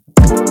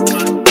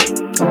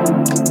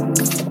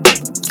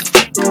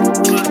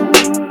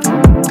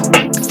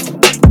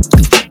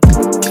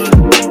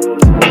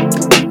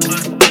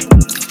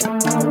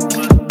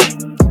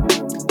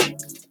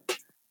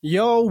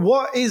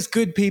What is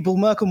good, people?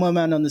 Merkel, my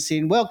man on the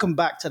scene. Welcome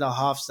back to the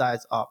Half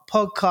Sides Up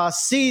podcast,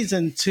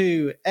 season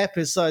 2,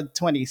 episode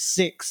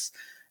 26.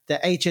 The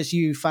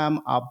HSU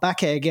fam are back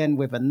here again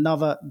with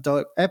another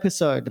dope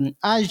episode. And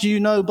as you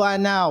know by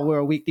now, we're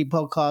a weekly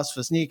podcast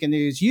for sneaker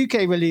news,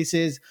 UK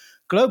releases,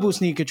 global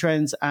sneaker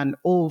trends, and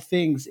all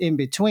things in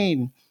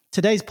between.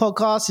 Today's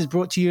podcast is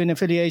brought to you in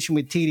affiliation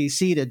with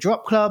TDC, the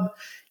Drop Club.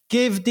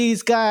 Give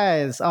these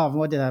guys... Oh,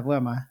 where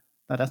am I?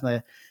 No, that's not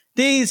it.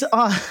 These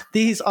are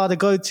the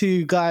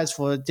go-to guys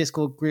for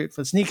Discord group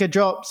for sneaker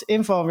drops,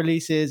 info on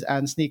releases,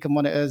 and sneaker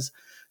monitors.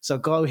 So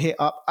go hit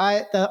up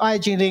the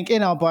IG link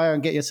in our bio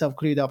and get yourself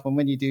clued up. And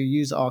when you do,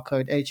 use our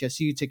code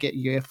HSU to get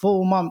you a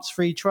full month's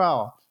free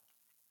trial.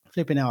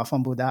 Flipping out, I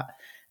fumbled that.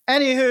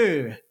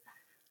 Anywho,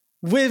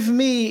 with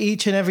me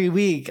each and every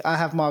week, I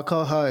have my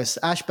co-host,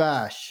 Ash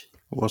Bash.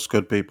 What's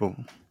good, people?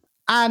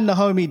 And the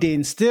homie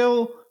Dean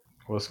Still.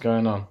 What's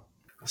going on?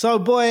 So,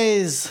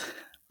 boys...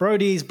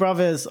 Brodies,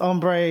 brothers,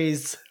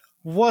 hombres,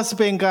 what's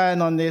been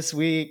going on this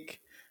week?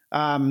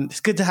 It's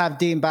good to have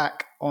Dean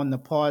back on the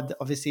pod.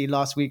 Obviously,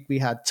 last week we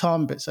had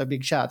Tom, but so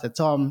big shout out to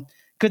Tom.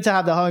 Good to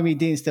have the homie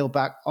Dean still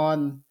back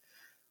on.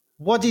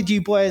 What did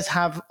you boys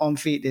have on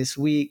feet this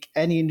week?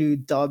 Any new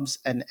dubs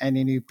and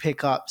any new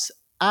pickups?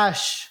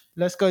 Ash,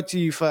 let's go to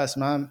you first,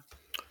 man.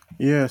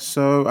 Yeah,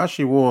 so I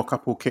actually wore a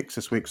couple kicks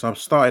this week. So I've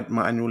started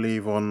my annual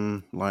leave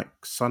on like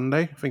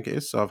Sunday, I think it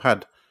is. So I've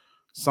had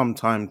some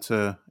time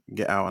to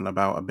get out and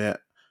about a bit.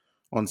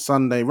 On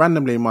Sunday,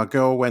 randomly, my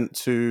girl went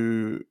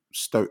to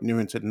Stoke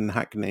Newington and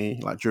Hackney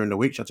like during the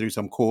week. She had to do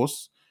some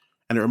course,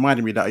 and it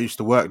reminded me that I used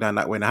to work down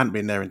that way and I hadn't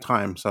been there in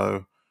time.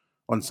 So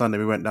on Sunday,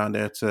 we went down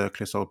there to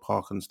Clissold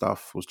Park and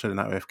stuff. Was chilling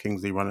out with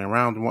Kingsley, running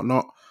around and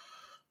whatnot.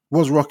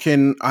 Was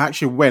rocking. I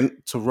actually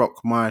went to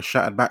rock my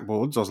shattered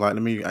backboards. I was like,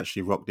 let me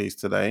actually rock these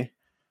today,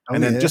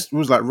 and then just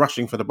was like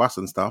rushing for the bus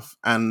and stuff.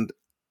 And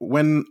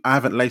when I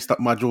haven't laced up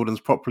my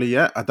Jordans properly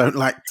yet, I don't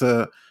like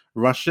to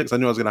rush it because I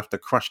knew I was going to have to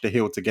crush the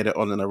heel to get it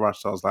on in a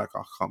rush. So I was like,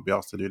 I can't be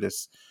asked to do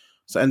this.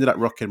 So I ended up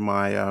rocking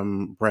my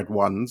bread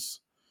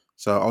ones.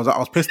 So I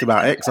was pissed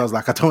about it because I was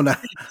like, I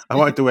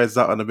wanted to wear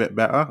something a bit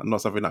better and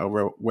not something that I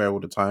wear all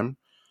the time.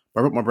 But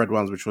I rocked my bread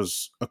ones, which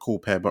was a cool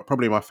pair. But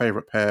probably my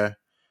favorite pair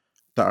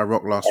that I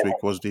rocked last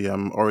week was the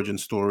Origin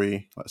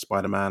Story, like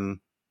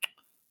Spider-Man,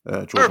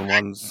 Jordan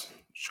ones,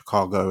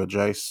 Chicago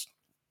Jace.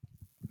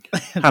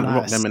 Hadn't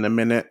rocked them in a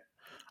minute.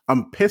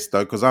 I'm pissed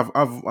though because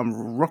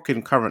I'm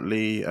rocking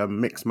currently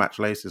mixed match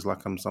laces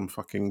like I'm some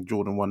fucking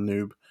Jordan 1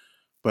 noob,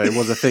 but it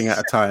was a thing at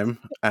a time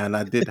and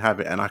I did have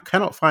it and I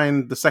cannot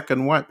find the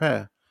second white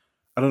pair.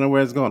 I don't know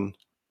where it's gone.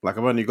 Like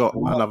I've only got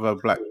another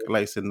black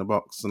lace in the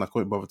box and I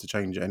couldn't bother to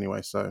change it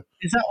anyway. So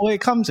is that what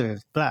it comes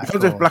with? Black? It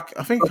comes with black.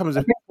 I think it comes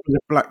with a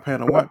black pair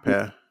and a white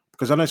pair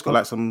because I know it's got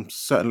like some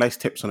certain lace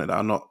tips on it that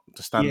are not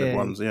the standard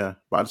ones. Yeah,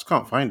 but I just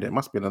can't find it. It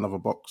must be in another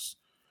box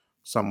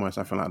somewhere,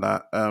 something like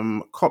that.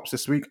 Cops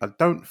this week, I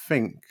don't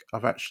think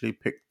I've actually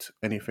picked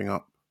anything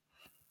up.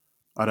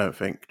 I don't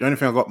think. The only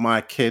thing I got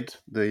my kid,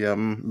 the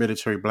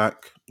military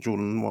black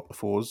Jordan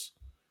 4s.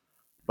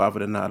 But other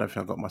than that, I don't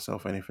think I got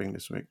myself anything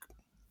this week.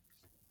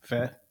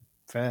 Fair.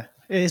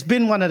 It's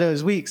been one of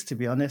those weeks, to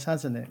be honest,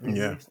 hasn't it? Really?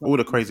 Yeah, all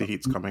the crazy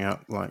heat's coming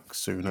out like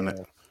soon, isn't it?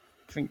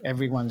 I think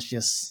everyone's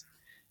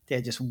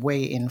they're just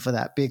waiting for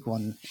that big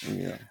one.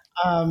 Yeah.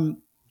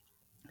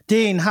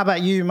 Dean, how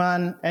about you,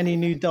 man? Any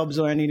new dubs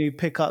or any new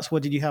pickups?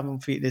 What did you have on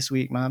feet this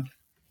week, man?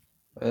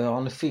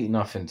 On the feet,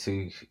 nothing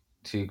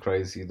too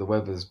crazy. The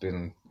weather's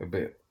been a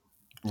bit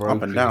ropey.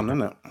 Up and down,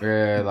 isn't it?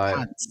 Yeah,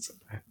 like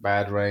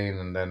bad rain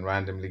and then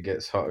randomly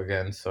gets hot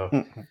again. So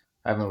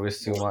I haven't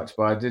risked too much.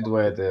 But I did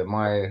wear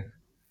my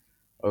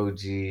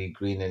OG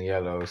green and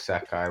yellow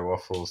Sakai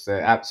waffles.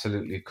 They're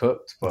absolutely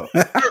cooked, but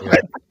yeah,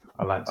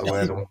 I like to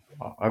wear them.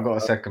 I got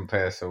a second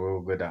pair, so we're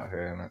all good out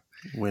here, innit?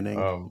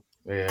 Winning.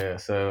 Yeah,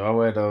 so I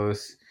wear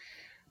those.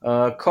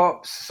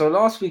 Cops. So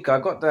last week I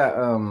got that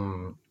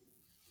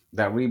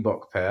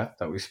Reebok pair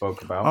that we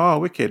spoke about. Oh,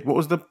 wicked! What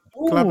was the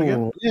collab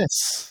again?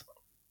 Yes,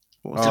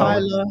 what was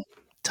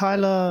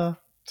Terrell.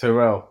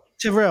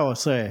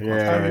 Sorry.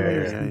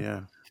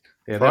 Yeah.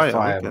 Yeah, they're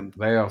fire.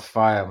 They are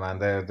fire, man.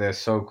 They're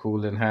so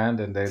cool in hand,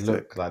 and they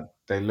look like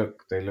they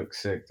look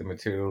sick. The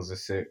materials are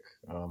sick.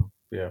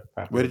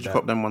 Where did you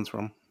cop them ones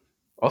from?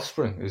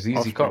 Offspring. It was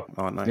easy cop.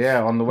 Oh, nice.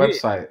 Yeah, on the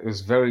website. It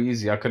was very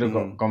easy. I could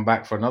have gone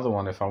back for another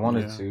one if I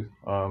wanted to.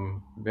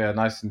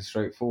 Nice and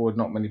straightforward.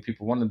 Not many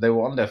people wanted. They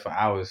were on there for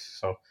hours.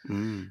 So,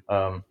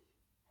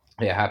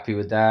 happy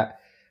with that.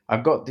 I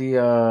got the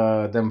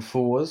them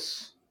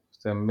 4s,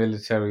 the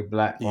military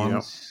black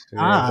ones.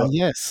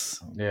 Yes.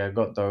 Yeah, I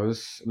got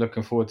those.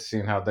 Looking forward to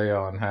seeing how they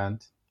are on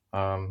hand.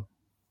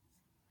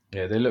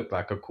 They look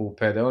like a cool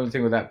pair. The only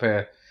thing with that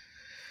pair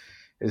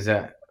is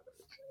that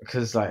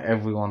because like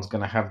everyone's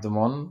gonna have them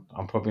on,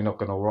 I'm probably not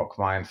gonna rock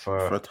mine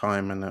for a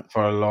time, innit?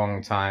 For a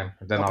long time.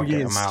 Then I'll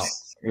get them out.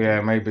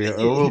 Yeah, maybe it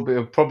will be.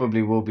 It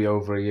probably will be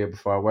over a year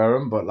before I wear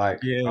them, but like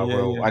I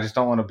will. Yeah. I just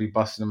don't want to be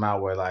busting them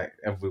out where like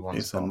everyone's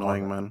It's got them on.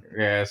 annoying, man.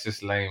 Yeah, it's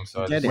just lame. So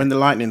I Get just it. When the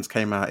Lightnings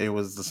came out, it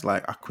was just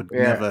like I could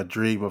yeah. never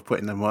dream of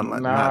putting them on.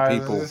 Like the amount of Nah,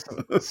 people. it's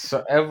just,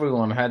 so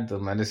everyone had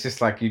them, and it's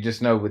just like you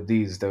just know with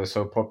these they were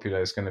so popular,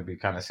 it's going to be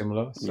kind of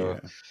similar. So,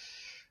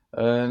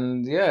 Yeah.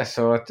 and yeah,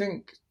 so I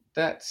think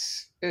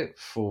that's it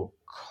for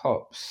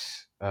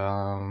cops.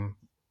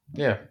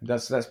 Yeah,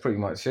 that's pretty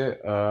much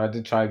it. I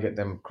did try to get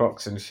them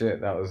Crocs and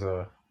shit. That was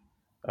a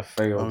Oh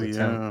failed yeah.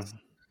 attempt.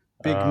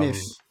 Big Um,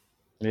 miss.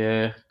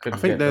 yeah, I couldn't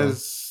think get them.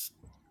 there's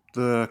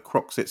the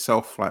Crocs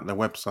itself, like the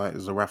website,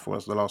 is the raffle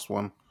as the last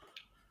one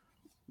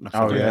that's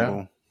Oh yeah,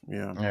 available.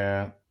 Yeah.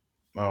 yeah.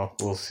 Oh,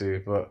 we'll see,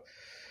 but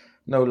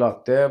no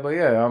luck there. But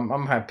yeah,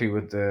 I'm happy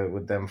with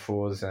them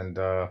fours and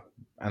them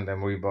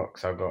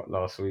Reeboks I got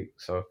last week.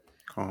 So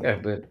Calm. yeah,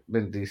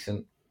 been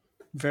decent.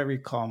 Very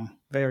calm.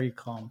 Very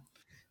calm.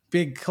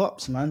 Big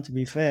cops, man. To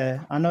be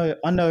fair, I know.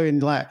 In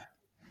like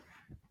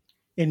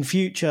in the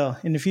future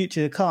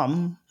to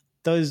come,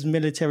 those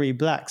military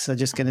blacks are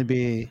just gonna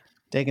be.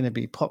 They're gonna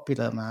be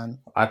popular, man.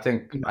 I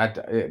think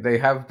they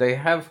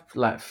have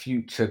like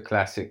future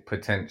classic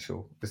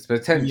potential. There's Yeah.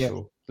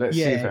 potential. Let's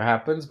see if Yeah. it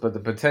happens, but the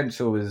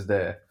potential is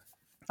there.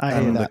 I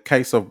hear And the that.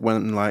 case of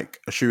when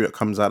like a shoe that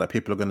comes out that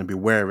people are going to be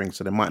wearing,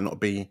 so there might not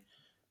be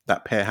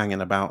that pair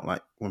hanging about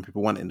like when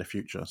people want it in the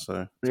future.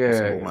 So it's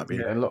possible it Yeah, might be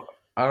a lot.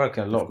 I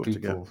reckon a lot of difficult to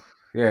get. people.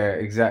 Yeah,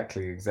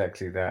 exactly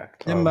that.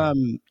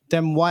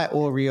 Them white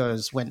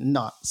Oreos went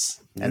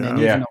nuts, and then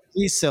Yeah. even Yeah. on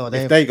resale, If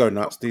they. they go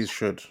nuts, these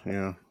should.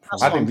 Yeah.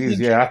 That's I what Follow. I'm think these,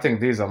 thinking. yeah, I think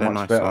these are They're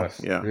much nicer.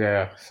 better. Yeah.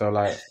 Yeah, so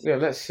like, yeah,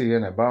 let's see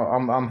in it. But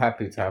I'm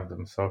happy to have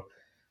them. So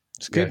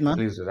It's yeah, good, man.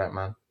 pleased with that,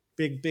 man.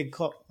 Big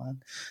cop,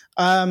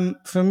 man.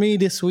 For me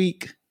this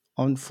week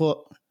on foot,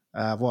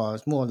 well, it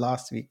was more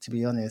last week to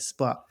be honest,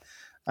 but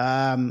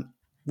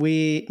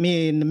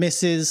me and the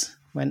missus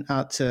went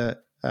out to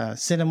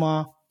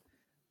cinema,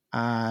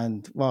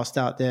 and whilst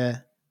out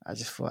there, I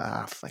just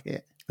thought, fuck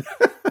it,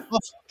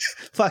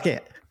 fuck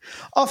it,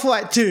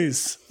 Off-White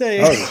twos. There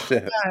you Oh go.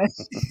 shit.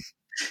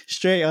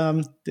 Straight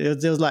there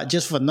was like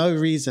just for no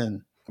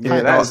reason. Yeah,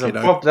 Bit that is dark, a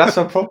you know. that's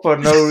a proper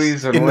no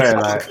reason In the where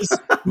dark.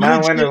 like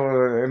man went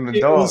Legit, in the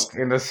it was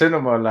dark in the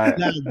cinema like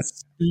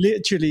lads,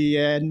 literally,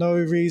 yeah, no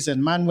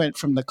reason. Man went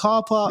from the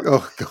car park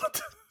Oh god.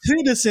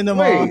 to the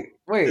cinema.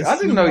 wait, The I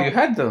didn't know cinema. you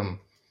had them.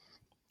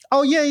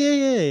 Oh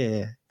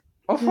yeah.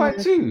 Off-White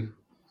too.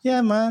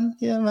 Yeah, man.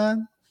 A Most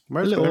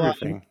got little while.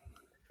 everything.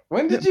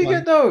 When did Little you while.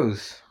 get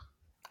those?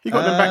 He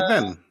got them back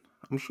then.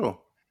 I'm sure.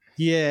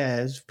 Yeah,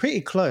 it's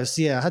pretty close.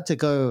 Yeah, I had to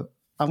go.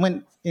 I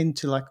went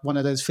into like one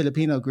of those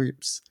Filipino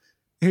groups.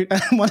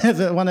 One of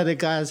the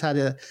guys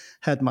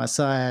had my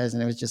size,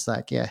 and it was just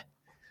like, yeah,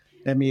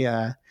 let me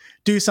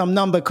do some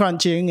number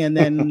crunching, and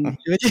then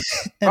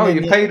Oh,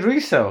 you yeah. paid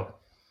resale.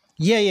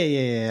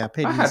 Yeah. I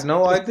paid. I had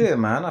no idea,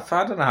 man. I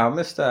don't know how I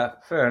missed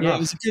that. Fair Yeah,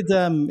 enough.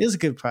 it was a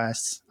good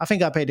price. I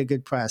think I paid a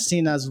good price,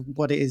 seeing as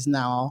what it is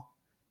now.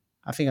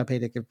 I think I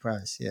paid a good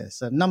price. Yeah,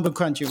 so number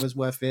crunching was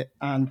worth it.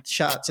 And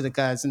shout out to the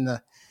guys in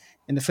the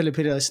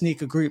Filipino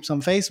sneaker groups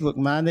on Facebook,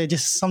 man.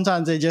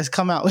 Sometimes they just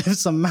come out with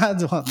some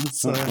mad ones.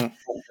 So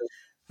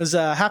was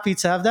happy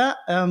to have that.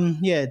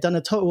 Yeah, done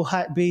a total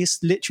hype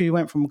beast. Literally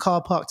went from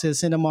car park to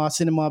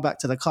cinema back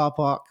to the car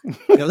park.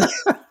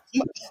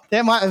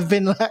 There might have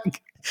been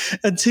like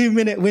a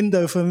 2-minute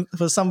window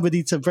for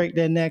somebody to break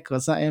their neck or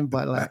something,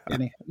 but like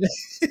anyway.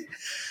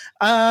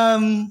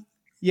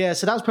 Yeah,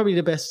 so that was probably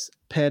the best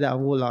pair that I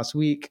wore last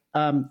week.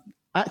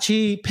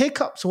 Actually,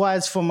 pickups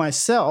wise for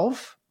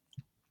myself,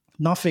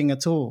 nothing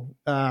at all.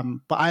 But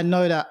I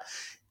know that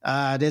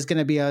there's going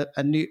to be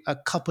a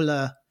couple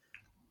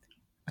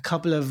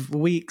of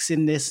weeks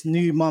in this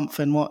new month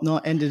and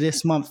whatnot, end of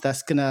this month,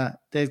 there's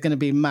gonna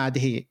be mad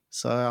heat.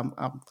 So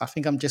I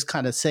think I'm just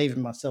kind of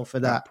saving myself for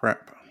that.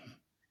 Prep.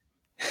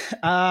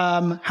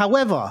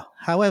 However,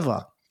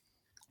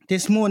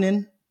 this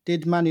morning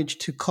did manage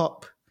to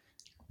cop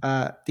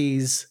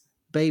these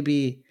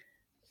baby,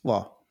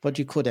 what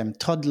do you call them?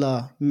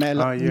 Toddler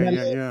Mellow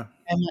Yeah.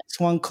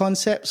 MX1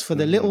 concepts for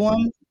the little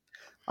one.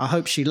 I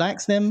hope she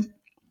likes them.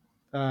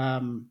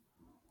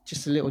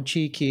 Just a little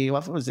cheeky,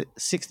 what was it,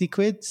 60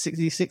 quid,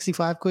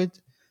 65 quid.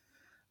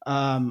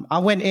 I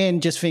went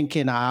in just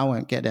thinking, I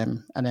won't get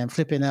them. And then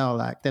flipping out,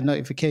 like the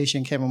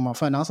notification came on my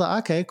phone. I was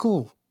like, okay,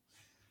 cool.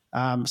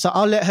 So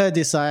I'll let her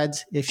decide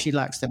if she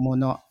likes them or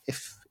not.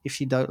 If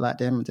she don't like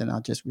them, then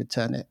I'll just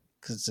return it.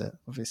 Because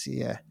obviously,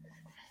 yeah,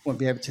 won't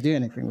be able to do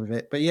anything with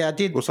it. But yeah, I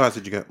did. What size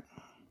did you get?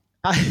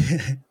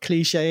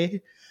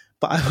 Cliche,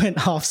 but I went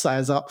half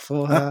size up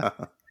for her.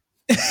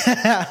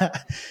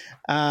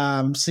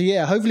 So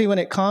yeah, hopefully when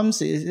it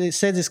comes, it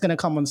says it's going to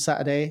come on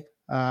Saturday.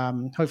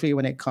 Hopefully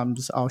when it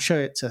comes, I'll show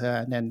it to her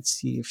and then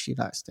see if she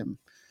likes them.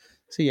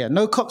 So yeah,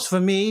 no cops for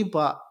me,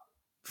 but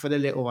for the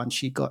little one,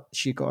 she got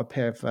a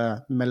pair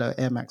of Mellow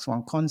Air Max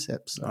 1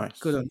 concepts. So Nice.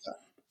 good on that.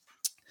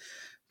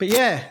 But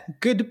yeah,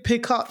 good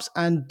pickups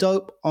and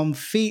dope on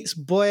feet,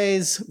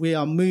 boys. We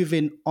are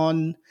moving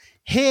on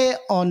here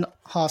on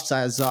Half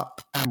Size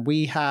Up, and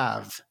we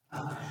have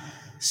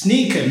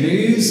Sneaker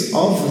news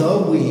of the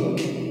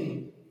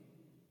week.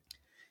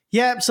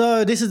 Yep,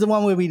 so this is the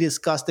one where we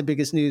discuss the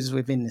biggest news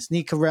within the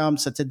sneaker realm.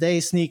 So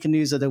today's sneaker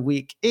news of the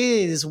week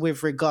is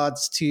with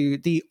regards to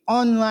the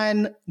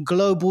online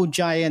global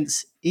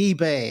giants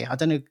eBay. I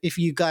don't know if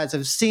you guys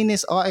have seen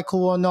this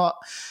article or not,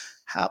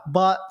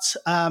 but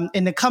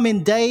in the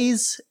coming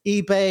days,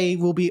 eBay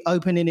will be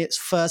opening its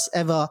first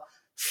ever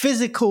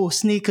physical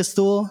sneaker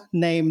store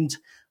named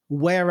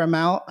Wear 'Em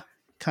Out.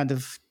 Kind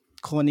of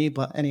corny,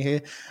 but anywho,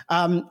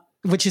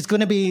 which is going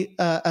to be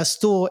a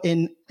store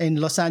in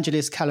Los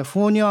Angeles,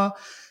 California.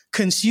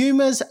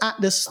 Consumers at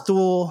the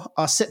store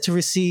are set to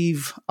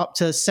receive up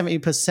to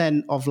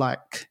 70% of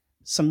like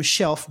some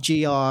shelf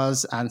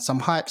GRs and some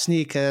hype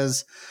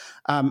sneakers.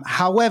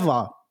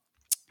 However,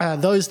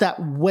 those that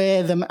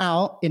wear them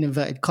out, in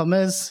inverted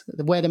commas,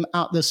 wear them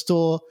out the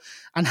store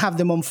and have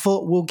them on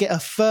foot will get a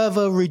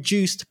further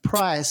reduced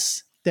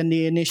price than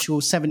the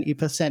initial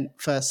 70%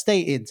 first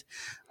stated.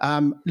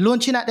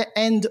 Launching at the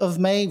end of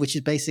May, which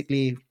is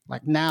basically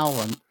like now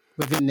and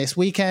within this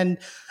weekend,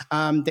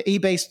 the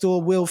eBay store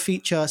will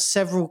feature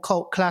several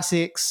cult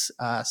classics,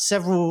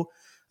 several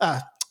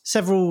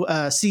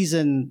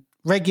season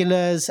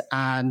regulars,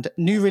 and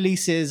new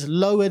releases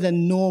lower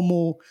than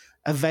normal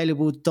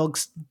available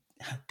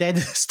dead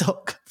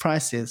stock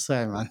prices.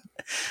 Sorry, man.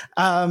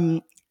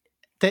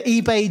 The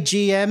eBay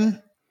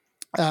GM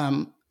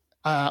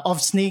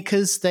of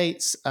sneakers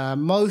states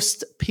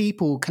most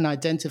people can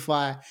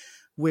identify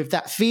with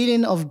that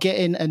feeling of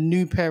getting a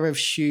new pair of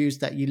shoes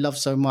that you love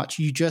so much.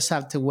 You just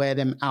have to wear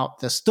them out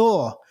the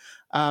store.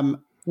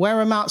 Wear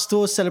 'Em Out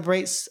store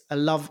celebrates a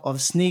love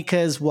of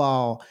sneakers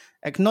while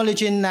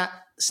acknowledging that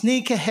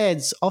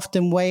sneakerheads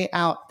often weigh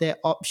out their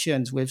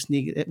options with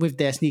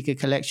their sneaker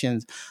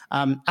collections.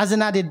 As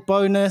an added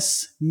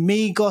bonus,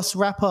 Migos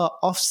rapper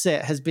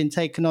Offset has been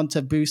taken on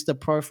to boost the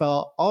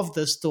profile of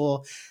the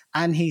store,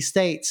 and he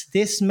states,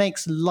 "This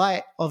makes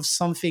light of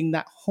something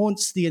that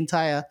haunts the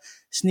entire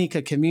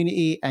sneaker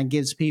community and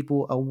gives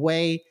people a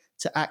way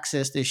to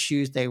access the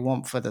shoes they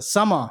want for the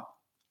summer."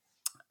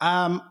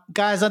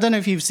 Guys, I don't know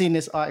if you've seen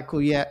this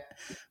article yet,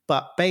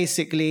 but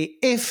basically,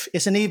 if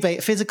it's an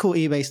physical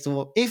eBay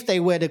store, if they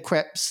wear the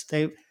crepes,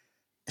 they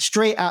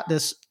straight out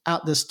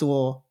the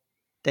store,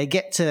 they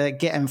get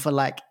them for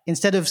like,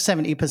 instead of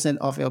 70%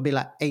 off, it'll be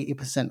like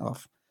 80%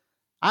 off.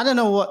 I don't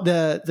know what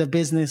the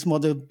business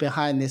model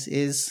behind this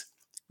is,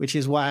 which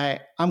is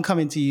why I'm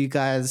coming to you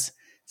guys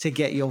to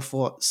get your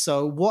thoughts.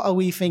 So what are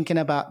we thinking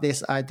about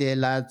this idea,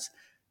 lads?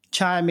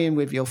 Chime in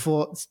with your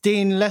thoughts.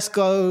 Dean, let's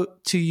go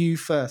to you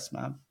first,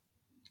 man.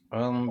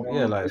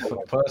 Yeah, like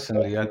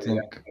personally, I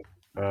think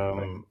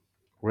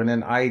when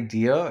an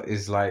idea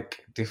is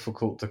like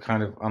difficult to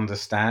kind of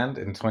understand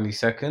in 20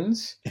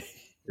 seconds,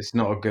 it's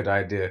not a good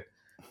idea.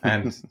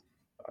 And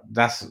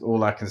that's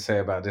all I can say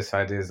about this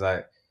idea is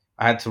like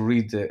I had to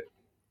read it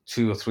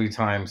 2 or 3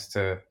 times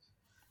to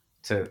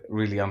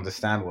really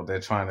understand what they're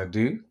trying to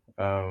do.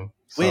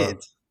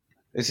 Weird.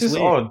 It's just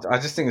weird. Odd. I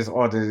just think it's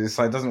odd. It's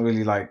like doesn't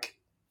really like.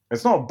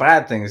 It's not a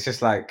bad thing. It's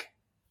just like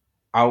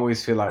I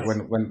always feel like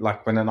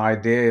when an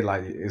idea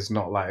like is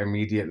not like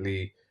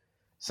immediately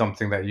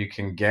something that you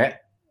can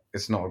get,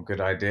 it's not a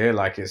good idea.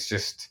 Like it's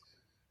just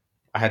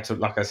I had to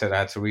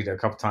read it a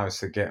couple times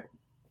to get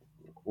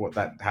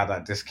how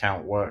that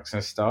discount works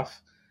and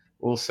stuff.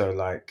 Also,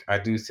 like I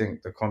do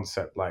think the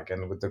concept, like,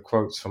 and with the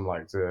quotes from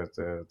like the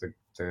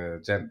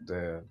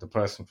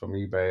person from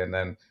eBay, and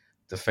then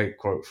the fake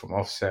quote from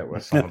Offset, where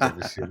someone's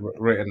obviously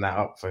written that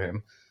up for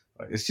him.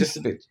 It's just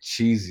a bit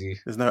cheesy.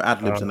 There's no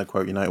ad libs in the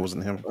quote, it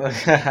wasn't him.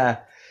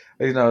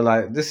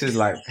 Like this is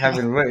like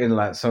having written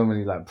like so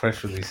many like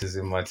press releases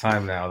in my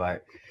time now.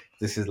 Like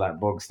this is like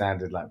bog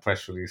standard like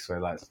press release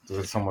where like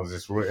someone's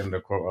just written the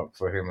quote up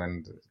for him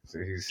and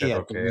he said,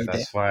 "Okay,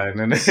 that's fine."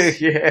 And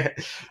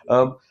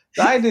the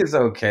idea is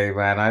okay,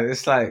 man.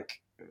 It's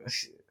like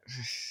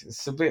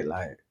it's a bit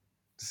like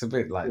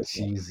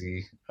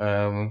cheesy.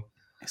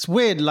 It's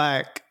weird.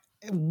 Like,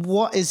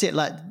 what is it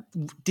like?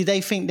 Do they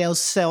think they'll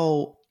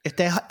sell? If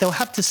they'll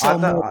have to sell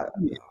more.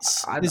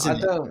 I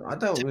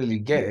don't really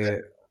get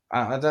it.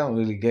 I don't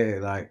really get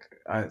it. Like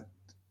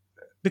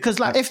because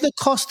like if the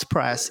cost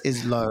price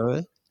is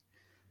low,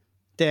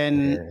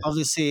 then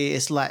obviously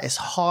it's like it's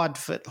hard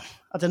for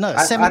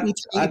 70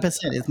 to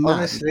 80% is mad.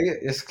 Honestly,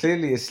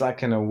 it's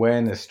like an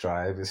awareness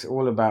drive. It's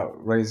all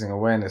about raising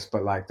awareness,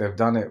 but like they've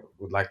done it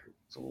with like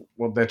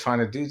what they're trying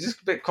to do.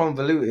 Just a bit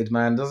convoluted,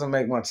 man. Doesn't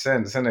make much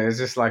sense, isn't it? It's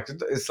just like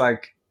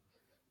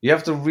you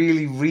have to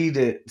really read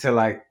it to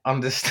like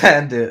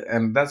understand it,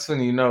 and that's when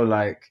you know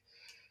like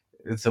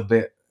it's a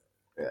bit.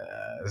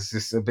 It's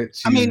just a bit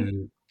too. I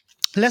mean,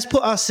 let's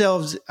put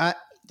ourselves at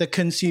the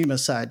consumer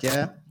side.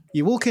 Yeah,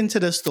 you walk into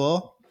the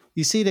store,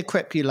 you see the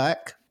crepe you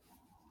like,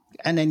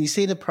 and then you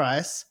see the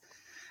price.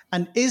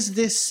 And is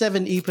this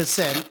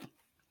 70%?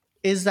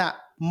 Is that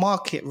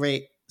market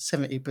rate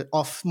 70%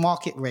 off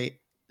market rate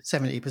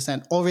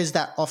 70%, or is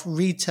that off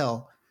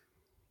retail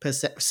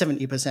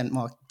 70%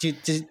 market? Do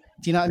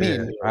you know what I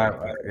mean?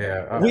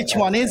 Yeah. Which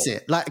one is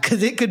it? Like,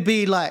 because it could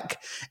be like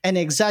an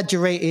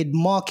exaggerated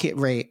market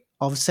rate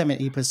of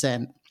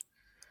 70%?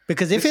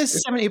 Because if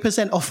it's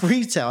 70% off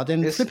retail,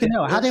 then It's flipping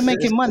hell, how are they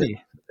making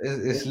money?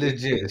 it's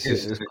legit.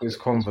 It's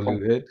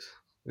convoluted.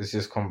 It's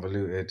just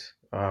convoluted.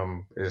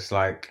 It's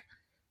like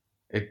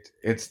it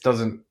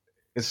doesn't.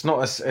 It's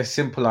not a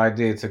simple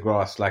idea to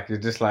grasp. Like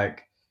it's just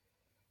like,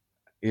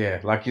 yeah,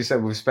 like you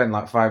said, we've spent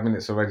like 5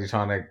 minutes already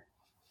trying to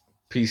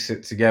piece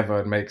it together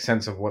and make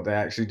sense of what they're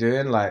actually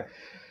doing. Like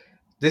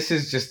this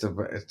is just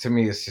to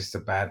me, it's just a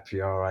bad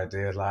PR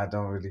idea. Like I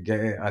don't really get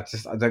it.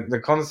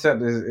 The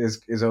concept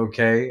is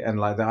okay, and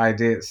like the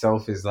idea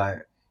itself is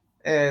like,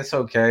 it's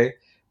okay,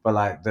 but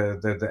like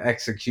the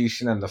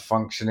execution and the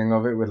functioning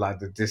of it with like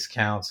the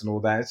discounts and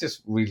all that, it's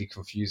just really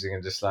confusing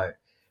and just like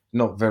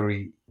not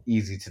very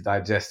easy to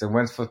digest. And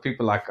when for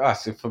people like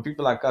us, if for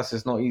people like us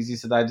it's not easy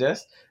to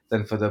digest,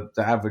 then for the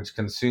average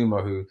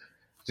consumer who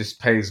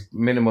just pays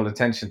minimal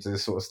attention to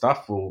this sort of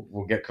stuff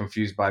will get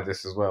confused by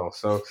this as well.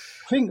 So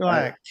I think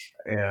like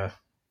yeah,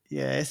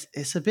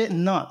 it's a bit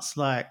nuts.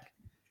 Like,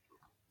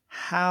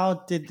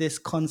 how did this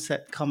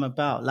concept come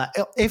about? Like,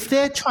 if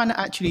they're trying to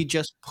actually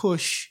just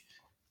push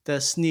the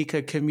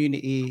sneaker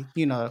community,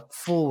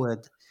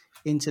 forward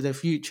into the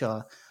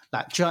future,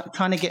 like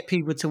trying to get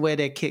people to wear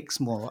their kicks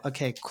more.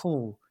 Okay,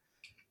 cool.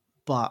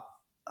 But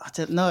I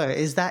don't know.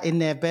 Is that in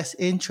their best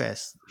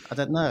interest? I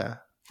don't know.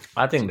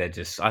 I think they're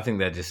just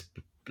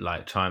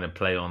like trying to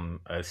play on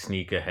a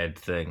sneakerhead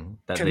thing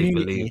that they believe.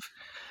 Community.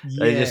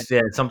 They Yeah. just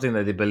it's something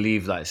that they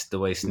believe, like the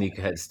way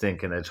sneakerheads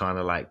think, and they're trying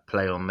to like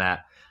play on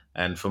that.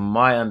 And from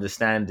my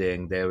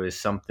understanding, there is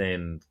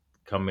something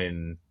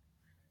coming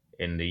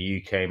in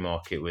the UK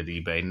market with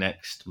eBay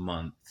next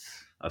month.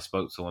 I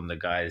spoke to one of the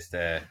guys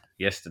there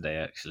yesterday,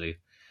 actually,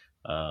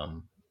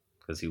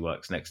 because he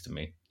works next to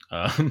me,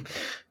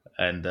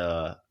 and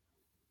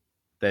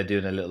they're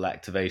doing a little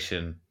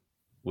activation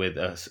with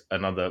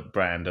another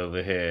brand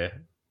over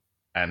here,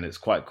 and it's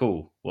quite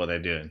cool what they're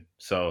doing.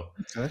 So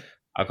Okay.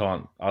 I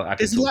can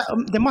It's talk.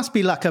 like, there must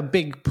be like a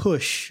big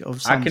push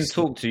of some I can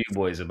sort. talk to you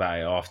boys about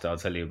it after. I'll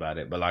tell you about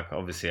it, but like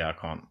obviously I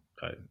can't.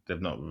 They've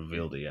not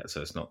revealed it yet,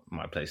 so it's not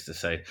my place to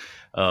say.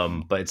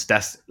 But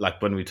that's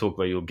like when we talk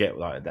about, you'll get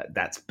like that.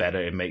 That's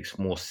better. It makes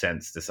more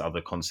sense. This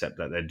other concept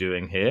that they're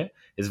doing here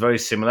is very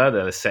similar.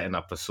 They're setting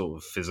up a sort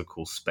of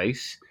physical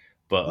space,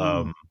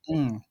 but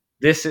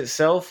this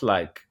itself,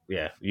 like,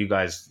 yeah, you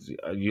guys,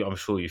 I'm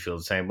sure you feel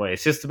the same way.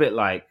 It's just a bit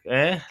like,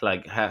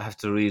 like have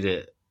to read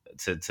it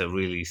to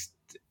really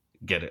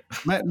get it.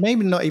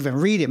 Maybe not even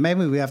read it.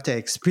 Maybe we have to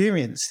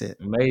experience it.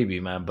 Maybe,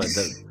 man, but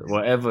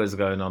whatever is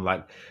going on,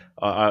 like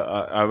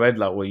I read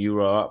like what you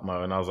wrote up,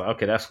 Mo, and I was like,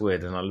 okay, that's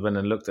weird. And I went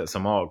and looked at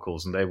some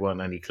articles, and they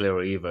weren't any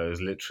clearer either. It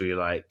was literally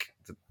like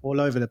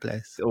All over the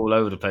place. all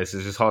over the place.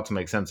 It's just hard to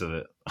make sense of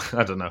it.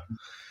 I don't know.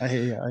 I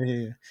hear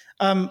you.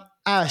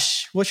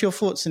 Ash, what's your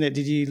thoughts on it?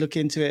 Did you look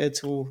into it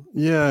at all?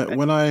 Yeah,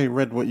 when I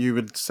read what you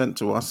had sent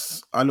to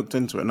us, I looked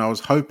into it and I was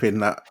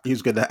hoping that he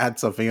was going to add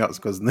something else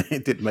because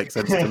it did make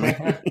sense to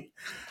me.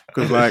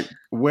 Because, like,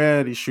 where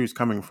are these shoes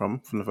coming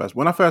from the first?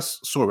 When I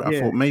first saw it, I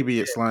thought maybe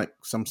it's like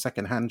some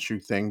second-hand shoe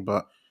thing,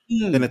 but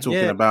then they're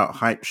talking about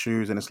hype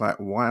shoes, and it's like,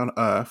 why on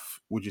earth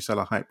would you sell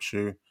a hype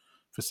shoe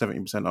for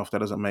 70% off?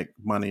 That doesn't make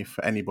money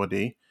for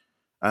anybody.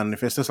 And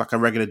if it's just like a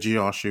regular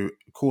GR shoe,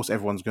 of course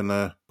everyone's going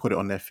to put it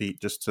on their feet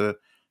just to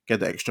get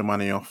the extra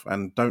money off.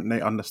 And don't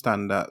they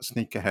understand that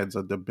sneakerheads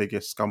are the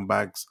biggest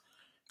scumbags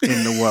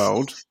in the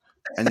world?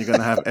 And you're going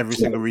to have every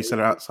single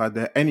reseller outside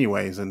there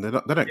anyways. And they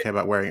don't care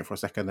about wearing it for a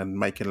second and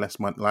making less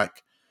money.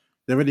 Like,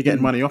 they're really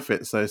getting money off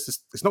it. So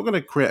it's not going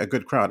to create a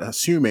good crowd,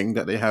 assuming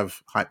that they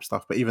have hype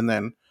stuff. But even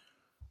then,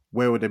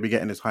 where would they be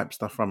getting this hype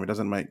stuff from? It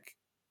doesn't make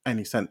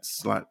any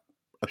sense, like,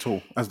 at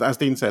all. As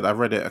Dean said, I've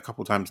read it a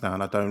couple times now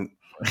and I don't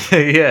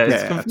it's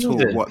at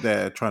all what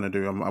they're trying to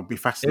do. I'll be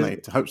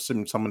fascinated. I hope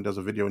someone does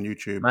a video on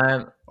YouTube,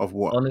 man, of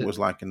what it was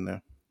like in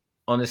there.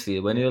 Honestly,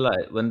 when you're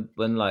like when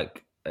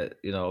like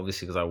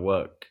obviously because I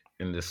work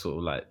in this sort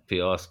of like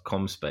PR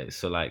com space,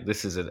 so like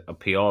this is a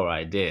PR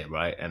idea,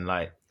 right? And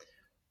like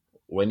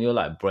when you're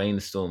like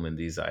brainstorming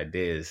these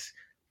ideas,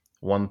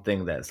 one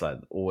thing that's like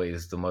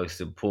always the most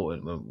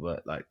important,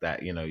 like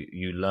that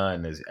you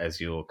learn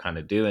as you're kind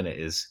of doing it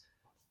is,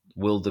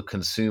 will the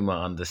consumer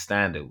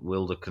understand it?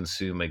 Will the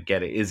consumer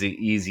get it? Is it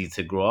easy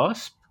to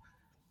grasp?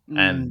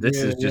 And this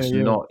is just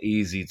not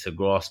easy to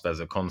grasp as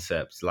a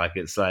concept. Like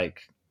it's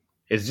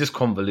just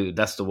convoluted.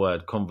 That's the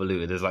word,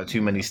 convoluted. There's like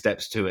too many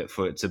steps to it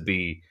for it to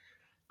be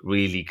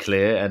really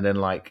clear. And then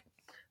like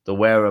the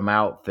wear 'em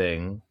out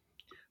thing,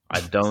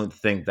 I don't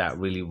think that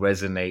really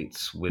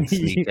resonates with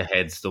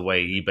sneakerheads the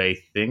way eBay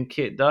think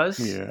it does.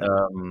 Yeah.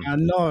 I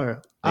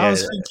know. I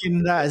was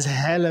thinking that is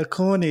hella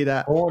corny.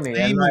 That corny,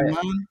 statement, and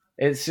like, man.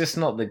 it's just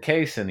not the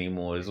case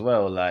anymore as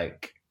well.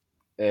 Like,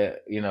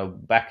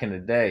 back in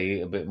the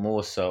day, a bit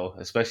more so,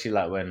 especially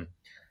like when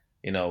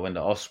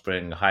the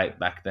Offspring hype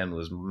back then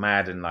was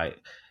mad, and like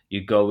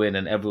you go in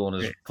and everyone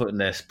was putting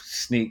their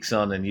sneaks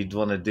on, and you'd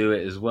want to do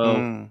it as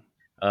well.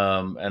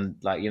 And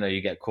like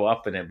you get caught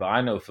up in it. But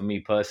I know for me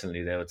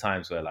personally, there were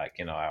times where like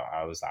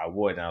I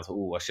wore it and I was like,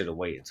 oh, I should have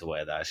waited to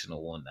wear that. I shouldn't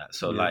have worn that.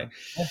 So like,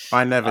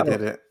 I never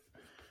did it.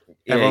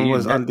 Everyone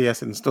was that,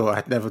 unds in store.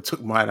 I never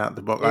took mine out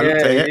the box. I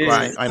looked yeah, at it, yeah.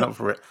 right? I ain't up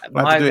for it. I like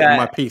to My do it in guy,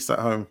 my piece at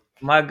home.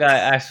 my guy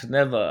Ash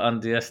never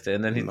unds it,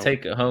 and then he'd No,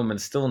 take it home and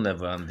still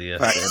never unds it.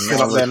 fact, And still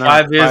now up we're there now.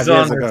 5 years 5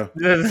 years on. ago,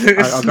 I'll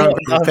It's go and not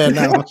grab a pair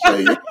now. I'll show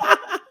you.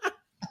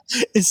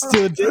 It's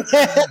still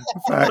there.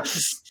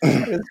 Facts.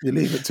 You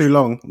leave it too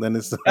long, then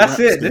it's a That's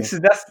wrap it.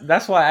 scheme.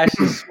 That's why Ash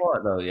is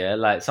smart though. Yeah,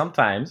 like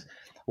sometimes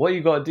what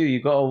you got to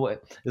do,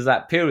 is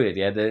that period.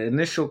 Yeah, the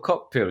initial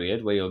cop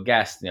period where you're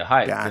gassed and you're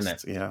hyped, isn't it?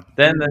 Gassed, yeah.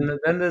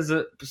 Then there's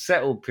a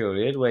settled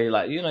period where you're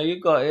like,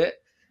 you got it,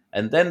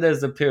 and then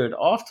there's the period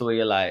after where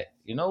you're like,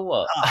 you know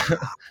what,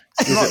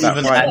 it's Is not it that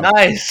even that vital?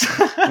 nice.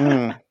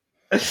 Mm.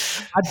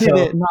 I did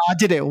it. No, I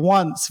did it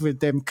once with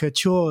them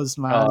coutures,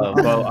 man. Oh,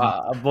 bro,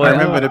 I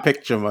remember the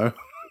picture, Mo.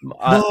 Boy.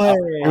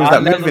 It was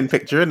that moving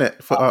picture,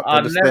 innit? Foot up on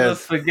I'll the never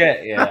stairs.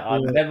 forget. Yeah,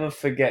 I'll never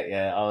forget.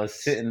 Yeah, I was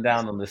sitting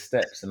down on the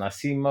steps and I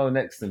see Mo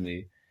next to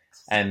me,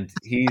 and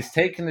he's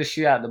taking the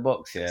shoe out the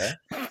box. Yeah,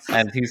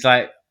 and he's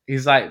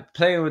like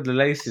playing with the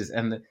laces,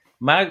 and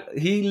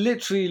he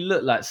literally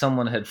looked like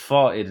someone had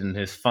farted in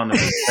his front of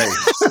his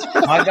face.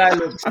 My guy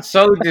looked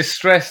so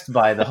distressed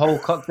by the whole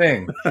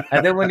thing,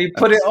 and then when he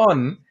put it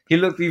on, he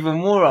looked even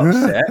more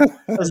upset.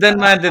 And then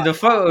man did a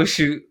photo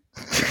shoot.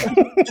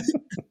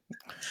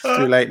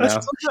 Too late now.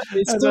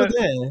 It's still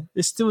there.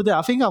 It's still there.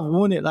 I think I've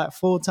worn it like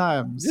 4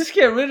 times. Just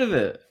get rid of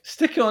it.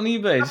 Stick it on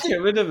eBay. Just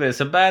get rid of it. It's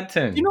a bad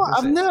thing. You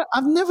know,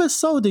 I've never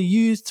sold a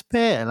used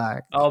pair.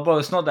 Like, oh, bro,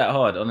 it's not that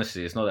hard.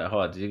 Honestly, it's not that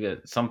hard. You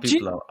get some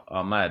people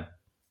are mad.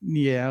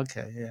 yeah,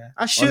 okay, yeah.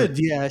 I should.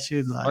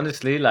 Like,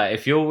 Honestly, like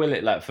if you're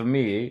willing, like for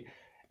me,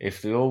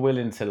 if you're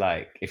willing to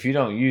like, if you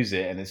don't use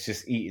it and it's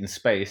just eating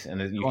space,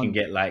 and you can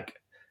get like,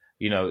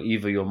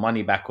 either your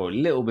money back or a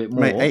little bit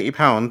more. Mate,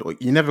 £80,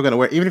 you're never going to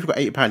wear it. Even if you've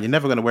got £80, you're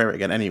never going to wear it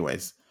again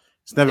anyways.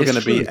 It's never going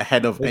to be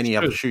ahead of any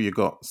other shoe you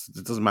got.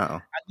 It doesn't matter.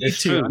 I need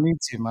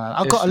to, man.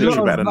 I've got a literally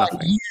lot better of than like,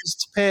 nothing.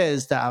 used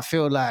pairs that I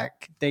feel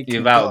like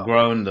You've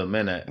outgrown them,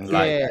 innit?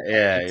 Like,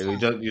 Yeah.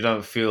 you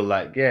don't feel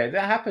like, that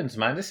happens,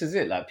 man. This is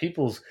it. Like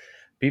people's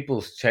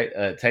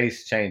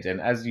tastes change,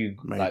 and as you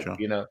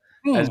Major.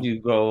 as you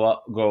grow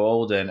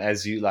older, and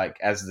as you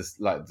as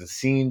the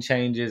scene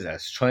changes,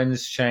 as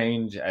trends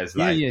change, as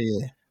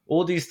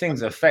all these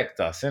things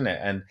affect us, innit?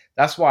 And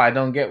that's why I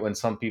don't get when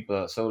some people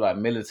are so like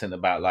militant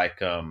about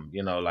like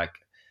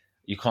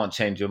you can't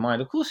change your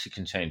mind. Of course you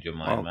can change your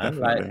mind, man.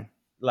 Definitely.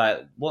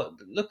 Like what?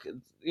 Look,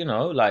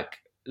 like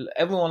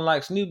everyone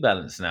likes New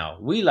Balance now.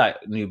 We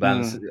like New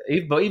Balance,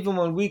 but even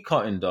when we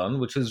cottoned on,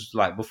 which was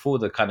like before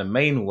the kind of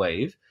main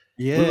wave,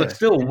 we were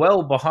still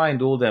well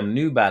behind all them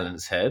New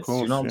Balance heads.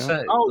 Course, you know what I'm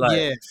saying? Oh like,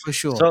 yeah, for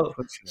sure.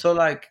 So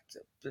like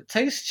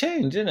tastes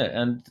change, innit?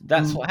 And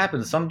that's what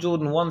happens. Some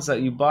Jordan 1s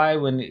that you buy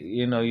when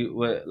you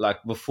were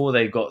like before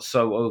they got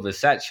so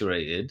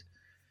oversaturated,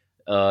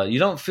 you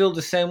don't feel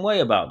the same way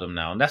about them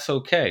now, and that's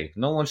okay.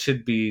 No one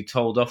should be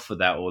told off for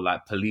that or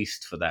like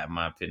policed for that, in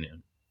my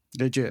opinion.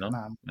 Legit,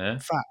 man. Yeah?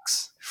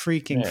 Facts.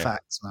 Freaking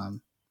facts,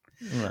 man.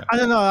 Yeah. I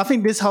don't know. I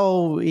think this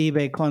whole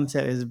eBay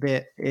concept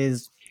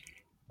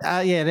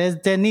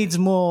there needs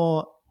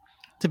more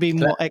to be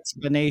more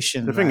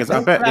explanation. The thing is,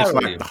 I bet there's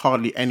like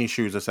hardly any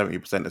shoes are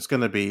 70%. It's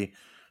going to be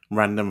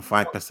random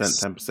 5%,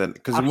 10%.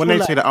 Because when they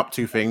say the up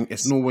to thing,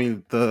 it's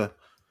normally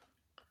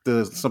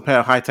some pair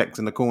of high techs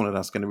in the corner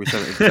that's going to be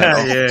 70%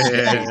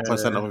 off,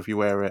 80% off if you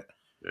wear it.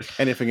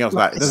 Anything else,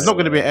 like there's not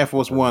going to be an Air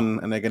Force One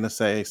and they're going to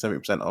say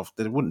 70% off.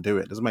 They wouldn't do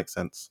it. It doesn't make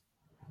sense.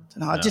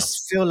 No, I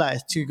just feel like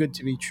it's too good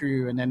to be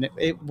true. And then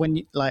when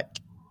you like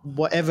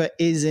whatever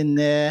is in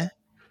there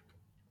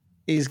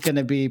is going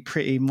to be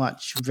pretty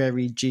much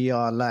very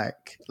GR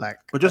like.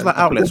 But just like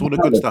outlets, all the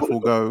good stuff will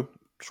go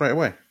straight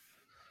away.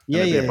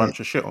 Yeah, There'll be a bunch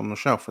of shit on the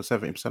shelf for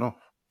 70% off.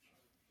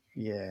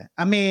 Yeah,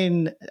 I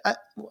mean,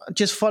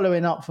 just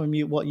following up from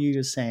what you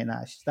were saying,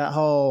 Ash, that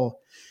whole,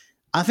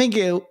 I think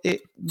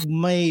it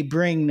may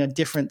bring a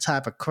different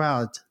type of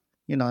crowd.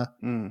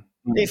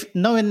 If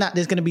knowing that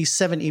there's going to be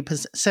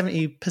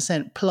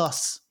 70%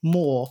 plus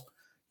more,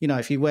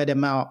 if you wear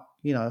them out.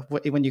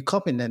 When you're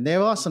copying them,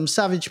 there are some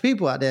savage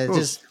people out there.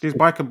 These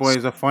biker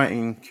boys are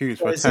fighting queues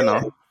for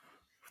tenner.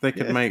 If they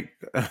could make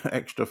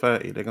extra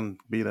 30, they're going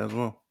to be there as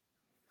well.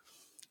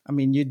 I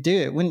mean, you'd do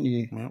it, wouldn't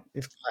you? Yep.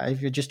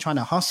 If you're just trying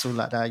to hustle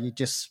like that, you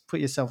just put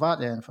yourself out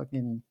there and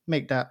fucking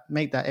make that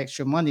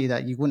extra money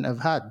that you wouldn't have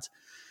had.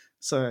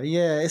 So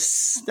I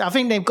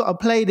think they've got to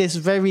play this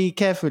very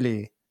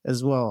carefully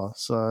as well.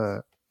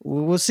 So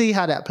we'll see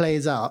how that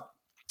plays out.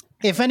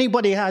 If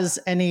anybody has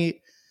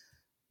any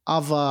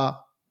other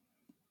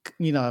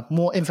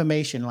more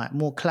information, like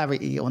more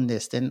clarity on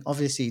this, then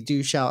obviously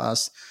do shout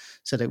us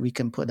so that we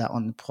can put that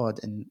on the pod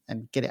and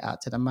get it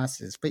out to the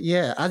masses. But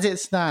as it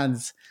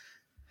stands,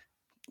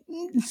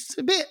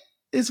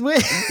 it's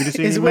weird. Did you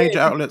see any major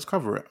outlets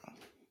cover it?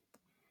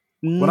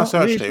 When I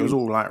searched it was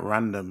all like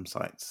random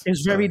sites. It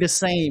was very the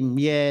same.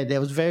 Yeah, there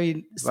was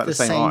very like the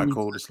same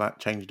article, just like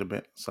changed a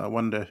bit. So I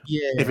wonder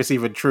if it's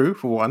even true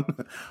for one,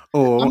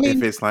 or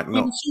if it's like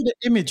not. You see the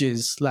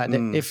images,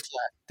 if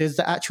there's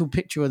the actual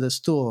picture of the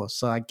store,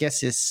 so I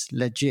guess it's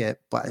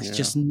legit, but it's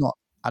just not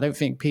I don't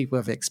think people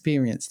have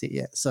experienced it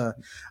yet. So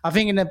I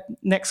think in the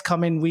next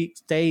coming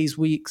weeks,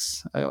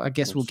 I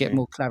guess we'll get see.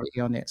 more clarity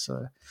on it.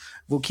 So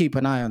we'll keep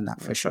an eye on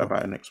that for Chat sure.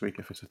 about it next week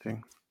if it's a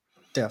thing.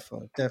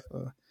 Definitely.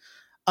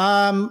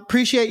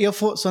 Appreciate your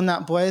thoughts on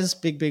that, boys.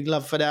 Big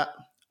love for that.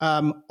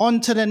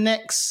 On to the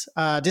next.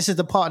 This is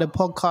the part of the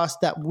podcast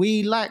that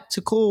we like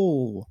to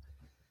call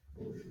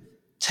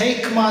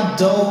Take My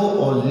Dough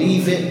or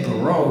Leave It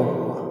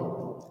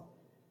Bro.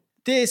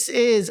 This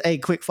is a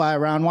quick fire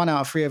round. 1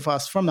 out of 3 of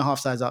us from the Half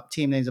Size Up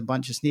team names a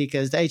bunch of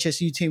sneakers. The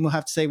HSU team will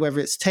have to say whether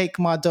it's Take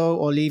My Dough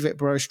or Leave It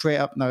Bro, straight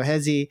up, no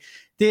hezzy.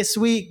 This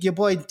week, your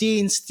boy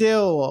Dean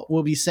still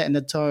will be setting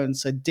the tone.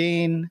 So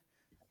Dean,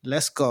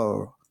 let's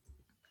go.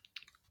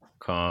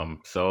 Calm.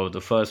 So the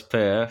first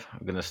pair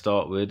I'm gonna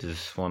start with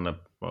is one that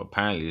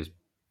apparently is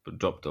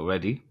dropped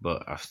already,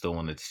 but I still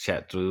wanted to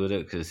chat through with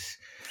it because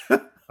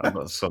I've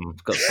got some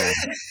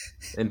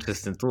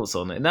interesting thoughts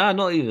on it. Nah, I'm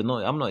not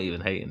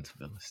even hating, to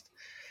be honest.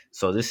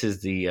 So this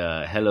is the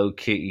Hello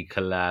Kitty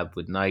collab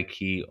with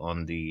Nike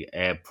on the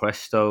Air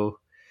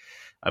Presto.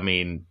 I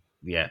mean,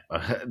 yeah,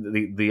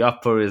 the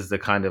upper is the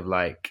kind of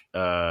like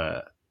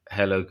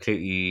Hello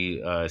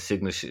Kitty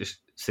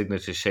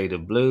signature shade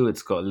of blue.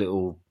 It's got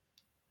little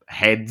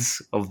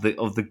heads of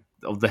the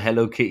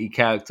Hello Kitty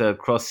character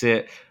across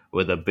it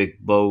with a big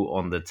bow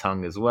on the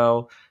tongue as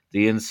well.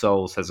 The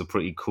insoles has a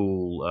pretty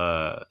cool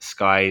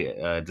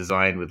sky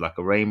design with like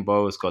a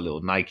rainbow. It's got a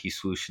little Nike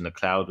swoosh in the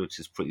cloud, which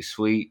is pretty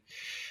sweet.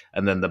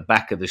 And then the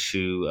back of the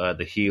shoe,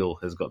 the heel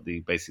has got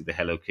basically the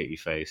Hello Kitty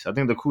face. I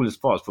think the coolest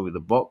part is probably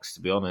the box.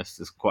 To be honest,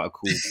 it's quite a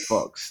cool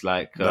box.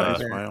 Like That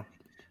is fire.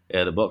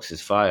 Yeah, the box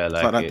is fire. It's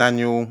like that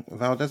Daniel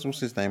Valdez, what's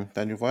his name?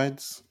 Daniel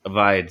Vides?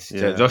 Vides.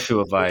 Yeah.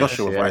 Joshua Vides.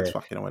 Joshua Vides,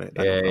 fucking hell with it.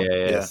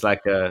 Yeah. It's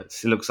like it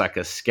looks like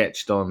a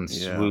sketched on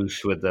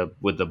swoosh with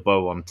the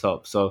bow on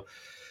top. So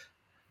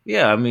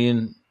yeah, I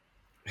mean,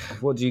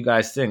 what do you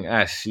guys think?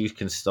 Ash, you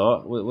can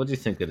start. What do you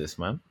think of this,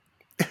 man?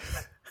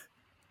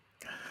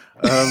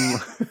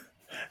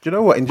 Do you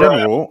know what? In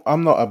general,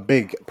 I'm not a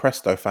big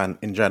Presto fan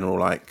in general.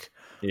 Like,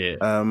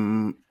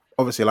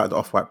 obviously, I like the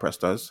off-white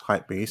Prestos,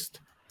 Hype Beast.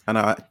 And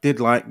I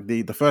did like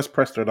the first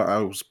Presto that I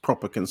was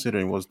proper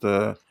considering was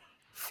the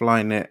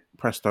Flyknit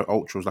Presto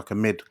Ultra. It was like a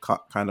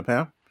mid-cut kind of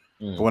pair.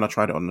 But when I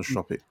tried it on the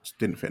shop, it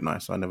didn't fit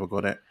nice, so I never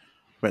got it.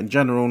 But in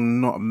general,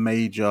 not a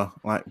major,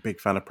 like,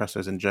 big fan of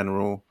Prestos in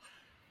general.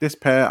 This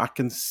pair, I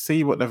can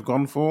see what they've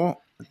gone for.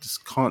 I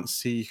just can't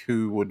see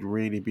who would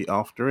really be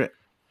after it.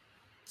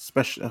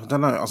 Especially, I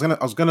don't know.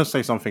 I was gonna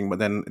say something, but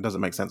then it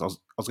doesn't make sense. I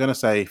was gonna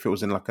say if it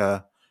was in like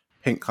a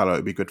pink color,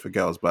 it'd be good for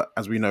girls. But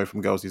as we know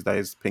from girls these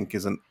days, pink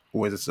isn't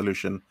always a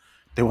solution.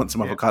 They want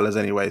some other colors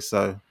anyway,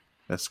 so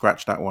let's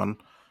scratch that one.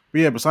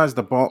 But yeah, besides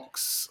the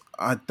box,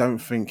 I don't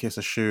think it's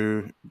a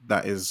shoe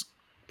that is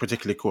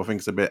particularly cool. I think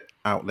it's a bit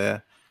out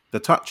there. The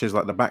touches,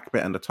 like the back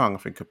bit and the tongue, I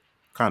think are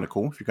kind of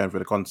cool if you're going for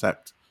the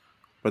concept.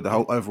 But the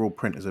whole overall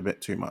print is a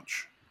bit too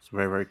much. It's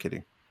very, very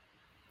kiddie.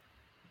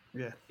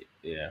 Yeah,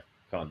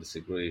 can't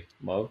disagree.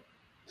 Mo?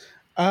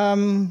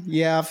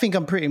 Yeah, I think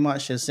I'm pretty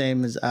much the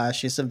same as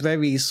Ash. It's a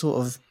very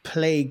sort of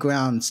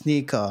playground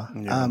sneaker.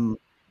 Yeah.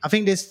 I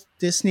think this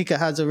sneaker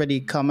has already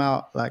come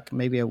out like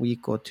maybe a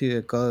week or two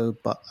ago,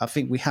 but I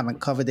think we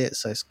haven't covered it,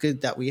 so it's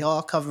good that we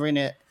are covering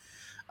it.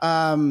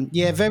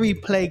 Yeah, very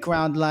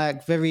playground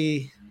like,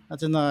 very, I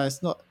don't know,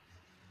 it's not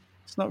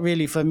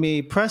really for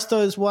me.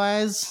 Prestos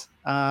wise,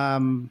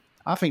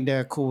 I think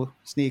they're a cool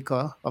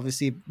sneaker.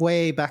 Obviously,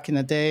 way back in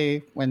the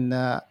day when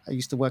I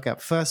used to work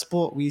at First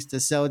Sport, we used to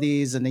sell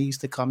these, and they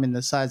used to come in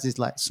the sizes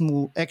like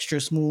small,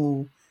 extra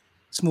small,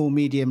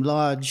 medium,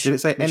 large. Did it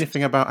say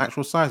anything about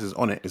actual sizes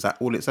on it? Is that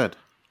all it said?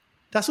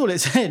 That's all it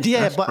said.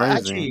 Yeah, That's but crazy.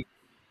 actually,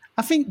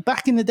 I think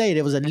back in the day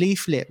there was a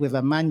leaflet with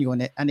a manual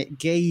on it, and it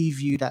gave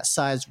you that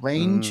size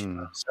range.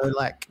 So,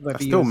 like, whether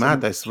That's still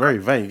mad. That's very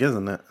vague,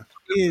 isn't it?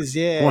 It is,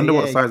 yeah. I wonder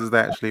what sizes they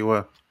actually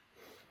were.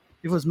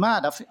 It was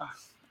mad.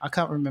 I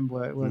can't remember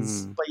what it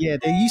was. But yeah,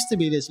 there used to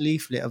be this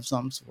leaflet of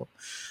some sort.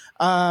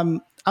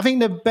 I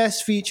think the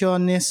best feature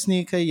on this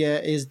sneaker,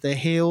 is the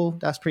heel.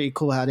 That's pretty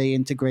cool how they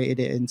integrated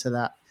it into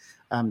that.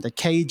 The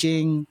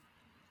caging.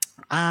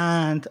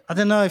 And I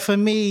don't know, for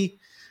me,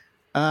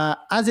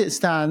 as it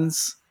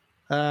stands,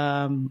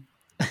 you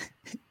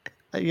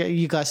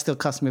guys still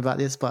cuss me about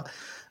this, but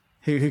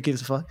who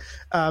gives a fuck?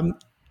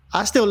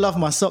 I still love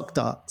my sock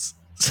darts.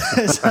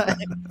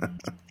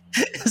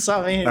 So,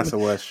 I mean, that's the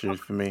worst shoe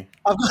for me.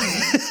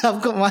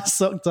 I've got my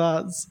sock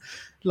darts.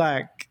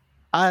 Like,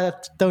 I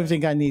don't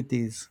think I need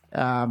these.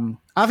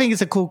 I think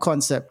it's a cool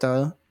concept,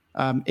 though.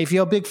 If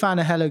you're a big fan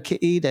of Hello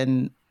Kitty,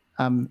 then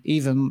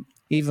even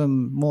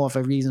more of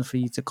a reason for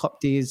you to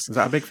cop these. Is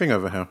that a big thing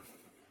over here?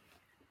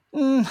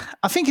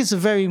 I think it's a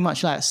very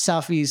much like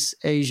Southeast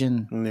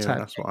Asian type.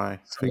 That's what I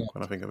think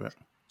when I think of it.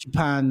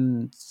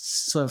 Japan,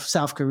 sort of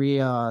South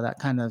Korea, that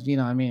kind of, you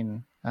know what I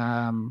mean?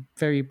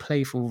 Very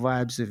playful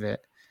vibes with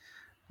it.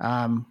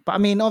 But I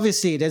mean,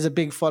 obviously, there's a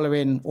big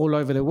following all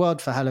over the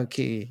world for Hello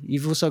Kitty.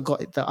 You've also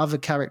got the other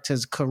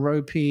characters,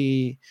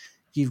 Karopi.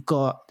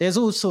 There's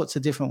all sorts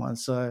of different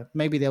ones. So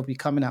maybe they'll be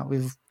coming out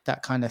with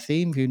that kind of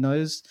theme. Who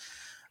knows?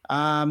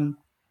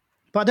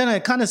 But I don't know,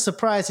 it kind of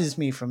surprises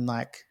me from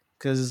Nike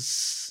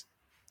because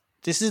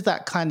this is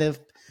that kind of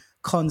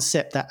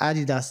concept that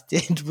Adidas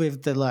did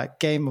with the like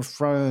Game of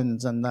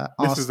Thrones and the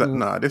This is that.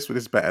 Arsenal. No, this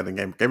is better than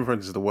Game of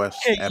Thrones is the worst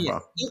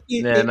ever.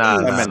 Yeah, no, That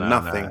no, meant no,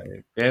 nothing.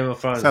 no. Game of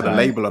It Thrones had a like,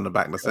 label on the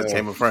back that said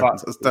Game of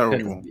Thrones. fuck, That's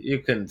terrible. you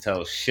couldn't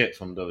tell shit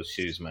from those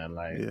shoes, man.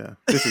 Like, Yeah,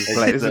 this is it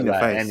like, just this is in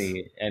looked your like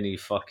face. any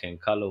fucking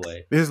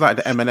colorway. This is like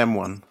the M&M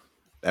one,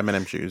 the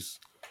M&M shoes.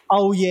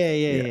 Oh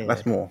yeah.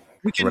 That's more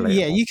We can, relatable.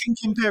 yeah, you can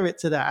compare it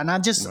to that. And I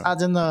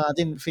don't know, I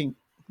didn't think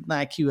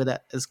Nike were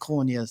that as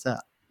corny as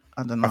that.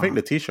 I don't know. I think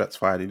the t-shirt's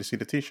fire. Did you see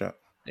the t-shirt?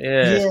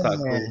 Yeah, it's quite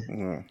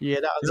cool. Yeah,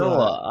 that was You know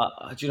like,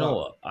 what? Do you know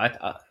what?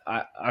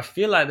 I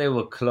feel like they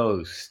were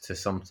close to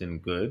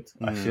something good.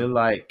 I feel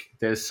like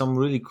there's some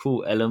really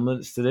cool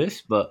elements to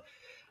this, but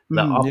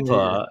the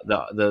upper,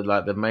 the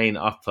like the main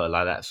upper,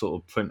 like that sort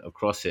of print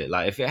across it.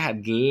 Like if it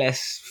had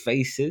less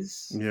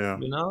faces, Yeah.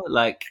 you know,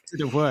 like it could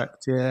have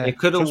worked. Yeah, it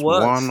could have Just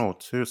worked. one or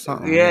two,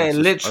 something. Yeah, it's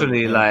just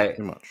literally, over, like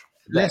too much.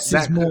 less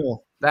is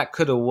more. That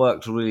could have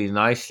worked really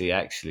nicely,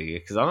 actually,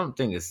 because I don't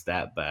think it's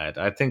that bad.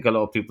 I think a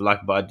lot of people like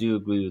it, but I do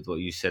agree with what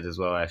you said as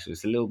well. Actually,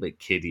 it's a little bit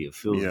kiddie. It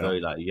feels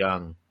very like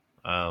young.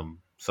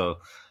 So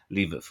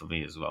leave it for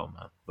me as well,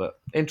 man. But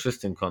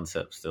interesting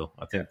concept still.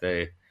 I think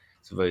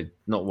it's very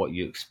not what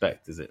you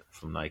expect, is it,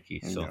 from Nike?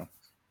 So,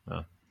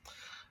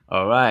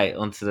 all right,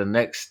 on to the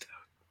next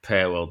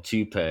pair. Well,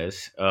 two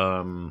pairs.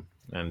 And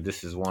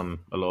this is one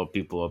a lot of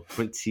people are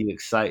pretty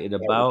excited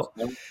about.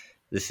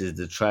 This is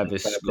the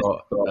Travis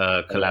Scott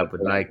collab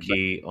with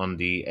Nike on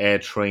the Air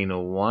Trainer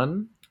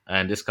 1.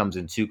 And this comes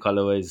in two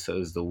colorways. So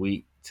it's the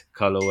wheat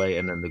colorway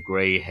and then the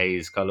gray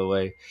haze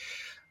colorway.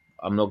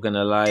 I'm not going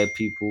to lie,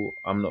 people.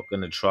 I'm not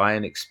going to try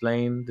and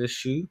explain this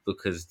shoe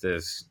because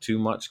there's too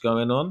much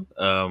going on.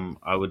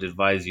 I would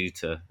advise you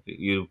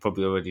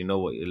probably already know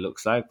what it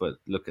looks like, but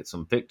look at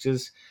some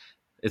pictures.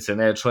 It's an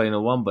Air Trainer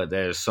 1, but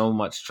there's so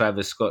much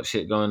Travis Scott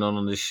shit going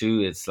on the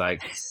shoe. It's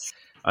like,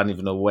 I don't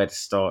even know where to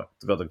start.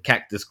 It's got the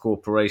Cactus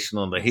Corporation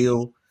on the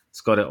heel.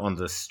 It's got it on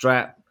the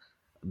strap.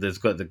 There's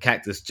got the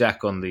Cactus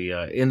Jack on the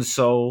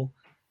insole.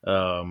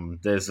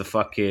 There's the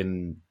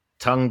fucking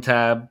tongue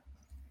tab.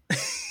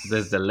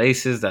 There's the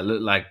laces that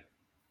look like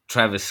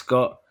Travis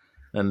Scott.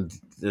 And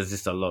there's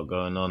just a lot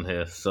going on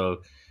here.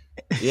 So,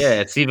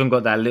 yeah, it's even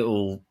got that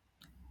little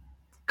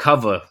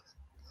cover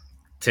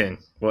thing,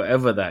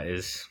 whatever that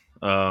is.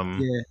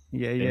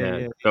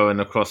 Yeah. Going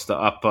across the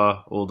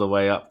upper all the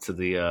way up to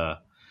the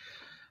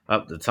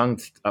up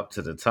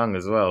to the tongue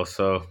as well.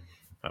 So,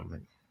 I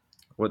mean,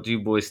 what do you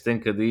boys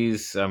think of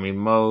these? I mean,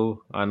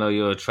 Mo, I know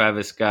you're a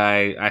Travis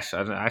guy.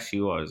 Actually,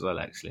 you are as well,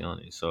 actually,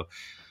 aren't you? So,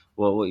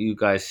 what you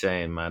guys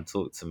saying, man?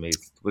 Talk to me.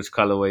 Which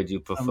colorway do you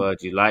prefer?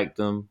 Do you like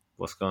them?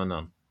 What's going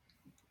on?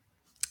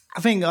 I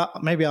think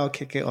maybe I'll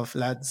kick it off,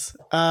 lads.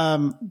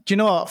 Do you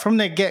know what? From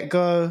the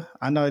get-go,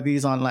 I know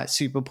these aren't like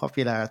super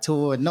popular at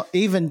all. And not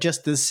even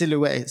just the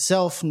silhouette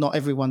itself. Not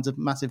everyone's a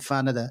massive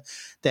fan of the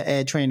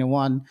Air Trainer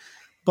 1.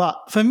 But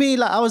for me,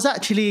 like I was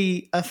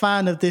actually a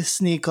fan of this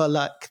sneaker,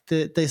 like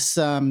this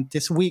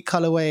wheat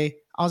colorway.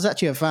 I was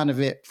actually a fan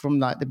of it from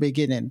like the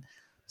beginning.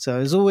 So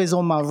it was always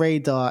on my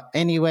radar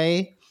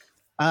anyway.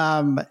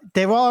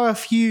 There are a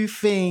few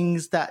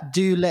things that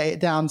do let it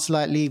down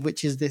slightly,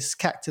 which is this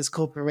Cactus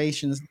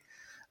Corporation's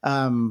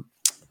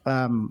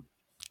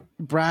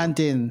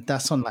branding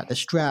that's on like the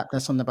strap,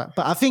 that's on the back.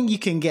 But I think you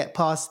can get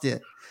past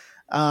it.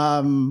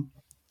 I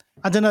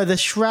don't know, the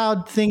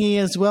shroud thingy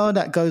as well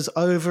that goes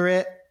over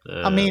it.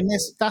 I mean,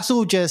 that's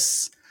all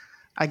just,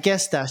 I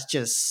guess that's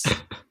just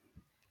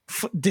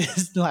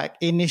this like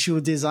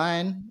initial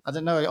design. I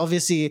don't know.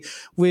 Obviously,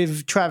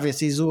 with Travis,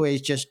 he's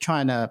always just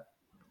trying to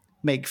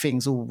make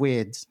things all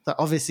weird. But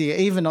obviously,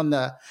 even on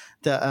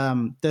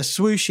the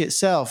swoosh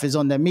itself is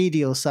on the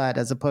medial side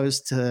as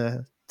opposed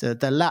to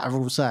the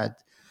lateral side.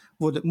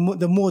 Well,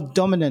 the more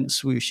dominant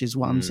swoosh is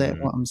what I'm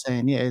saying. What I'm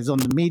saying, yeah, is on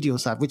the medial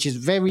side, which is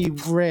very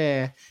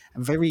rare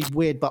and very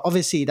weird. But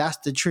obviously, that's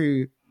the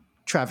true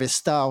Travis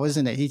style,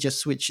 isn't it? He just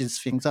switches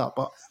things up.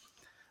 But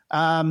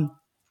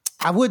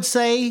I would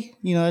say,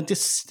 you know,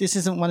 this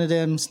isn't one of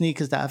them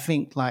sneakers that I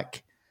think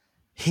like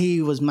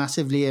he was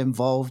massively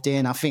involved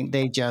in. I think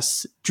they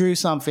just drew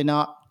something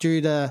up,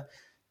 drew the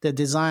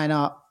design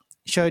up,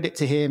 showed it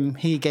to him.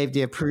 He gave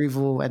the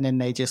approval, and then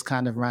they just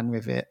kind of ran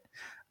with it.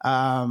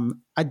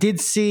 I did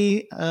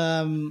see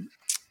a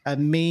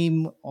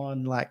meme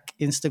on like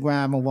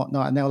Instagram or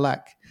whatnot, and they were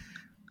like,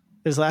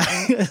 it's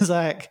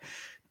like,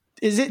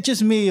 is it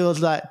just me or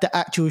like the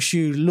actual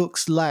shoe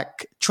looks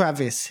like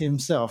Travis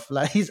himself,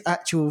 like his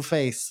actual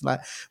face, like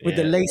with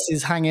the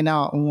laces hanging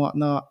out and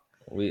whatnot.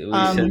 We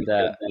said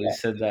that. We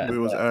said that. We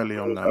was early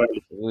on that.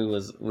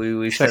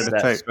 We said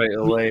that tape. straight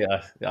away.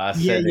 I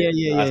said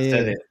it. I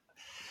said it.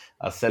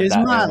 I said it's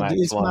that. Mad.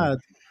 It's mad.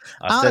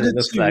 I said it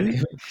looks like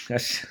him.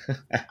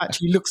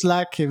 Actually looks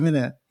like him,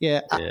 innit?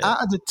 Yeah.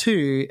 Out of the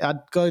two,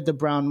 I'd go the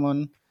brown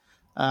one.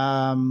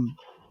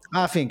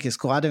 I think it's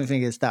cool. I don't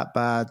think it's that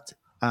bad.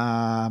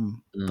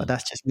 But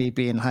that's just me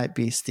being hype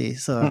beastie.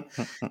 So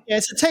yeah,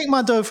 so take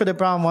my dough for the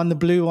brown one, the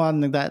blue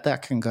one,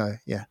 that can go.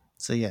 Yeah.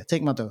 So yeah,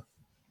 take my dough.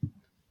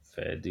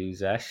 Fair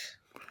dues, Ash.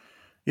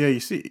 Yeah,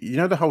 you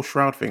know the whole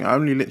shroud thing. I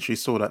only literally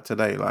saw that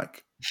today.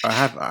 Like,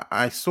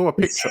 I saw a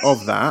picture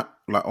of that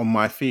like on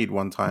my feed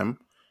one time,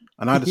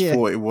 and I just Yeah.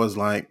 thought it was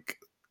like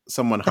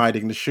someone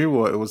hiding the shoe,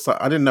 or it was.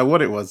 I didn't know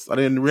what it was. I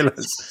didn't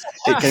realize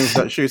it came with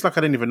that shoe. It's like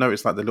I didn't even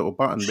notice like the little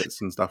button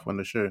bits and stuff on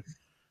the shoe.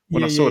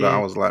 When I saw that, I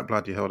was like,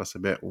 bloody hell, that's a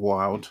bit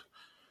wild.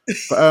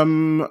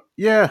 But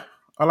yeah,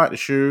 I like the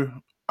shoe.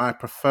 I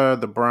prefer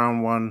the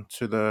brown one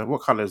to the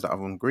what color is that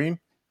other one? Green,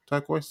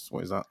 turquoise.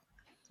 What is that?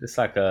 It's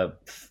like a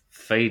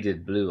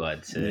faded blue,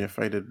 I'd say. Yeah,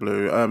 faded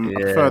blue. I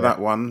prefer that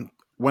one.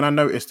 When I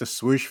noticed the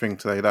swoosh thing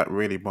today, that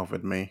really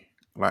bothered me.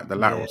 Like the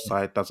lateral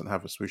side doesn't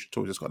have a swoosh at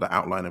all; it's got the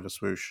outline of a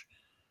swoosh,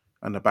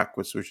 and the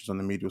backward swoosh is on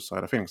the medial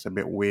side. I think it's a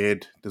bit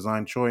weird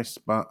design choice,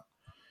 but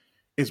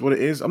is what it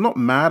is. I'm not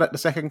mad at the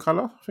second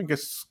color. I think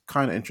it's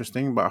kind of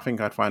interesting, but I think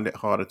I'd find it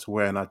harder to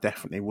wear, and I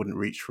definitely wouldn't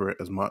reach for it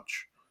as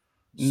much.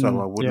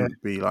 So I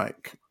wouldn't be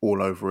like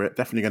all over it.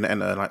 Definitely going to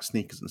enter like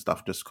sneakers and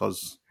stuff just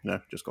because,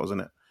 just because,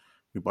 isn't it?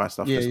 We buy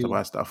stuff just to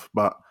buy stuff,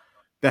 but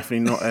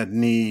definitely not a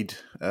need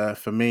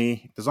for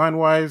me. Design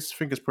wise, I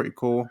think it's pretty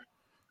cool.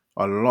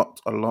 A lot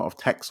of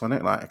text on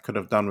it. Like I could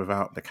have done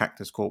without the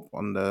Cactus Corp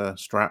on the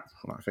strap.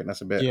 Like, I think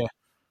that's a bit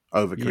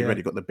overkill. You've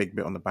already got the big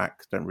bit on the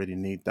back. Don't really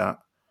need that.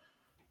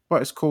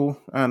 But it's cool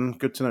and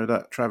good to know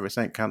that Travis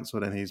ain't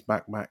cancelled and he's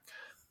back.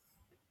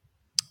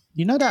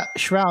 You know that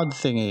shroud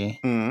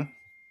thingy?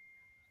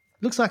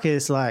 Looks like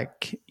it's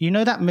like,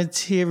 that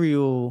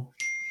material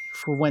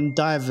for when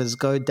divers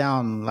go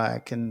down,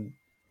 like, and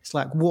it's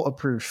like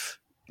waterproof.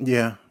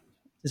 Yeah.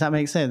 Does that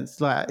make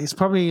sense? Like, it's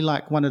probably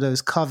like one of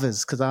those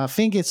covers because I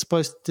think it's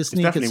supposed to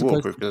sneak. It's definitely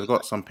waterproof because it's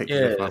got some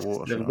pictures of like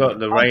water. They've got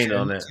the rain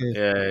on it.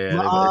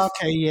 Yeah.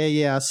 Okay,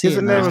 yeah. I see.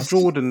 Isn't there a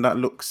Jordan that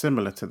looks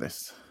similar to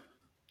this?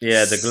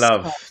 Yeah, the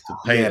glove.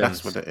 The yeah,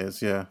 that's what it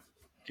is. Yeah.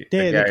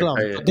 The glove.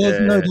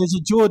 There's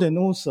a Jordan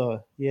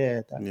also.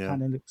 Yeah, that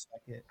kind of looks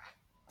like it.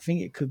 I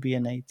think it could be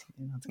an 18.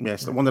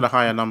 Yes, one of the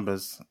higher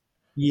numbers.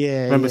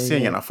 Yeah. I remember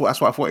seeing it. And that's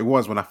what I thought it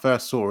was when I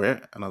first saw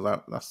it, and I was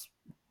like, "That's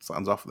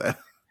something's off there."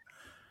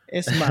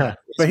 It's mad.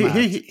 But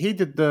he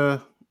did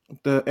the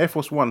Air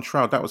Force One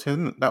shroud. That was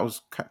him. That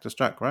was Cactus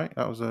Jack, right?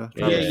 That was a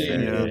Travis.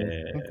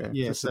 Okay.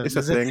 Yeah, it's a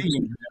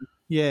thing.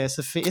 Yeah,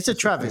 it's a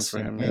Travis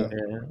thing. Yeah.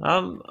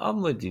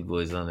 I'm with you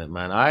boys on it,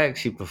 man. I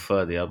actually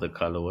prefer the other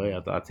colorway.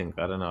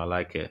 I don't know. I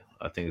like it.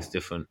 I think it's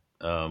different.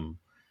 A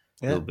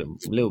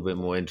little bit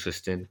more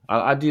interesting.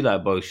 I do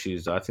like both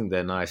shoes. I think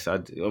they're nice.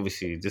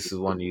 Obviously, this is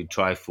one you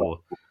try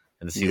for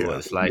and see what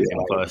it's like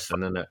in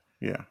person, isn't it?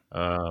 Yeah.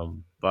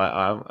 But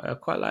I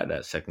quite like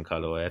that second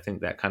colorway. I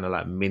think that kind of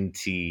like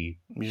minty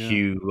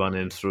hue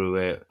running through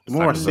it. The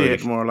more I see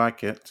it, the more I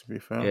like it. To be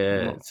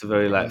fair, it's a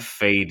very like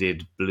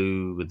faded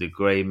blue with the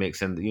grey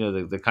mix, and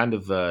the kind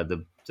of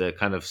the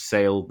kind of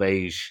sail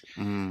beige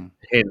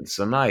hints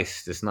are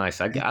nice. It's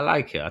nice. I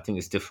like it. I think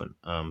it's different.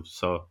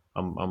 So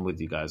I'm with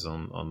you guys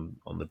on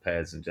the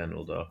pairs in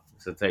general, though.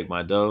 So take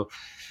my dough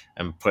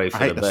and pray for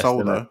the best. I hate the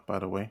sole though. By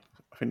the way,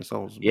 I think the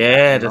sole's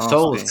the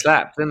sole's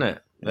slapped, isn't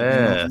it?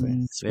 Yeah.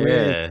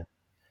 Weird.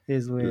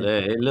 It's weird.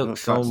 It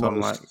looks like almost some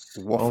like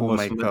waffle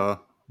maker,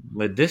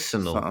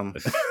 medicinal.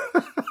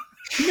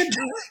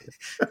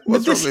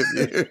 What's wrong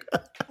with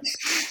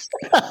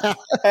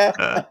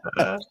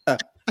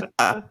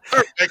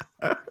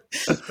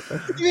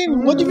you?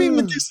 What do you mean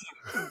medicinal?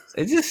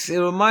 It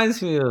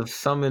reminds me of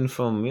something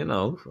from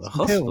a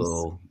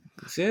hospital.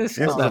 It's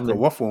like a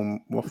waffle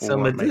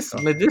some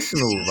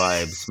medicinal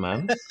vibes,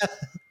 man.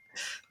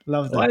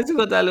 Love that. Why has it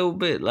got that little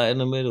bit like in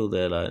the middle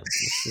there? Like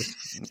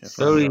it's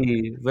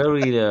very,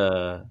 very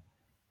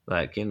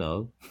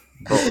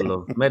bottle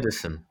of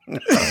medicine.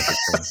 We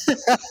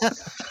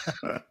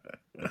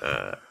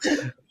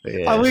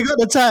got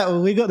the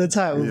title,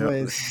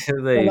 boys.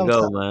 There you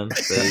go, man.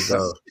 There you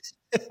go.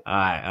 All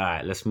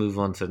right. Let's move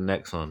on to the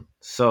next one.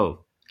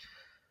 So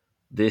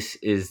this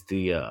is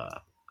the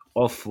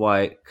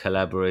Off-White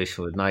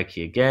collaboration with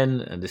Nike again,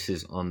 and this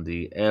is on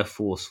the Air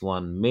Force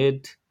One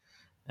Mid,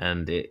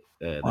 and the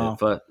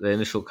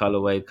initial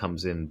colorway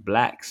comes in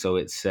black. So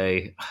it's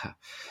I'm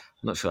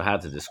not sure how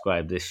to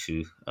describe this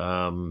shoe.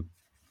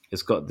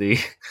 It's got the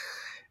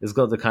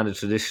kind of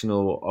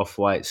traditional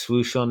Off-White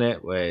swoosh on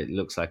it, where it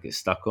looks like it's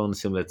stuck on,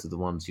 similar to the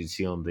ones you'd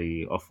see on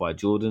the Off-White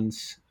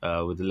Jordans,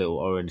 with a little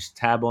orange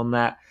tab on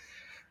that.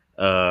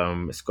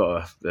 It's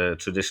got a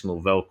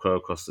traditional Velcro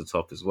across the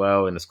top as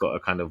well, and it's got a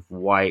kind of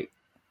white,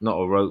 not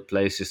a rope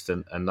lace, just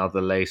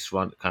another lace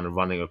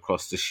running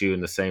across the shoe in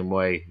the same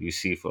way you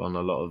see on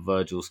a lot of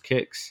Virgil's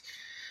kicks.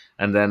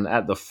 And then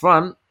at the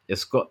front,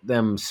 it's got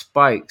them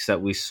spikes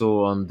that we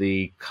saw on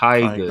the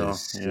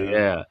Kaigers.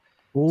 Yeah.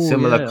 Ooh,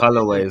 similar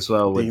colorway as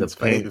well with the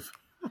pink.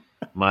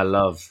 My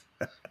love.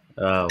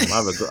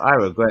 I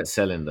regret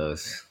selling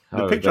those.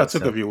 The picture I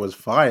took of you was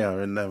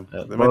fire, and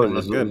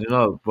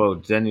bro,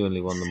 genuinely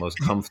one of the most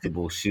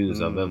comfortable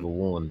shoes I've ever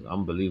worn.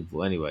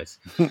 Unbelievable. Anyways,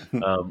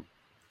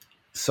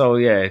 So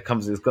yeah, it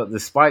comes. It's got the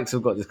spikes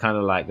have got this kind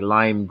of like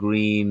lime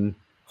green,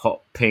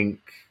 hot pink,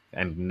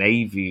 and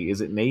navy.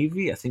 Is it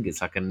navy? I think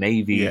it's like a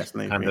navy Yes,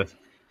 kind navy. of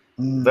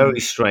very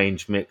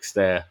strange mix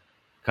there,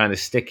 kind of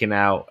sticking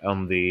out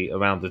on the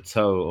around the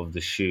toe of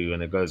the shoe,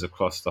 and it goes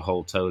across the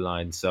whole toe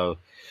line. So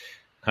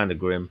kind of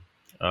grim.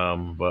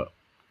 But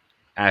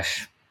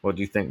Ash, what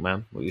do you think,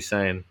 man? What are you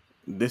saying?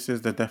 This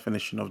is the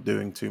definition of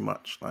doing too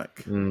much,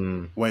 like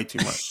Mm, way too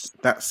much.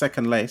 That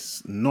second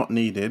lace not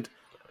needed,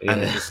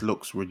 and it yeah. just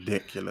looks Oh,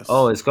 ridiculous.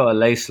 it's got a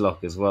lace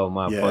lock as well.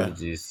 My Yeah,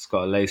 apologies. It's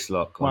got a lace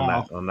lock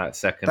Wow. on that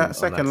second that on that.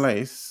 second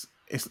lace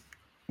is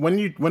when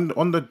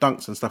on the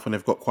dunks and stuff when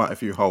they've got quite a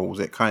few holes.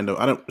 It kind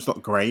of it's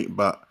not great,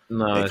 but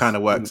No, it kind it's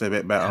of works a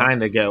bit better.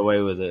 kind of get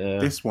away with it. Yeah.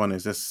 This one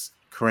is just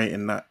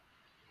creating that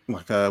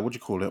like a what do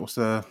you call it? What's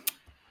the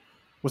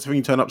thing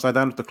you turn upside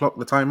down with the clock,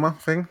 the timer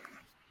thing?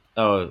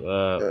 Oh,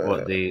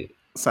 what Uh, the?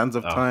 Sands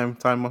of Oh, time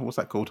timer. What's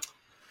that called?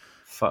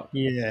 fuck.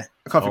 Yeah.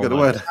 I can't Oh think of the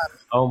my, word.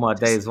 oh my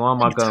days. Why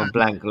am I going Anytime.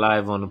 blank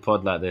live on the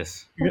pod like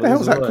this? What What the is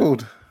hell's the that word?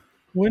 called?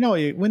 We know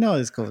what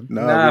it's called.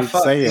 No, we Nah, need to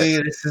fuck say me.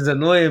 it. This is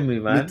annoying me, We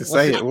need man. to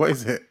say it. What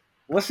is it?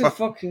 What's it Fuck.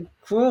 fucking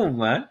called,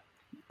 man?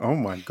 Oh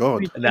my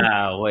god.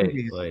 Nah,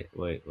 wait.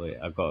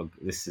 I got.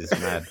 This is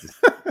mad.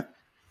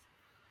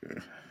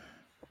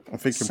 I'm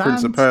thinking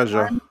Prince of Sands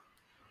Persia. time?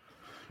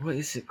 What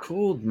is it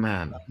called,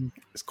 man?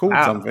 It's called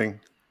Hour. something.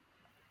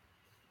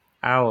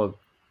 Hour.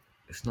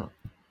 It's not.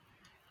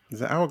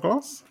 Is it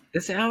Hourglass?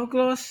 Is it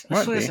hourglass? I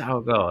Might swear it's be.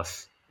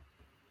 hourglass.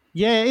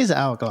 Yeah, it is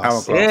hourglass.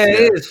 Hourglass, Yeah, yeah.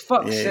 it is.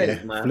 Fuck's Yeah,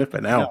 sake, man.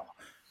 flipping Yeah. out.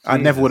 I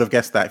never would Jesus. have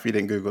guessed that if you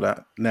didn't Google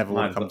that. Never would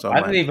My have come God. to our I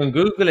didn't mind. even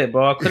Google it,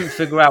 bro. I couldn't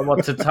figure out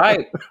what to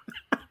type.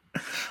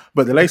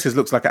 But the laces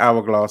looks like an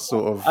hourglass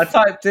sort of I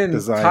typed in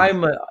design.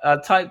 timer. I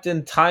typed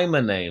in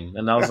timer name,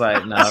 and I was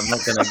like, "No, I'm not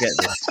gonna get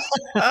this."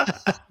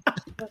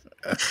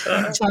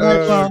 Oh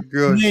Timer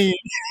gosh. name.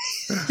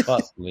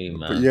 Fuck me, But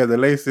man. yeah, the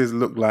laces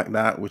look like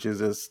that, which is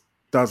just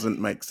doesn't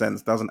make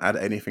sense. Doesn't add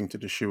anything to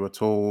the shoe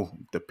at all.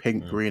 The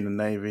pink, Mm. green, and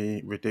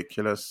navy,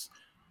 ridiculous.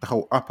 The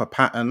whole upper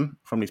pattern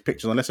from these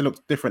pictures, unless it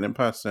looks different in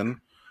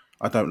person,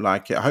 I don't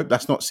like it. I hope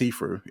that's not see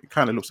through. It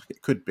kind of looks like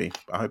it could be,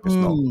 but I hope it's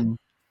not. Mm,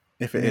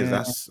 If it is, yeah.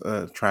 that's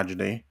a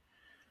tragedy.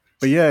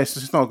 But yeah, it's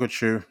just not a good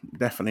shoe.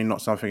 Definitely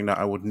not something that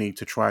I would need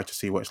to try to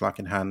see what it's like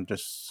in hand.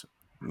 Just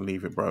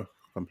leave it, bro,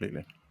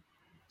 completely.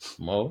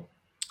 Mo?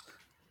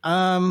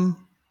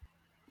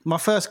 My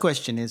first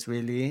question is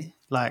really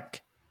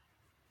like,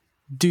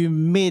 do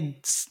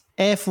mids,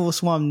 Air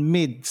Force One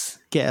mids,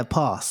 get a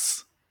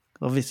pass?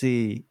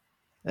 Obviously,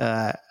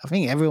 I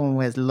think everyone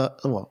wears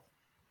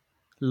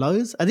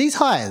lows. Are these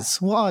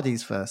highs? What are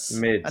these first?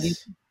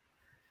 Mids.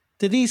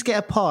 Do these get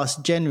a pass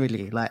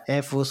generally, like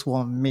Air Force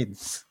One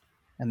mids,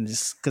 and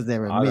just because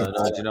they're a I mid? don't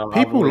know. Do you know? I've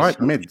People always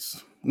like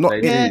mids. Not,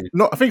 They Yeah. do.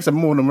 not. I think it's a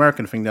more an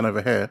American thing than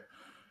over here.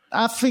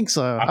 I think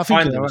so. I I think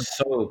find you're them right.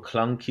 so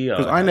clunky.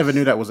 Because I never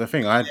knew that was a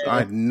thing.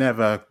 I'd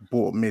never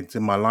bought mids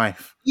in my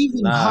life.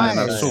 Even Nah, And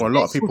I highs. saw a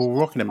lot of people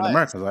rocking them in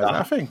America. So is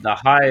that a thing? The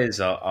highs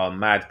are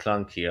mad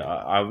clunky.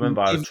 I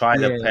remember I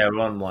tried a Yeah. pair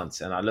on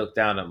once, and I looked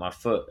down at my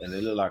foot, and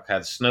it looked like I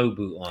had a snow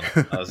boot on.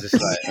 I was just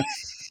like,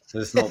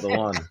 "This is not the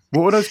one."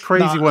 What were those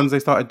crazy Nah. ones they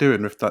started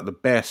doing with like the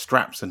bare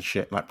straps and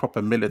shit, like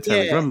proper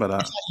military? Yeah. Remember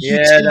that?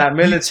 Yeah, that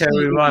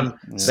military run.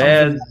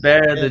 Something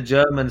Bare the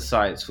German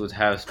sites would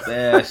have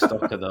bare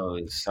stock of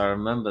those. I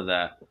remember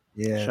that.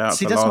 Yeah. Shout out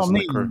See, to that's Lars what I and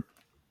the crew. mean.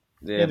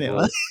 Yeah, Innit?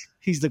 boy.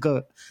 He's the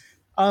goat.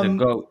 The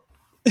goat.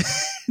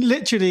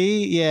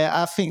 Literally, yeah.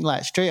 I think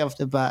like straight off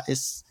the bat,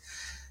 it's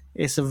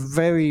a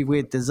very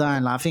weird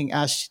design. Like, I think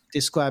Ash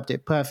described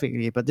it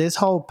perfectly. But this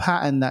whole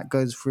pattern that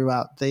goes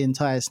throughout the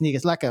entire sneaker,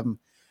 it's like I'm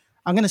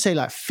gonna say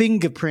like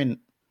fingerprint.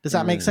 Does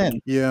that make sense?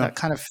 Yeah. That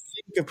kind of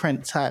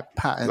fingerprint type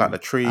pattern. Like the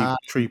tree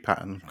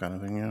pattern kind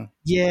of thing,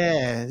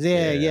 yeah.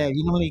 Yeah.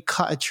 You normally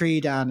cut a tree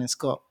down, it's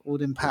got all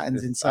them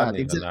patterns I inside. don't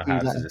even know Exactly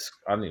how like to.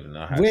 I don't even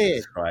know how to Weird.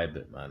 describe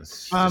it, man.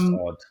 It's just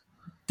odd.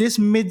 this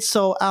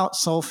midsole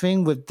outsole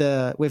thing with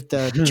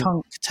the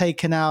chunk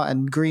taken out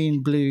and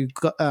green, blue,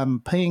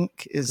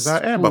 pink is Is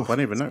that air bubble? I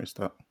didn't even notice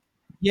that.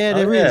 Yeah, Oh,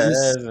 there yeah,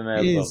 is. there's an air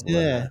It is, bubble in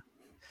yeah. there.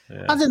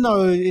 Yeah. I don't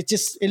know.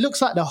 It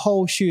looks like the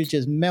whole shoe is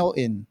just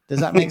melting. Does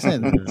that make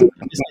sense?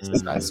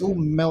 It's all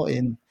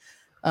melting.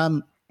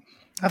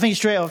 I think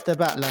straight off the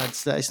bat,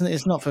 lads, that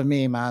it's not for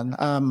me, man.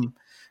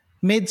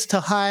 Mids to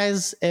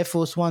highs, Air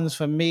Force Ones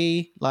for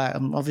me. Like,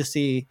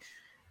 obviously,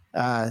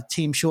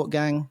 Team Short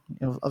Gang.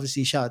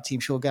 Obviously, shout out Team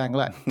Short Gang.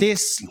 Like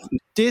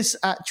this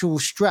actual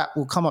strap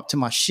will come up to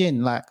my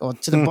shin, like, or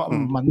to the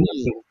bottom of my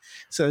knee.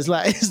 So it's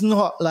like it's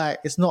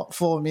not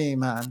for me,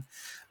 man.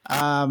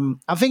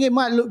 I think it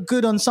might look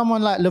good on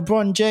someone like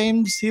LeBron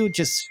James. He'll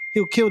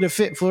kill the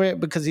fit for it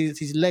because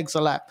his legs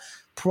are like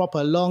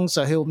proper long,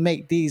 so he'll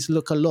make these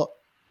look a lot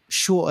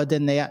shorter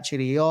than they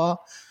actually are.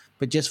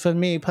 But just for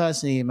me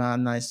personally,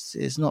 man,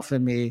 it's not for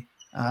me.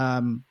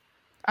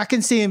 I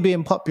can see him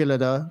being popular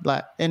though,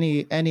 like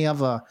any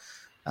other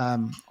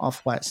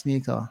off-white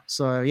sneaker.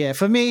 So yeah,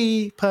 for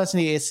me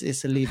personally,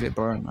 it's a leave it,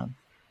 bro, man.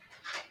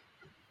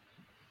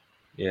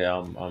 Yeah,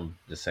 I'm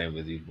the same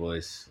with you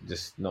boys.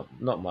 Just not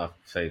my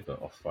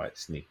favorite off-white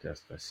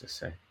sneakers, let's just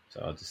say.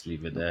 So I'll just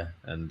leave it there.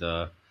 And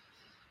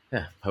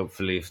yeah,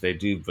 hopefully if they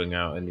do bring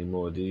out any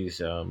more of these,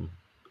 get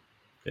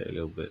a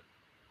little bit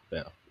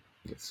better.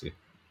 Let's see.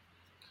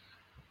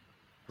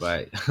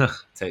 Right,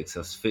 takes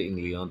us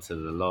fittingly onto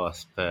the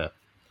last pair.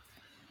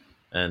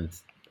 And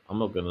I'm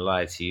not gonna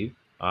lie to you,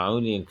 I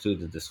only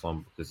included this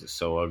one because it's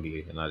so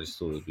ugly, and I just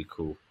thought it'd be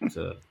cool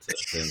to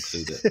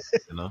include it.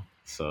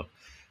 So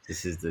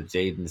this is the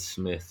Jaden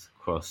Smith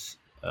Cross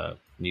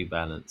New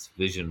Balance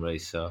Vision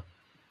Racer.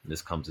 And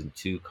this comes in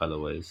two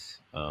colorways: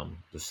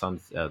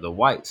 the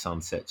white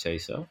Sunset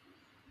Chaser,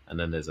 and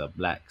then there's a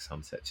black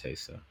Sunset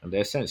Chaser, and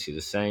they're essentially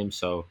the same.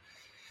 So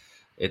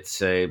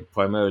it's a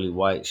primarily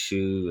white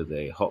shoe with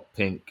a hot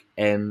pink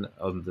N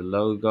on the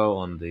logo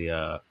on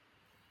the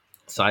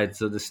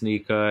sides of the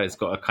sneaker. It's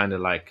got a kind of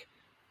like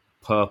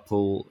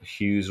purple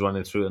hues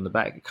running through it on the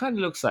back. It kind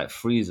of looks like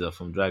Frieza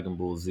from Dragon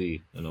Ball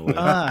Z in a way.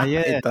 Yeah.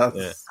 It Yeah.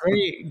 does.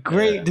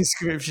 Great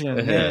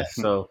description. Yeah.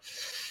 So,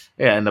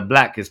 yeah, and the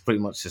black is pretty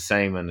much the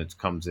same, and it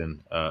comes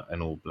in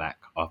an all black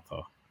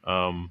upper.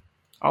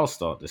 I'll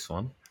start this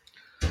one.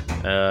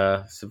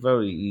 It's a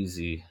very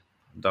easy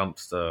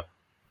dumpster.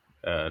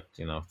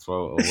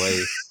 Throw it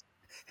away,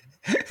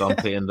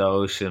 dump it in the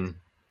ocean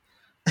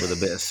with a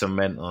bit of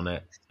cement on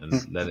it,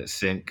 and let it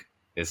sink.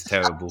 It's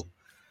terrible.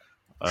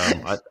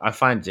 I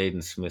find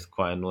Jaden Smith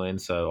quite annoying.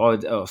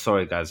 So,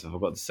 sorry guys, I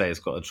forgot to say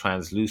it's got a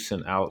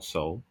translucent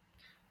outsole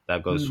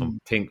that goes from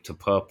pink to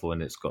purple,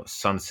 and it's got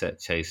Sunset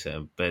Chaser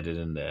embedded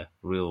in there,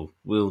 real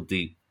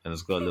deep, and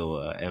it's got a little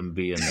MB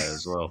in there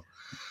as well.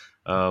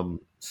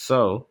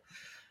 So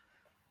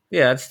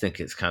yeah, I just think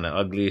it's kind of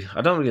ugly.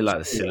 I don't really like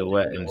the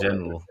silhouette in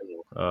general.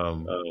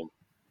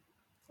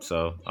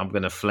 So I'm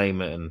gonna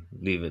flame it and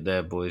leave it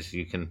there, boys.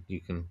 You can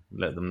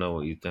let them know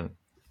what you think.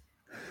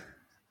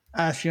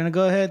 Ash, you want to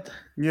go ahead?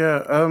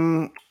 Yeah,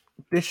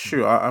 this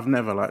shoe, I've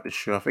never liked this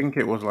shoe. I think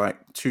it was like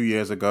 2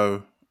 years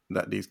ago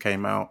that these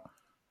came out.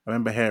 I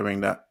remember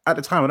hearing that at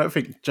the time. I don't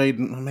think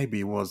Jaden,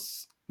 maybe it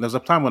was. There was a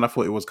time when I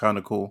thought it was kind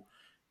of cool.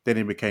 Then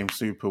it became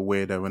super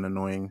weirdo and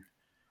annoying.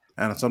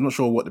 And so I'm not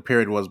sure what the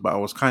period was, but I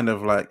was kind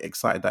of like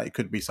excited that it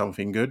could be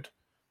something good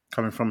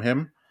coming from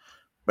him.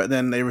 But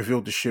then they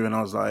revealed the shoe, and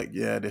I was like,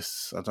 yeah,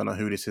 I don't know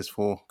who this is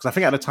for. Because I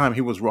think at the time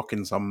he was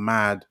rocking some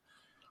mad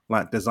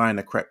like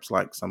designer crepes,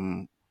 like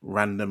some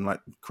random,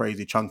 like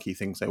crazy chunky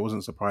things. So I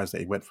wasn't surprised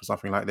that he went for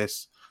something like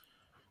this.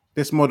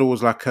 This model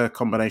was like a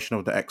combination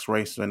of the X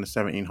Racer and the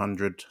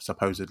 1700,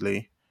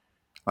 supposedly,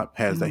 like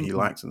pairs that he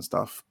likes and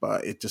stuff.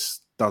 But it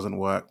just doesn't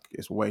work.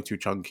 It's way too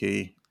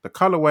chunky. The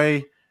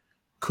colorway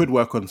could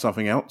work on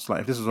something else.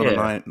 Like if this was on a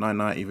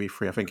 990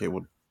 V3, I think it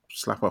would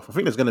slap off. I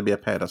think there's going to be a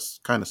pair that's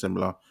kind of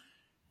similar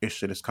ish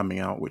to this coming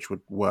out, which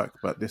would work.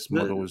 But this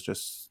model was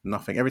just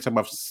nothing. Every time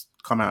I've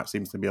come out, it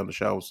seems to be on the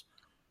shelves.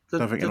 I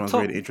don't think anyone's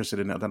really interested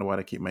in it. I don't know why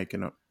they keep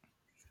making it.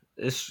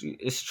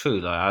 It's true.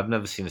 Like I've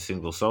never seen a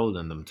single soul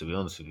in them, to be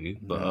honest with you.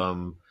 But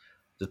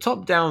the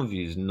top down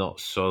view is not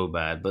so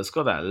bad, but it's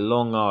got that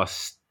long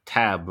ass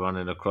tab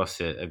running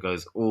across it. It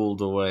goes all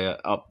the way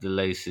up the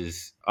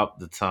laces, up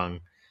the tongue,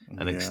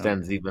 and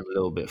extends even a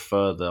little bit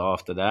further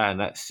after that, and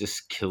that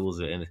just kills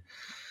it. And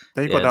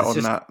they got that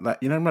on that.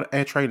 You know, that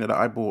Air Trainer that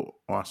I bought.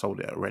 Oh, I sold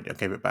it already. I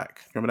gave it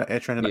back. Remember that Air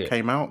Trainer that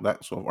came out?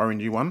 That sort of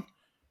orangey one.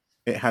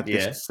 It had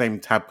this same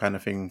tab kind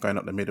of thing going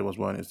up the middle as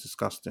well, and it's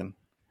disgusting.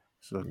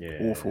 It's an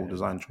awful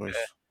design choice.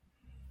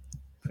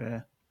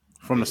 Fair.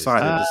 From the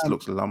side, it just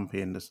looks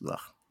lumpy and just. Ugh.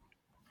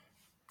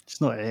 It's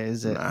not it,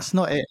 is it? Nah. It's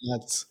not it,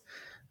 lads.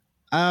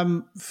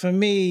 For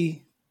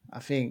me, I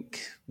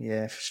think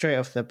straight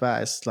off the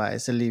bat,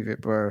 it's a leave it,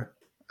 bro.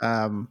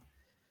 That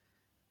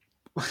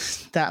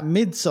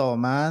midsole,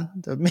 man,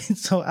 the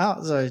midsole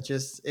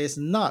outsole, it's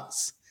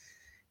nuts.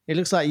 It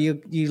looks like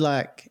you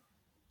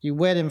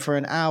wear them for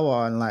an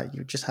hour and like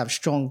you just have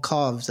strong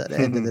calves at the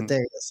end of the day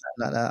or something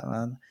like that,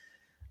 man.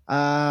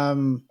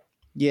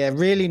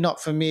 Really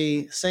not for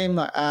me. Same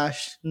like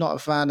Ash, not a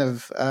fan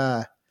of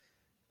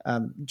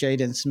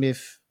Jaden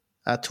Smith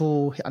at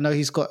all. I know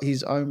he's got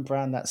his own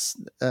brand that's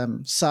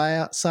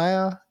Syre,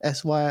 Syre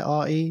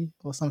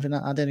or something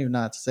like that. I don't even know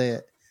how to say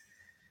it.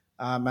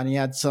 And he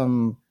had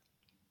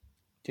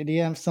did he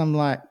have some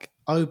like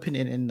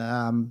opening in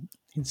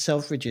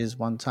Selfridges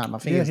one time? I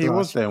think he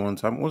was there one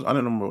time. I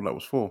don't remember what that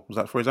was for. Was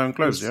that for his own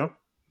clothes?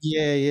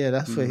 Yeah,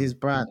 that's for his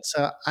brand.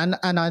 So and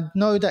I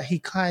know that he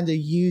kind of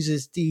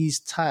uses these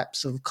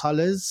types of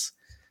colors.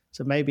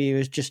 So maybe he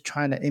was just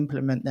trying to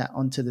implement that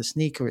onto the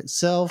sneaker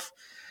itself.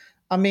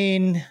 I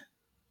mean,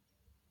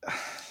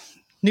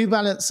 New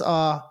Balance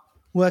are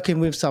working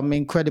with some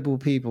incredible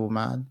people,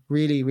 man.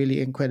 Really, really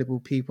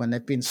incredible people, and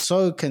they've been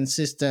so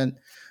consistent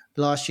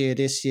last year,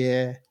 this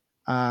year.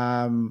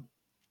 I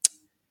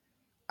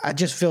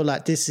just feel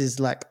like this is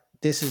a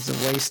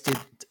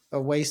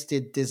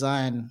wasted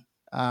design.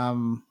 I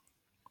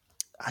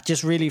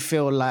just really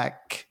feel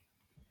like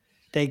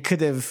they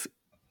could have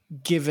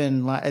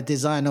given like a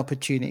design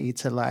opportunity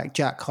to like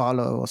Jack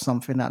Harlow or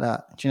something like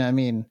that. Do you know what I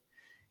mean?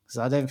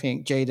 Because I don't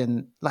think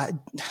Jaden, like,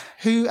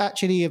 who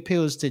actually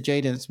appeals to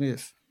Jaden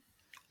Smith?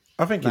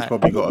 I think he's Like,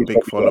 probably got a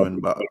big following,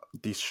 but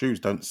these shoes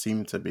don't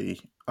seem to be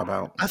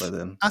about. I, So th-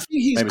 then I think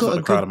he's maybe it's got not a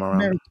the crowd good I'm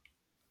around.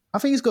 I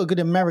think he's got a good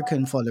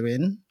American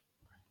following,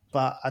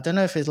 but I don't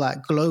know if it's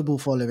like global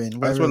following.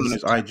 I just went on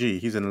Whereas his IG.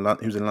 He was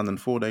in London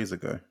 4 days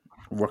ago,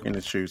 rocking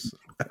his shoes.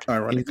 he's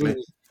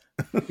Ironically,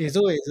 he's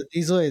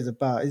always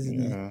about, isn't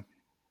he? yeah.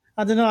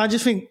 I don't know. I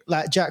just think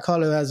like Jack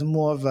Harlow has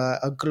more of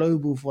a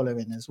global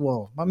following as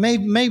well. But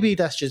maybe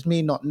that's just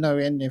me not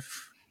knowing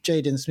if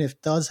Jaden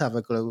Smith does have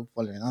a global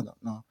following. I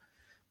don't know.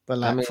 But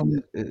I like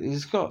mean,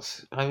 he's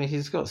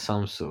got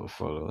some sort of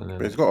following,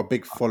 But he's and got a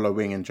big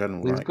following in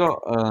general. he's Like,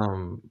 got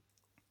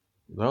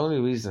the only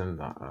reason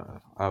that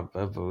I've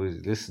ever really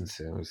listened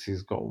to him is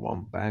he's got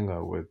one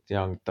banger with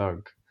Young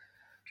Thug.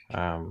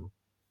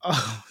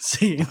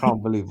 see, I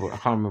can't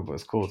remember what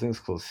it's called. I think it's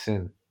called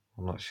Sin.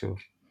 I'm not sure,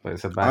 but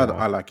it's a I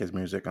banger. like his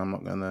music. I'm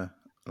not gonna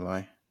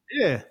lie.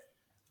 yeah,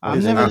 What,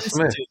 I've never Jaden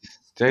listened Smith.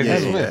 to Jaden Yeah,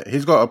 Smith. yeah.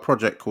 He's got a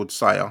project called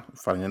Sire.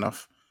 Funny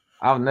enough,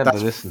 I've never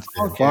that's listened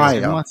to him. Okay, so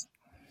it fire. must,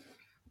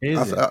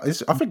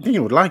 is it? I think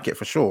Dean would like it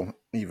for sure.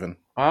 Even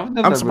I've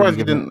never I'm really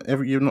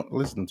surprised you've not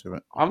listened to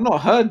it. I've not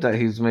heard that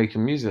he's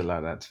making music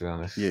like that. To be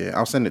honest. Yeah,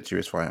 I'll send it to you.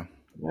 It's fire.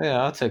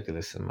 Yeah, I'll take a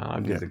listen, man.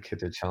 I'll give Yeah. the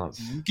kid a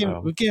chance.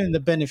 We're giving the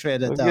benefit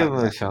of the We'll doubt. give him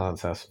a Like,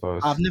 chance, I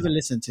suppose. I've never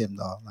listened to him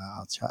though.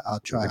 Like, I'll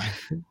try.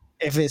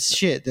 If it's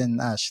shit, then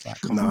Ash,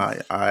 like, come on.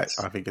 No, I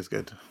think it's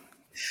good.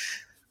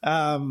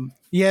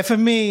 Yeah, for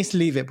me, it's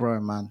Leave It, Bro,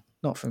 man.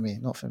 Not for me.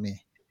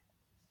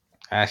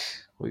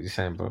 Ash, what you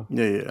saying, bro?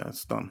 Yeah,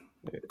 it's done.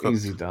 Cooked.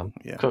 Easy done.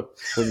 Yeah. Cooked,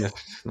 finished.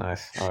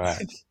 Nice. All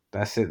right.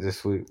 That's it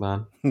this week,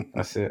 man.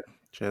 That's it.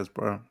 Cheers,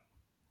 bro.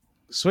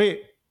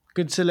 Sweet.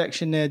 Good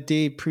selection there,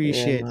 D.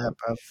 Appreciate Yeah, that,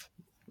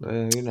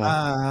 bruv. You know.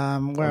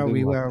 Where I'll are do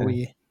we? my Where are thing.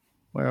 we?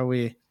 Where are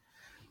we?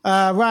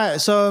 Right.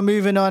 So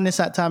moving on, it's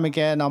that time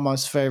again. Our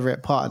most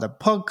favorite part of the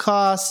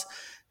podcast,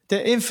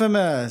 the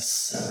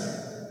infamous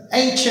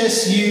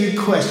HSU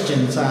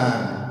question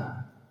time.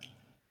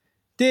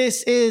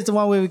 This is the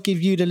one where we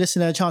give you, the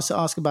listener, a chance to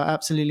ask about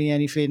absolutely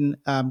anything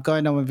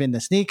going on within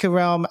the sneaker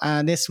realm.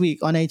 And this week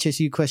on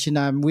HSU question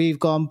time, we've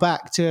gone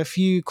back to a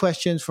few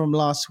questions from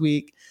last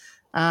week.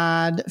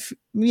 And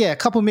a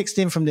couple mixed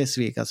in from this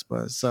week, I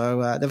suppose.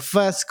 So the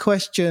first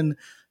question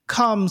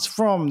comes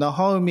from the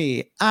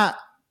homie at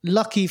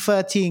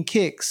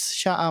Lucky13Kicks.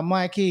 Shout out,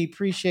 Mikey.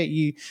 Appreciate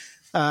you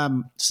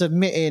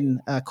submitting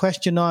a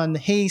question on.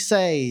 He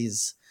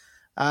says,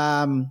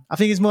 I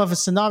think it's more of a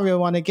scenario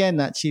one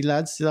again, actually,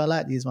 lads. I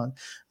like these ones.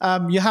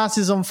 Your house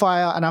is on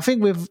fire, and I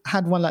think we've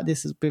had one like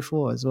this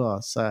before as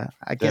well. So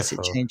I guess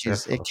it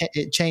changes.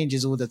 It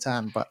changes all the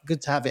time, but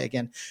good to have it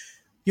again.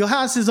 Your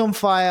house is on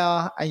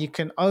fire and you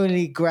can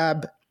only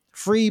grab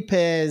 3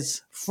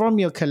 pairs from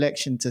your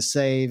collection to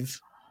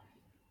save.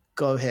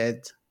 Go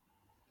ahead.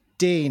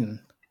 Dean,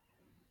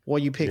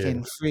 what are you picking?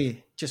 Yeah.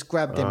 3. Just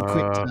grab them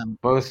quick.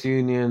 Both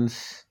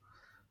unions,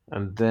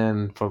 and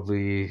then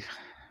probably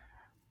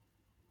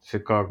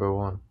Chicago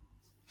one.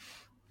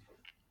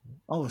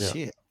 Oh,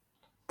 shit.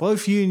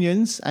 Both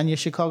unions and your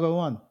Chicago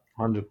one.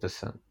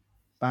 100%.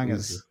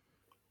 Bangers. Easy.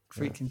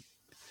 Freaking.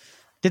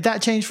 Did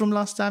that change from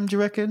last time, do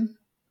you reckon?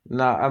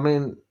 No, I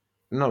mean,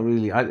 not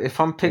really. If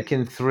I'm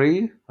picking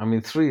 3, I mean,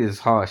 3 is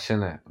harsh,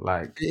 isn't it?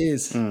 Like, it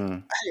is.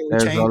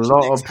 There's a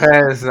lot of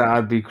pairs that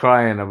I'd be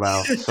crying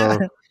about. So,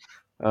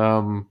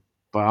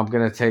 but I'm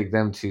gonna take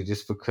them 2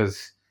 just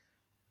because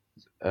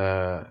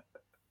the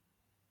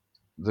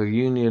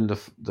Union,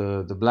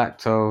 the black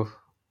toe,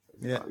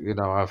 you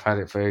know, I've had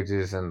it for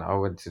ages, and I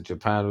went to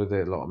Japan with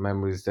it. A lot of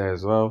memories there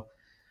as well.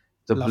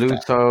 The Love blue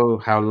that. toe,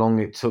 how long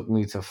it took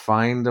me to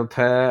find a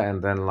pair,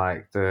 and then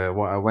like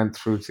what I went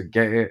through to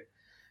get it,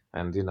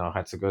 and you know, I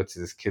had to go to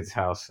this kid's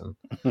house and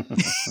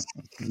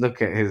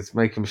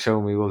make him show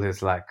me all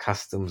his like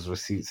customs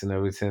receipts and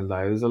everything.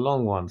 Like, it was a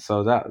long one,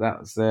 so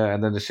that's there.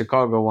 And then the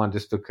Chicago one,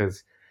 just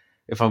because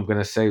if I'm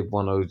gonna save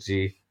one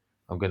OG,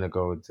 I'm gonna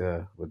go with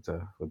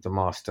the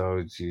master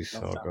OG,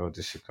 so I'll go with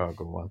the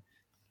Chicago one.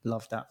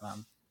 Love that,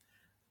 man.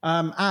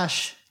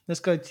 Ash, let's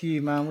go to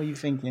you, man. What are you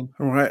thinking?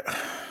 All right.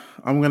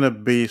 I'm going to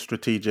be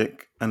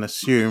strategic and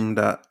assume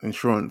that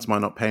insurance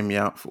might not pay me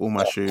out for all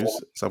my shoes.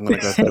 So I'm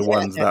going to go for the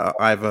ones that are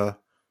either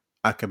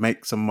I can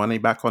make some money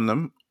back on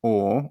them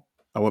or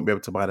I won't be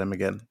able to buy them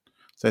again.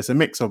 So it's a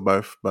mix of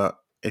both, but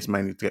it's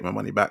mainly to get my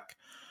money back.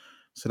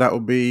 So that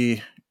will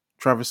be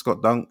Travis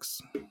Scott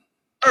Dunks.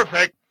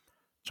 Perfect.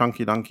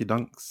 Chunky Dunky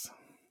Dunks.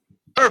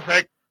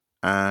 Perfect.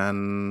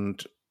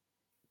 And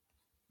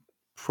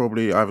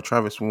probably either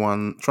Travis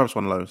one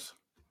lows.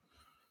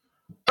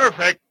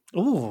 Perfect.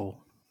 Ooh.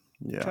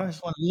 Yeah. Travis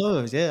one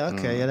lows. Yeah,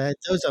 okay. Yeah,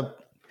 those are,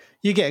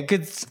 you get a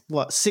good,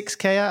 what,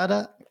 6K out of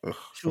that?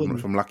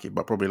 If I'm lucky,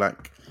 but probably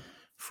like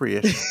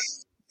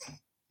 3-ish.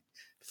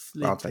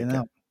 I'll take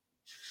it.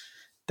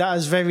 That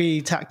is very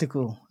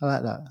tactical. I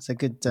like that. It's a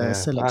good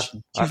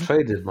selection. I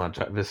traded my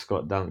Travis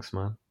Scott Dunks,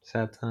 man.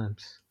 Sad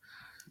times.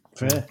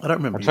 Fair. I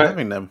don't remember you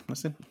having them.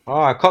 Listen.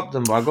 Oh, I copped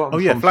them, but I got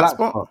them from Flat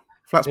Spot.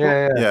 Flat sport?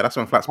 Yeah, yeah. Yeah, that's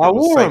when flat I sport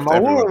was wore safe him. to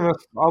everyone.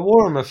 I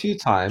wore him a few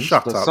times,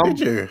 Shut but up, did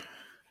you?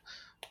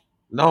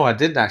 no, I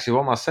didn't actually.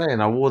 What am I saying?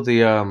 I wore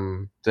the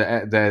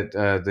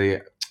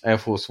Air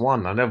Force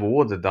One. I never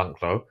wore the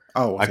Dunk Low.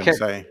 Oh, I was I going to kept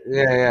say.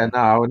 yeah. No,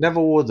 I would never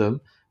wore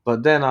them.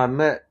 But then I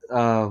met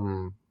a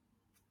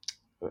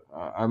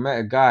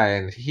guy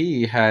and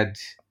he had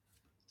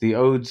the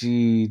OG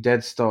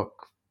Deadstock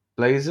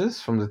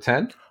Blazers from the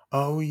 10.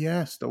 Oh,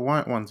 yes, the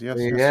white ones. Yes,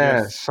 yes,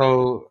 Yeah, yes.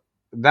 so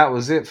that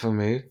was it for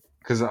me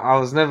because I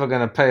was never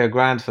gonna pay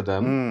 $1,000 for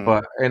them. Mm,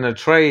 But in a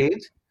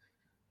trade,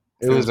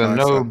 it was feels a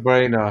nicer. Yeah.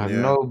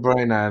 no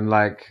brainer, and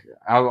like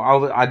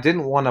I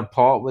didn't want to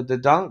part with the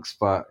dunks,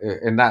 but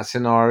in that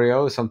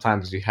scenario,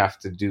 sometimes you have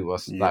to do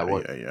Yeah,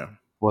 yeah, yeah.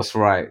 what's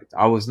right.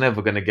 I was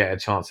never gonna get a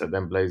chance at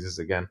them Blazers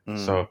again, Mm,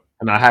 so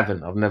and I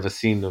haven't. I've never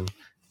seen them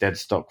dead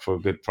stock for a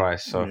good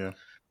price. So yeah.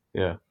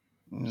 yeah,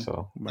 Mm.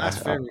 so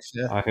That's Man. very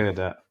fair. I hear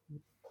that.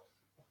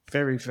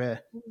 Very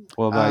fair.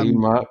 What about you,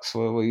 Marks?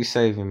 What are you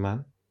saving,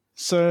 man?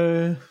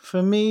 So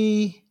for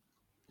me,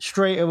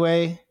 straight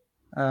away,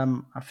 I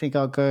think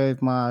I'll go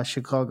with my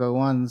Chicago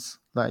ones,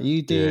 like you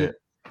Yeah, did.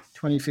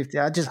 2050.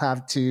 I just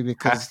have to has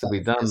because to be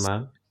that's done, just,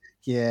 man.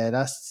 yeah,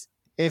 that's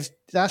if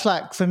that's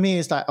like for me,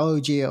 it's like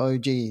OG,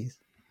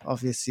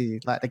 obviously,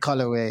 like the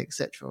colorway,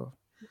 etc.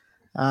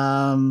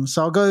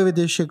 So I'll go with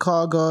the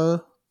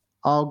Chicago.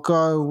 I'll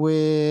go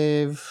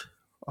with.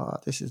 Oh,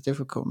 this is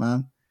difficult,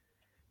 man.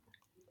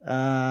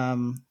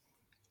 Um,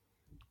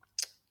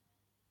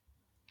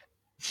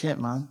 shit,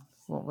 man.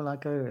 What will I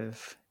go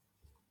with?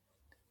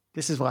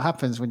 This is what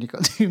happens when you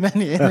got too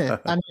many in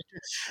it, and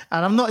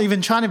I'm not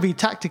even trying to be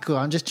tactical.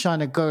 I'm just trying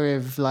to go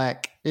with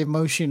like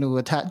emotional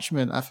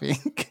attachment, I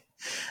think.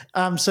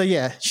 So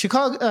yeah,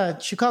 Chicago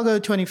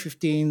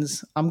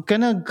 2015s. I'm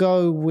gonna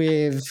go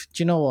with.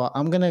 Do you know what?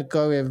 I'm gonna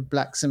go with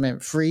Black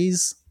Cement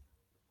Freeze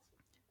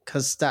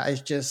because that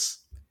is just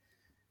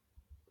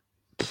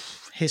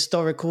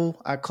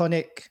historical,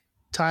 iconic,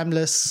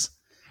 timeless.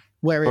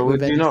 Wear But it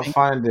with would you not anything.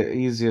 find it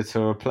easier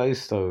to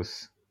replace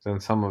those than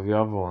some of the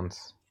other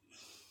ones?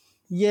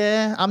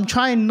 Yeah, I'm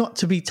trying not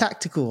to be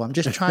tactical. I'm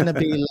just trying to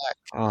be like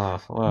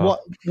Ah,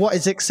 well, what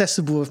is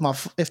accessible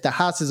if the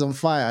house is on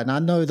fire, and I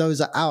know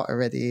those are out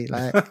already.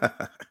 Like,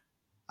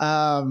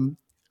 I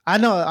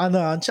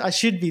know, I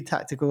should be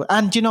tactical,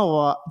 and you know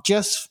what?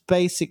 Just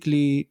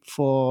basically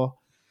for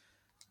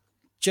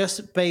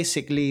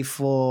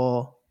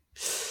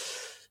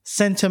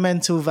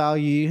sentimental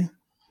value,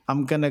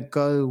 I'm gonna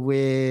go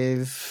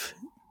with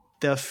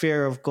the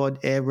Fear of God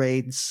Air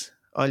Raids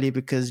only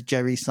because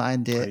Jerry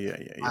signed Oh, it, yeah,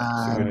 yeah, yeah.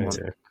 It's a good and one.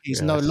 he's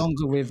no yes.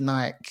 longer with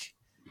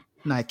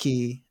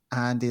Nike,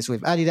 and is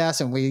with Adidas,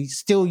 and we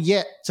still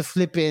yet to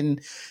flipping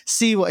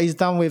see what he's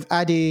done with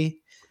Adi.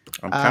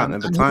 I'm counting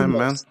the And who time, man.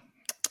 knows?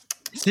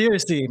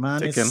 Seriously, man,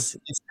 Ticking. it's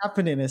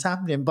happening. It's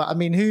happening. But I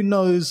mean, who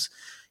knows?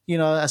 You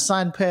know, a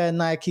signed pair of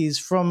Nikes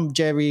from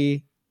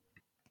Jerry.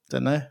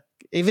 Don't know.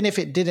 Even if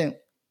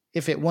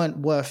it weren't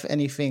worth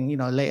anything, you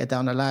know, later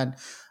down the line,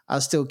 I'll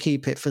still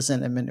keep it for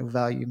sentimental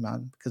value,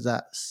 man, because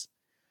that's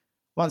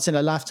once in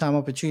a lifetime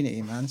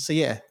opportunity, man. So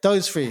yeah,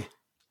 those three.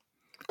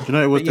 Do you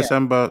know it was But yeah,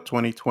 December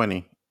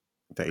 2020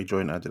 that he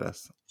joined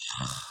Adidas?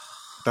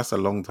 That's a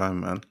long time,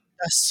 man.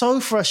 that's so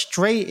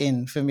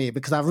frustrating for me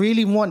because I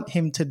really want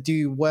him to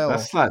do well.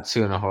 That's like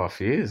 2.5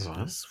 years, man.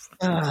 That's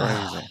fucking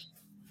crazy.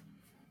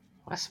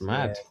 That's Yeah,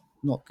 mad.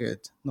 not good.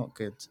 Not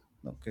good.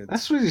 Not good.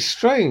 That's really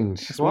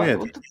strange. It's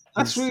weird.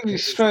 That's really All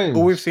strange.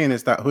 we've seen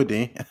is that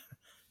hoodie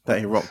that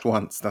he rocked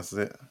once. That's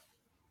it.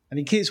 And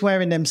he keeps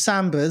wearing them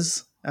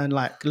Sambas, and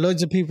like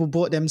loads of people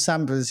bought them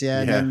Sambas,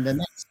 yeah. Yeah.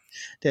 And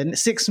then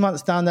 6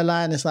 months down the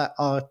line, it's like,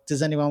 oh,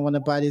 does anyone want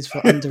to buy these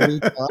for under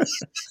retail?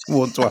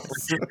 Wore twice.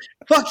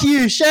 Fuck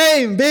you,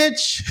 shame,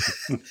 bitch.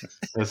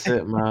 That's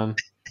it, man.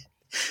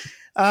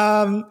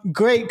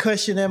 Great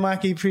question there,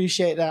 Mikey.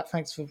 Appreciate that.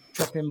 Thanks for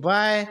dropping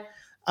by.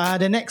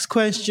 The next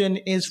question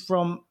is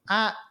from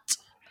at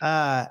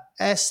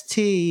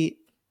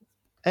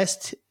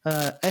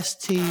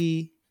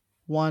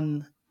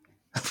ST1.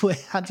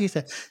 Wait, how do you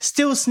say?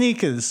 Still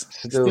sneakers.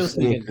 Still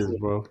sneakers,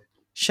 bro.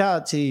 Shout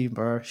out to you,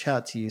 bro. Shout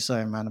out to you.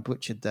 Sorry, man. I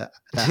butchered that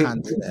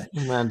hand there.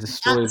 Man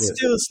destroyed it.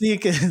 Still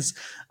sneakers.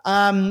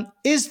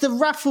 Is the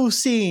raffle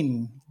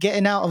scene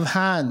getting out of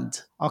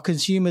hand? Are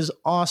consumers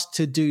asked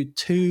to do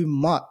too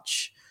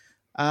much?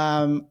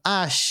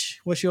 Ash,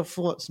 what's your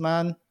thoughts,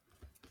 man?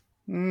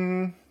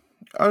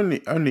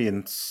 Only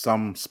in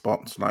some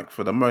spots. Like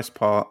for the most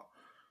part,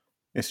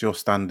 it's your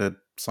standard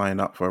sign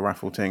up for a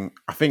raffle thing.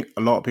 I think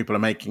a lot of people are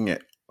making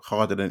it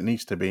harder than it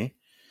needs to be.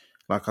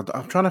 Like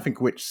I'm trying to think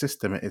which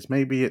system it is.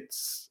 Maybe I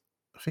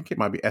think it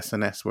might be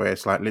SNS where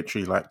it's like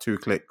literally like 2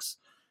 clicks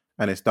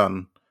and it's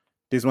done.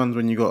 These ones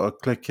when you got to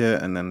click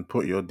it and then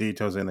put your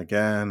details in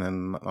again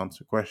and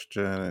answer a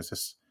question,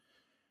 it's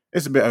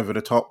a bit over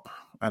the top.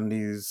 And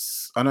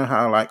I know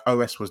how like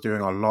OS was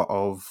doing a lot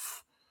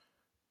of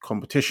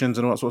competitions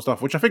and all that sort of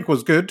stuff, which I think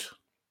was good.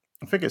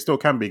 I think it still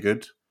can be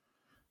good.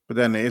 But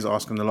then it is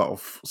asking a lot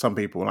of some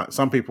people. Like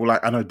some people,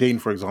 I know Dean,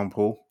 for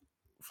example,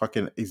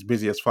 fucking he's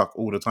busy as fuck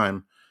all the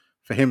time.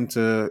 For him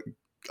to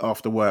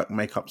after work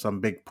make up some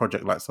big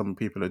project like some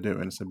people are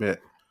doing. It's a bit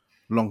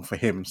long for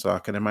him, so I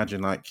can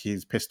imagine like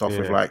he's pissed off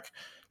with like,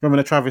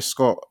 remember the Travis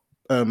Scott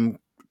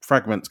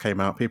fragments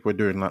came out, people were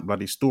doing like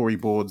bloody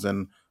storyboards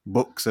and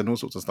books and all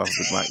sorts of stuff.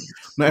 Like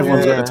not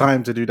everyone's got the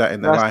time to do that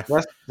in their life.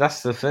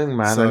 That's the thing,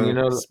 man. So and you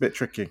know, it's a bit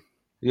tricky.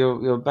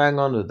 You're bang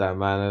on with that,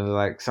 man. And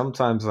like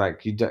sometimes,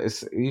 like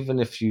even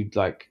if you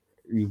like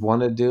you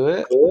want to do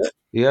it,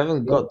 you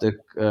haven't got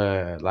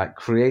the like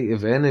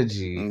creative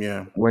energy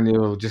when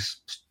you're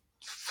just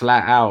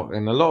flat out.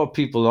 And a lot of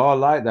people are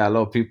like that. A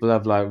lot of people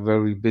have like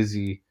very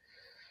busy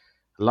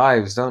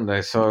lives, don't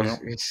they? So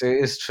it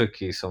is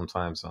tricky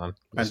sometimes, man.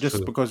 And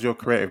just because you're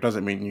creative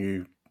doesn't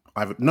mean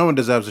no one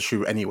deserves a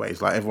shoe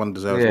anyways. Like everyone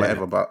deserves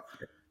whatever, but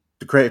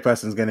the creative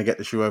person is going to get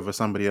the shoe over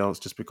somebody else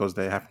just because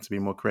they happen to be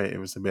more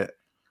creative. It's a bit,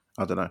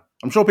 I don't know.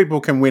 I'm sure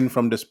people can win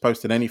from just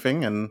posting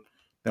anything and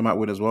they might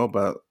win as well,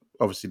 but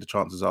obviously the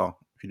chances are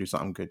if you do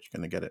something good, you're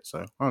going to get it.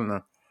 So I don't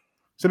know.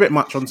 It's a bit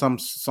much on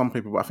some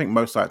people, but I think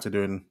most sites are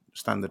doing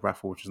standard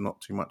raffle, which is not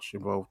too much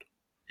involved.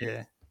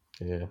 Yeah.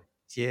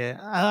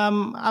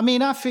 I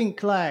mean, I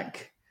think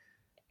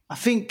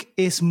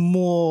it's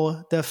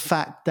more the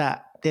fact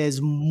that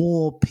there's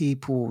more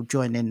people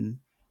joining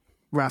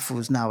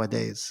raffles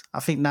nowadays. I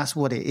think that's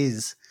what it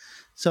is.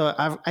 So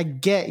I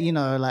get, you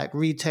know, like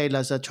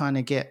retailers are trying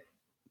to get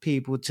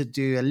people to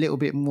do a little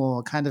bit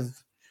more, kind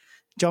of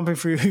jumping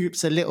through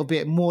hoops a little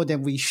bit more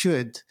than we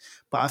should.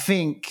 But I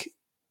think,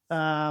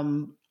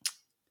 I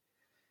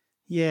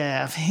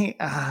think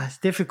it's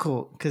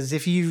difficult because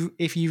if you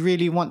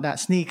really want that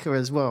sneaker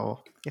as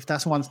well, if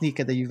that's one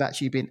sneaker that you've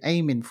actually been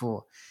aiming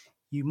for,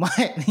 you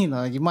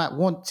might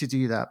want to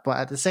do that. But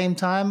at the same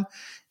time,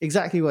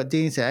 exactly what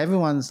Dean said,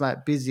 everyone's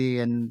like busy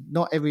and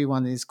not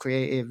everyone is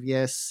creative,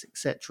 yes,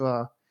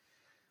 etc.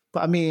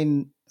 But I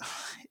mean,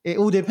 it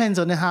all depends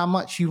on how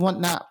much you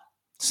want that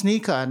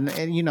sneaker,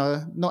 and you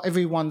know, not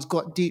everyone's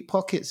got deep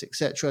pockets,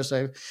 etc.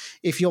 So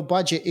if your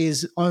budget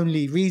is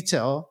only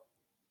retail,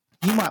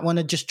 you might want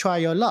to just try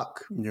your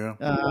luck. Yeah.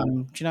 Do you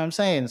know what I'm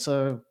saying?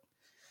 So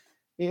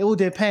it all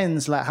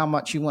depends like how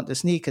much you want the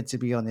sneaker, to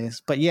be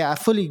honest. But yeah, I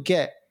fully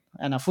get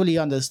and I fully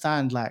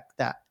understand like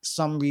that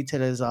some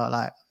retailers are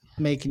like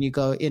making you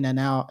go in and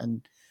out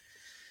and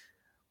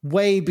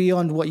way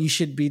beyond what you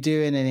should be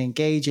doing and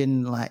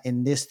engaging like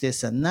in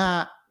this and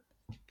that.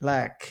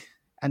 Like,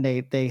 and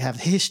they have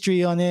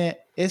history on it.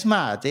 It's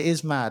mad. It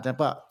is mad.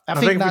 But I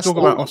think if we talk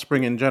about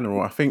Offspring in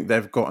general, I think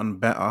they've gotten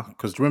better.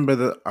 Because remember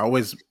that I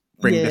always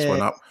bring this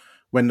one up.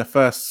 When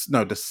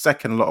the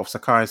second lot of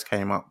Sakai's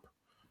came up,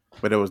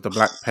 where there was the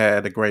black pair,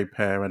 the grey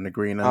pair, and the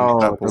green and the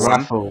purple one.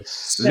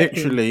 Raffles.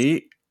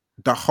 Literally,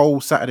 the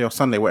whole Saturday or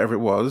Sunday, whatever it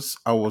was,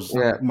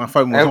 my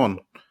phone was on.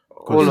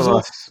 All of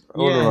us.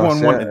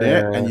 Everyone wanted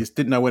it, and you just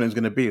didn't know when it was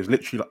going to be. It was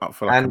literally up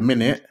for like a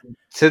minute.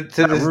 To this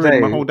ruined day,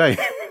 my whole day.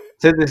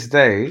 To this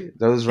day,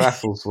 those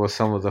raffles were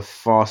some of the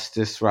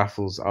fastest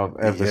raffles I've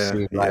ever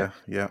seen.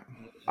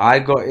 I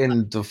got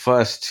in the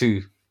first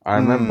two, I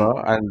remember,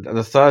 and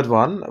the third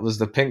one was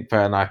the pink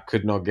pair, and I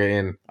could not get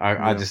in.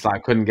 I just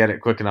like couldn't get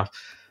it quick enough.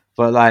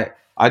 But like,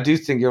 I do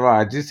think you're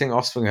right. I do think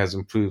Offspring has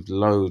improved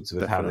loads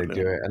with how they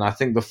do it, and I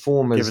think the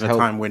form has given a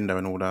time window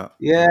and all that.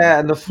 Yeah,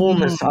 and the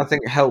form has, I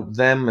think, helped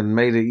them and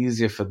made it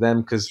easier for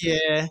them because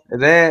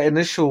their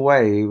initial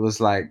way was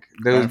like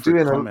they were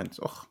doing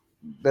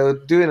they were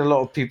doing a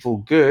lot of people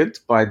good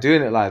by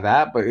doing it like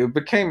that, but it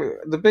became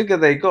the bigger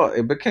they got,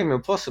 it became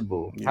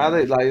impossible. How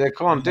they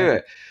can't do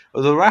it.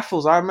 The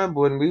raffles, I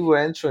remember when we were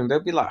entering,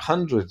 there'd be like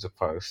hundreds of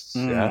posts.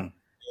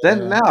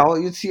 Then now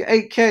you'd see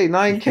 8K,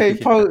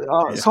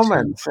 9K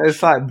comments.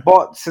 It's like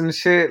bots and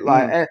shit.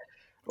 Like,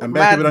 and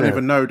people don't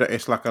even know that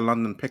it's like a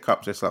London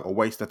pickups. It's like a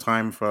waste of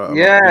time for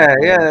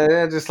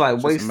just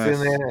like wasting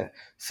it.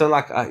 So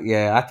like,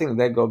 I think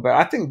they go better.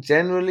 I think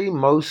generally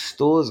most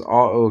stores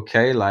are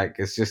okay. Like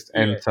it's just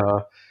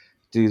enter,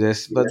 do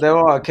this, but there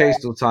are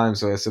occasional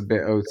times where it's a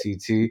bit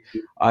OTT.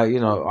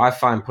 I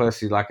find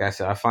personally, like I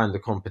said, I find the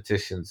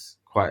competitions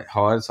quite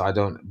hard, so I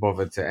don't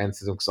bother to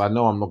enter them because I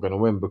know I'm not going to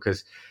win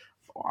because.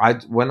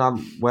 When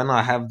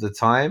I have the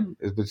time,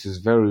 which is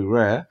very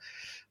rare,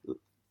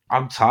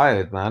 I'm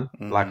tired, man.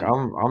 Like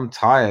I'm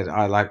tired.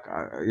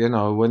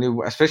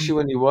 Especially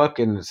when you work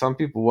in, some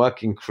people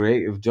work in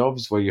creative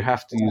jobs where you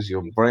have to use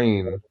your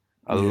brain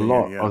a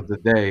lot of the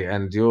day,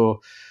 and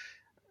you're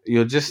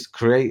just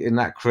in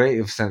that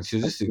creative sense.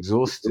 You're just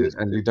exhausted,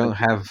 and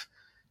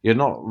you're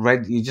not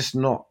ready. You're just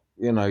not.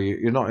 You're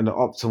not in the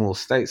optimal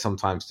state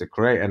sometimes to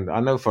create. And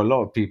I know for a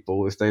lot of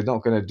people, if they're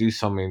not going to do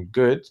something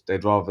good,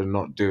 they'd rather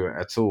not do it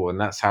at all. And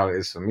that's how it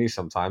is for me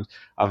sometimes.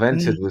 I've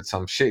entered with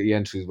some shitty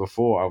entries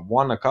before. I've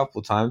won a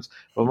couple times,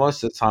 but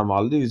most of the time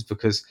I'll lose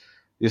because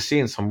you're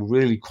seeing some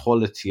really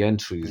quality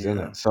entries in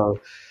it.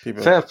 So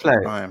fair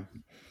play.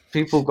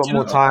 People got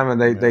more time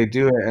and they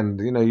do it, and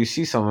you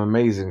see some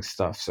amazing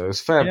stuff. So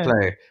it's fair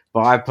play.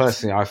 But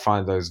I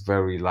find those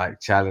very like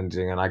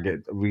challenging, and I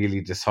get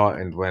really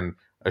disheartened when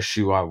a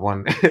shoe I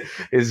want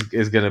is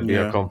going to be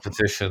a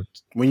competition.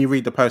 When you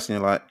read the post and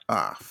you're like,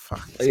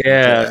 fuck.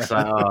 It's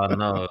like, oh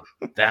no,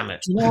 damn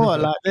it. You know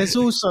what? Like, there's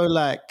also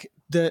like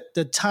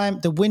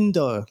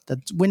the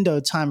window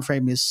time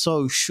frame is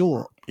so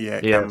short. Yeah,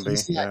 it Yeah. can be.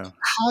 It's like, Yeah.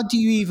 how do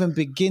you even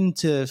begin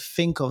to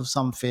think of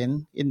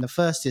something in the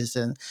first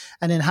instance,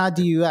 and then how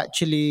do you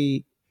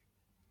actually,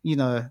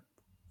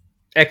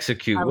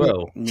 Execute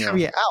well.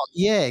 carry it out?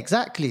 Yeah,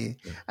 exactly.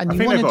 And I you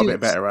think want they to got a do bit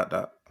it. better at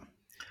that.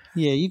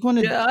 Yeah, you want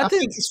to. Yeah, I I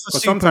think think- it's for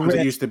Because super sometimes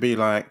rare. it used to be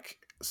like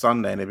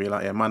Sunday, and it'd be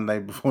like, yeah, Monday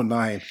before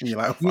 9. And you're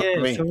like, fuck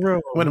Yeah, me. for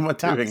real. When am I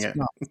That's doing it?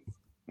 nuts.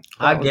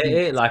 I That was get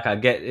it. Like, I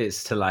get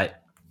it's to like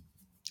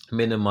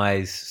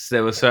minimize.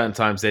 There were certain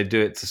times they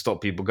do it to stop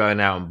people going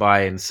out and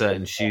buying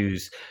certain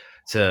shoes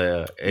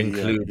to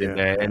include in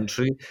their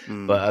entry.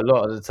 Mm. But a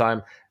lot of the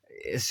time,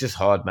 it's just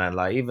hard, man.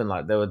 Like, even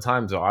like there were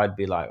times where I'd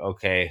be like,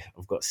 okay,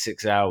 I've got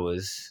 6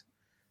 hours.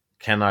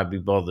 Can I be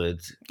bothered?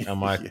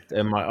 Am I?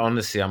 Am I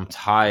honestly? I'm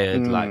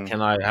tired. Like,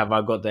 have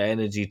I got the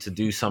energy to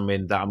do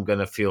something that I'm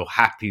gonna feel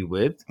happy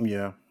with?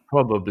 Yeah.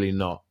 Probably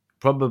not.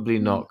 Probably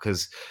not,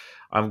 because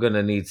I'm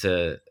gonna need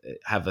to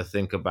have a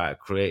think about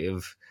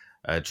creative.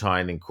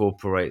 Try and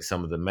incorporate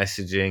some of the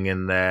messaging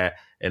in there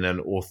in an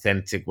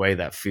authentic way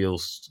that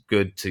feels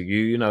good to you.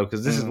 You know,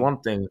 because this is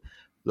one thing.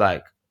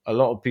 Like, a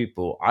lot of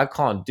people, I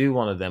can't do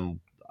one of them.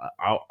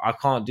 I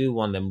can't do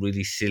one of them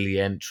really silly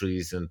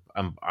entries, and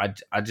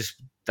I just,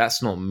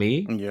 that's not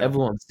me. Yeah.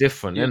 Everyone's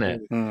different, Yeah.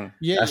 isn't it?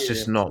 Yeah, That's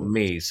just not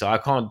me. So I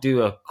can't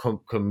do a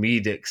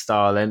comedic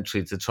style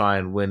entry to try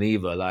and win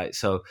either. Like,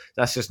 so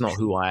that's just not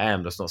who I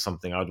am. That's not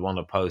something I'd want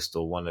to post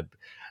or want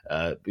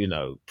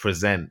to,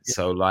 present.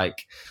 So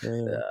like,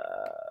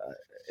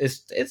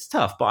 it's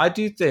tough, but I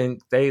do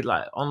think they,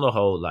 like, on the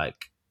whole,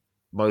 like,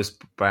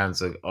 most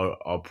brands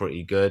are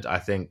pretty good. I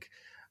think,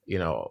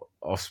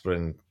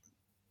 Offspring,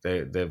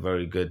 they're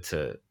very good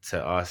to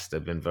us.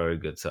 They've been very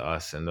good to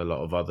us and a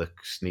lot of other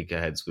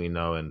sneakerheads we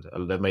know, and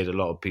they've made a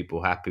lot of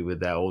people happy with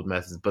their old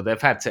methods. But they've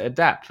had to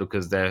adapt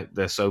because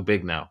they're so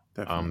big now.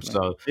 Definitely.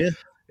 So Yeah.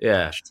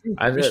 yeah, It's true,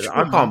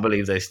 I can't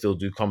believe they still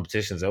do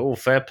competitions. They're all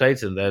fair play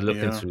to them. They're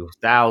looking through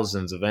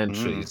thousands of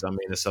entries. I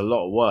mean, it's a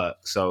lot of work.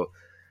 So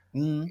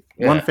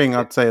one thing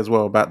I'd say as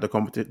well about the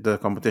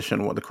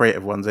competition, what the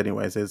creative ones,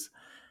 anyways, is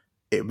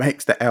it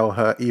makes the L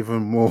hurt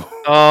even more.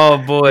 Oh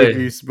boy, if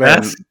you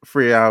spend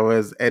 3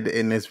 hours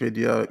editing this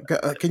video,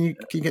 can you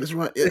get this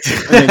right? And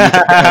then you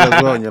get the L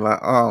as well, and you're like,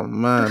 oh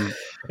man,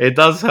 it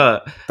does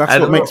hurt. That's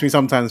what makes me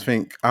sometimes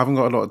think I haven't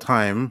got a lot of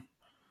time.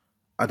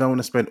 I don't want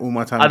to spend all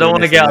my time. I don't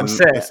want to get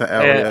upset. It's a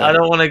L, I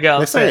don't want to get upset.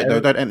 They say it though.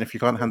 Don't enter if you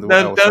can't handle the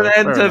L. Don't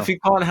enter if you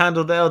can't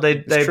handle the L. They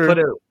true.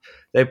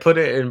 put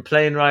it in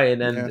plain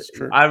writing, and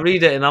I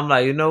read it and I'm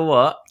like, you know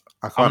what?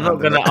 I'm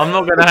not gonna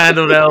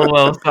handle the L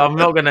well, so I'm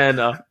not gonna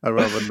enter. I'd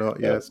rather not.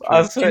 Yes,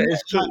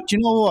 it's true. Do you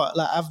know what?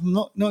 Like, I've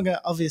not gonna.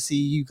 Obviously,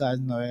 you guys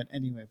know it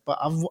anyway, but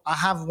I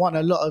have won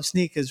a lot of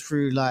sneakers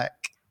through like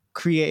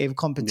creative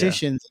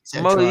competitions.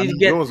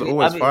 Yours are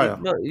always fire.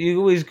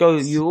 You always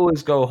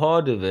go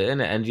hard with it,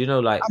 innit? And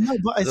I know,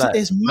 but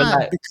it's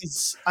mad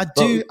because I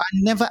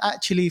never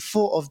actually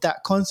thought of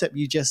that concept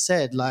you just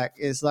said. Like,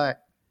 it's like,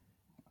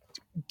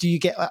 do you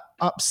get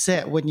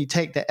upset when you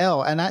take the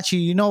L? And actually,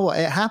 you know what?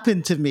 It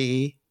happened to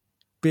me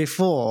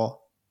before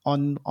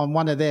on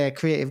one of their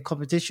creative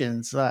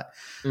competitions. Like,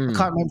 I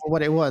can't remember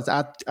what it was.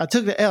 I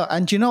took the L,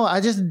 and you know what?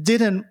 I just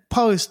didn't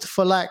post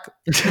for like.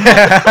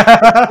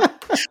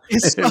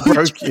 It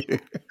broke you.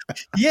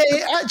 Yeah,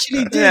 it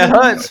actually did. Yeah, it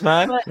hurts,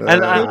 man.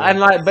 And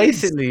like,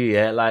 basically,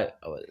 yeah, like,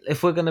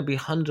 if we're gonna be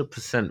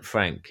 100%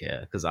 frank, yeah,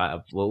 because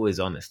we're always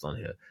honest on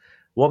here.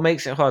 What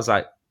makes it hard is,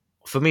 like,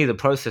 for me, the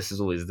process is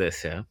always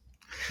this, yeah.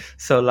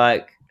 So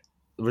like,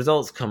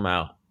 results come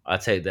out, I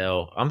take the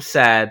L. I'm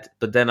sad,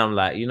 but then I'm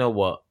like, you know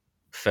what?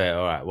 Fair,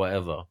 all right,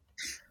 whatever.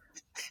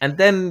 And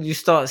then you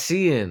start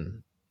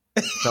seeing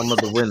some of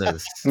the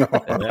winners,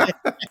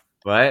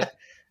 right?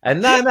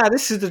 And no,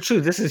 this is the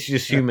truth. This is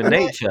just human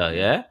nature,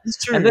 yeah.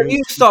 It's true. And then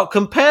you start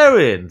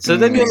comparing. So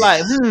then you're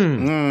like,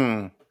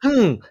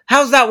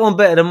 how's that one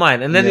better than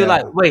mine? And then you're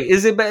like, wait,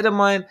 is it better than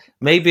mine?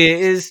 Maybe it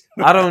is.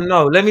 I don't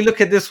know. Let me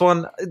look at this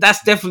one.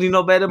 That's definitely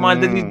not better than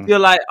mine. Then you're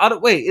like,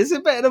 wait, is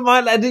it better than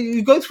mine? And then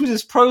you go through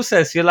this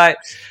process. You're like,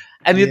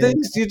 and you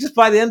just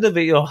by the end of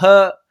it, you're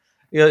hurt.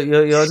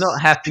 You're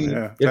not happy.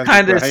 You're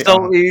kind of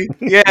salty.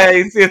 Yeah,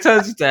 it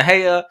turns you to a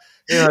hater.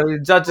 You're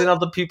judging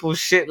other people's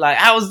shit. Like,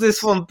 how is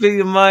this one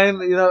beating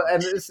mine?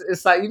 And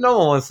it's like, no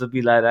one wants to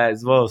be like that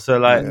as well. So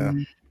like,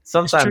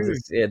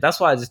 sometimes that's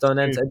why I just don't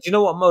enter. Do you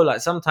know what, Mo?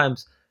 Like,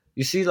 sometimes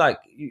you see, like,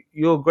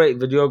 you're a great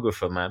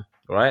videographer, man,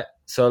 right?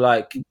 So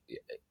like,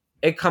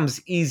 it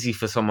comes easy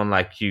for someone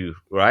like you,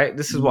 right?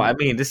 This is what I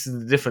mean. This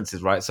is the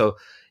differences, right? So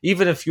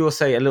even if you're,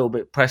 say, a little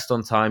bit pressed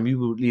on time, you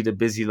will lead a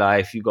busy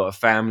life. You got a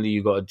family,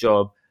 you got a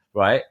job,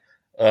 right?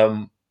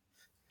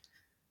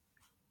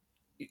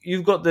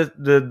 You've got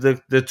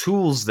the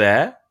tools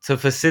there to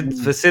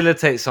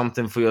facilitate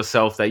something for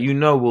yourself that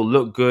will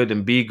look good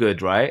and be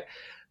good, right?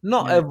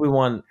 Not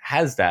everyone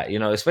has that,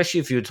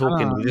 especially if you're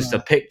talking just a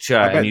picture.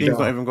 I bet and Dean's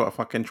not even got a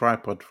fucking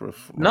tripod for.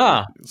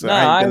 Nah, so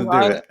I ain't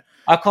gonna do it.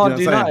 I can't Do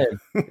do you know what I'm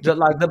nothing. Just,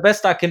 like the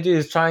best I can do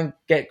is try and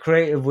get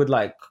creative with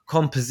like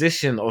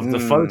composition of the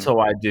photo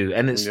I do,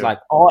 and it's Yeah. like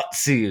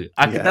artsy.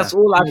 That's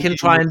all I can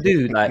try and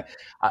do. Like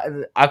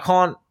I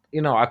can't,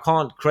 I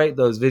can't create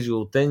those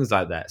visual things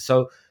like that.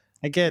 So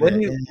I get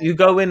when it. you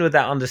go in with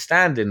that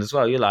understanding as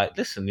well, you're like,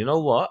 listen, you know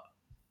what?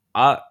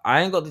 I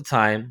ain't got the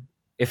time.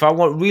 If I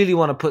really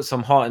want to put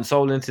some heart and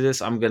soul into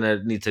this, I'm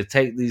gonna need to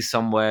take these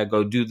somewhere,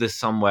 go do this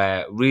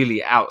somewhere,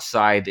 really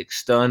outside,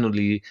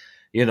 externally,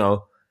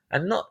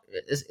 and not.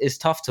 It's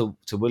tough to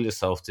will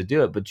yourself to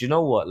do it, but you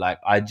know what? Like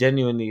I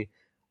genuinely,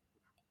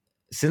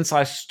 since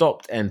I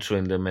stopped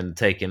entering them and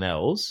taking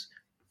L's,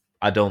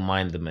 I don't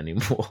mind them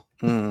anymore.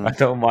 I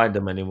don't mind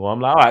them anymore. I'm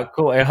like, all right,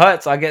 cool. It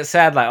hurts. I get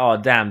sad. Like, oh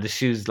damn, the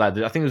shoes. Like,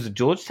 I think it was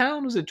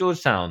Georgetown. Was it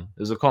Georgetown? It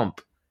was a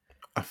comp.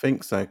 I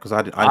think so because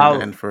I didn't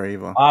end for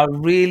either. I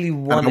really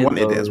And I wanted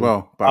wanted it as those.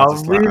 well, but I I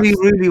was just like,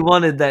 really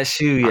wanted that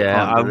shoe. Yeah,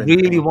 can't I do really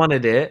anything.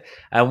 wanted it.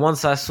 And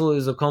once I saw it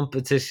was a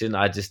competition,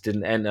 I just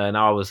didn't enter, and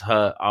I was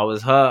hurt. I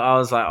was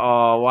like,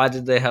 oh, why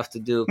did they have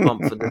to do a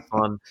comp for this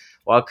one?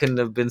 Why couldn't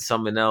it have been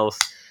something else?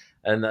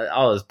 And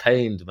I was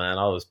pained, man.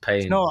 I was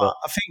pained. You know but what?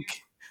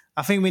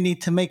 I think we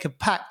need to make a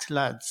pact,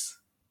 lads.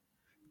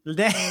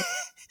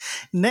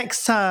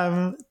 Next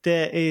time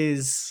there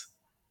is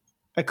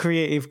a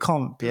creative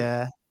comp,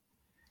 yeah.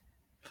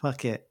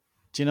 Fuck it.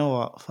 Do you know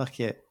what? Fuck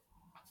it.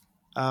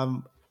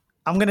 I'm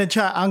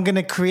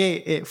gonna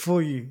create it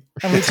for you.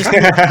 And we just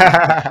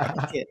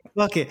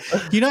fuck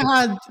it. You know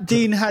how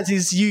Dean has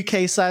his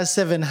UK size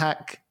 7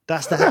 hack?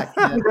 That's the hack.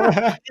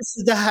 Yeah? This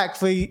is the hack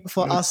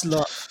for us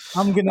lot.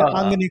 I'm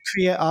gonna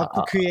create our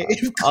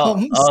creative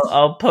comps.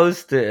 I'll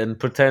post it and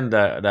pretend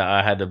that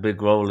I had a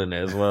big role in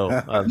it as well.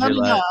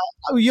 No.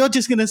 You're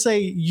just gonna say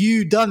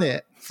you done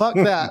it. Fuck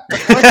that.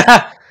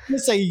 I'm gonna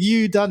say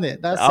you done it.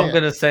 I'm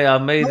gonna say I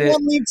made it. No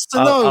one needs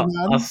to know,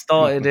 man. I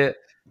started it.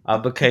 I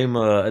became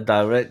a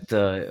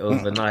director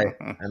overnight,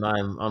 and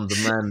I'm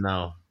the man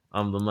now.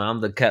 I'm the man. I'm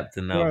the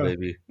captain now, Bro.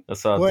 baby.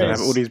 That's how Boy, I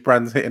Have all these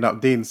brands hitting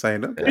up Dean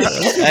saying,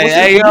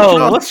 hey,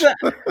 yo, what's that?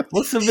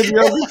 What's the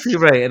videography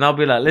rate? And I'll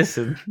be like,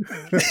 listen.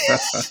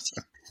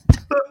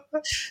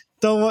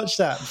 Don't watch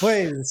that,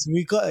 boys.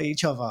 We got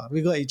each other.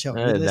 Let's do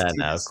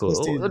this. Cool. Let's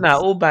do this. Now,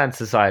 all bands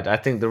aside, I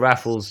think the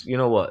raffles, you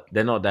know what?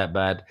 They're not that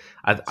bad.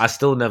 I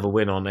still never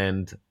win on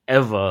end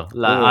ever.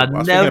 Like I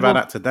was thinking about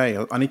that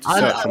today. I need to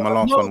search what my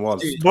last one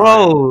was.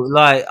 Bro,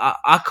 like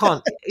I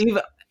can't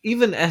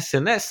even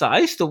SNS. I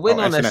used to win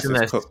on SNS.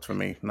 SNS. Cooked for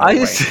me. No I way.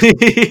 used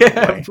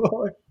to, No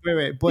way.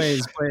 Wait,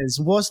 boys.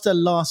 What's the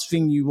last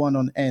thing you won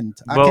on end?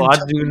 Bro, I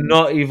do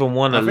not even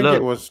want to I think look.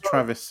 it was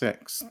Travis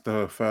 6,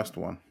 the first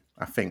one.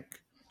 I think.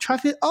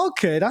 Traffic.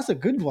 Okay, that's a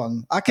good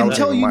one. I can That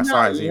tell wasn't you my now.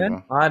 size Yeah?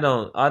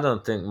 either. I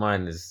don't think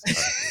mine is.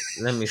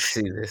 Let me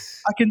see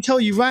this. I can tell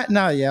you right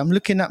now. Yeah, I'm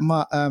looking at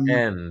my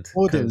End.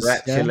 orders.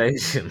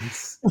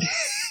 Congratulations.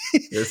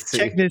 Let's see.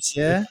 Check this.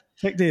 Yeah,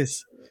 check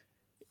this.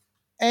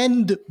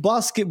 End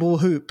basketball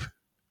hoop.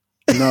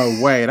 No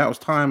way. That was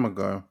time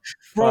ago.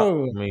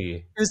 Bro, Fuck me.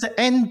 it was the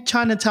End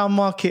Chinatown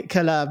Market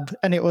collab,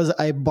 and it was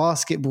a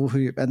basketball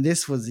hoop, and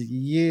this was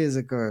years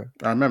ago.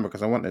 I remember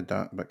because I wanted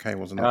that, but Kay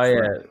wasn't up Oh for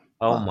yeah. it.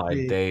 Oh Fuck my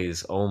me.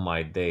 days. Oh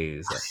my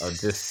days. I've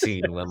just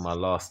seen when my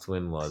last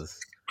win was.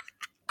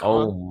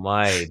 Oh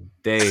my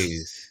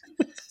days.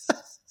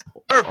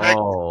 Perfect.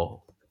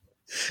 Oh,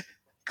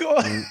 Go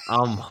on,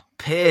 I'm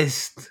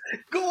pissed.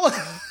 go on,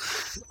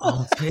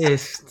 I'm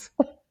pissed.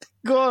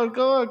 go on.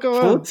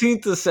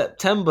 14th of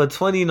September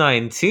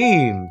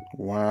 2019.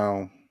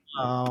 Wow.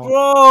 Oh,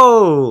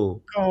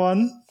 Bro. go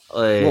on.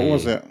 What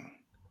was it?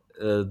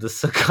 The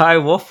Sakai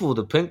waffle,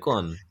 the pink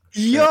one.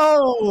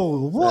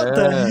 Yo, what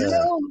the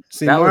hell?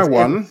 See, That my was in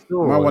one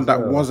store as that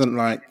well. wasn't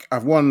like,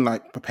 I've won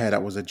like Prepare,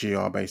 that was a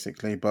GR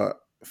basically, but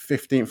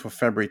 15th of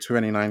February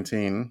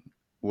 2019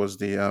 was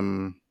the,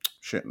 no,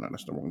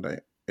 that's the wrong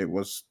date. It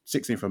was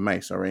 16th of May,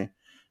 sorry,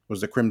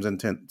 was the Crimson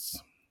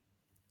Tints.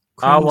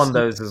 I won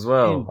those as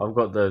well. I've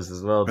got those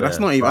as well. But that's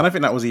not even, I don't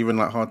think that was even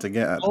like hard to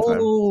get at the time.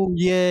 Oh,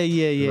 yeah.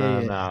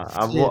 No.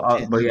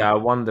 I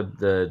won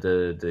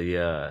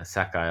the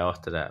Sakai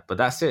after that. But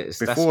that's it.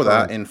 Before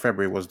that, in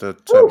February, was the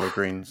Turbo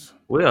Greens.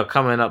 We are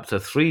coming up to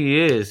 3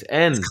 years.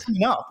 End.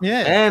 Coming up,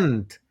 yeah.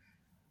 End.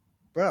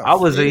 Bro, I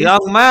was a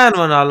young man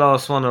when I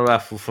last won a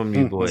raffle from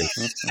you boys.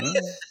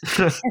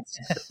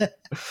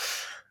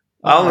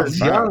 I was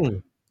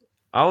young.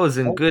 I was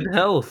in good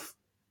health.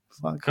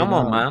 Come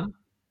on, man.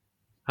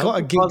 Help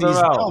Gotta a give brother these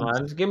out, jobs.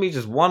 man. Just give me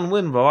just one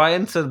win, bro. I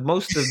entered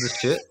most of the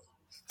shit.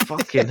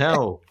 Fucking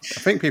hell. I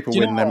think people Do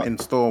you win know them what?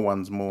 in-store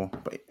ones more.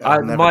 But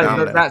I've never down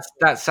there.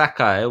 That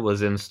Sakai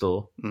was in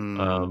store.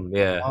 Mm.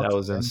 That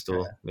was in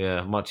store.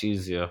 Yeah, much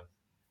easier.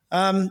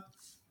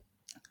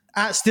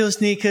 At Steel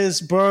Sneakers,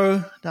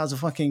 bro, that was a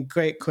fucking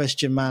great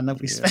question, man.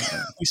 We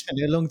spent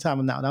a long time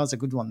on that. That was a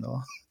good one,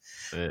 though.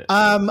 Yeah.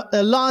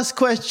 The last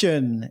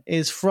question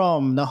is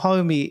from the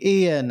homie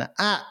Ian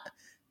at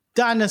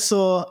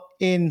Dinosaur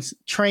in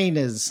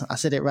Trainers. I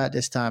said it right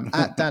this time.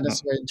 At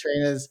Dinosaur in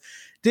Trainers.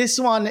 This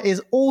one is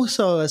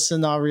also a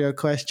scenario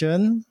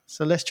question.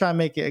 So let's try and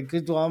make it a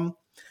good one.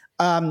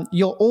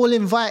 you're all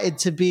invited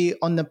to be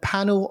on the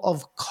panel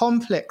of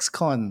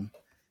ComplexCon.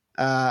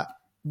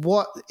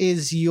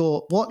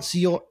 What's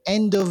your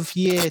end of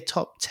year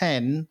top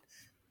 10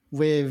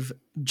 with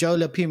Joe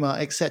LaPima,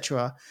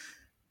 etc.?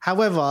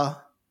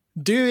 However,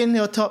 doing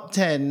your top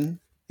 10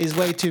 is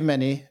way too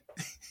many.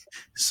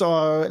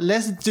 So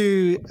let's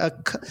do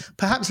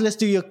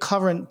your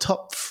current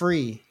top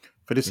 3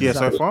 for this year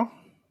so far.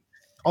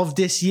 Of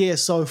this year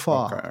so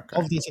far. Okay.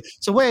 Of this year.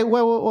 So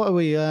what are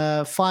we?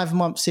 5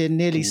 months in,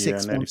 nearly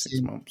 6 nearly months 6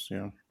 in. months.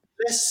 Yeah.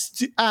 Let's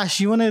do, Ash,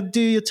 you want to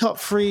do your top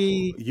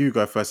 3? You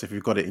go first if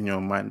you've got it in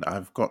your mind.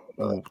 I've got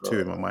 2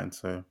 in my mind.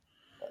 So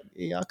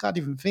yeah, I can't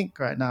even think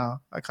right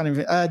now. I can't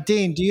even.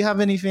 Dean, do you have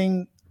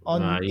anything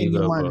on in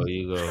your mind? Bro,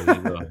 you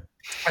go.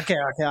 Okay.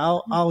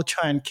 I'll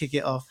try and kick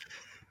it off.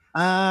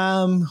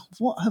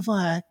 What have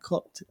I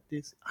copped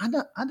this? I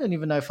don't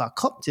even know if I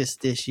copped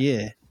this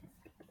year,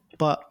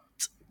 but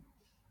it's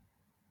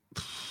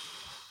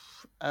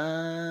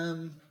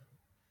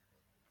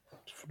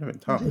a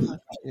bit tough. What did I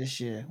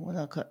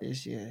cut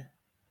this year?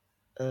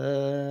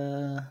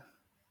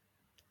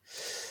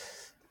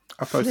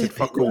 I posted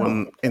fuck all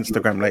on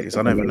Instagram lately,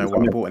 so I don't even know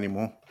what I bought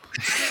anymore.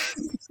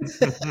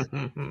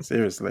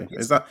 Seriously,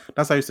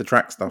 that's how I used to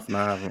track stuff.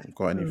 Now I haven't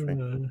got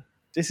anything.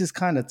 This is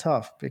kind of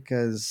tough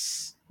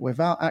because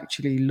without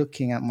actually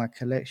looking at my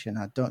collection,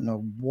 I don't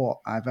know what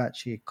I've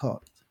actually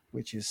copped,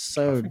 which is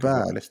so I think I've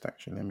got bad. a list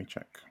actually. Let me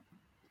check.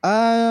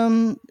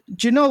 Do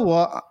you know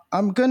what?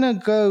 I'm gonna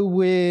go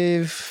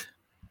with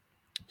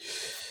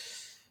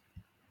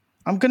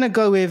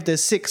the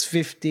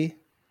 650.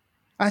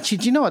 Actually,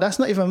 do you know what? That's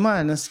not even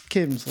mine. That's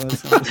Kim's.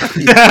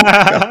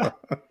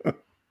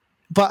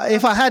 But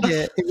if I had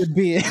it, it would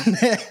be in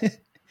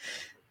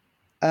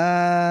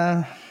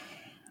there.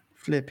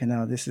 Flipping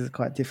out. This is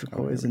quite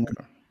difficult, isn't it?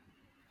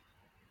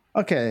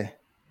 Okay.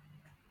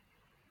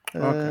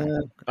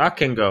 I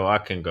can go.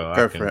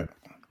 Go for it.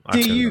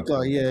 You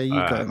go. Yeah, you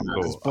go.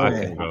 Cool. I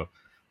can go.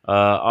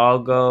 I'll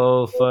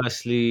go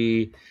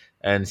firstly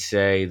and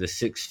say the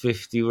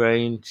 650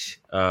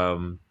 range.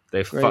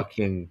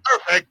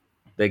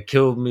 They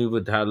killed me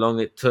with how long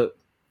it took.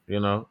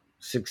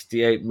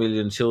 68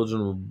 million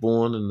children were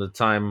born in the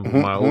time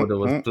my order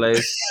was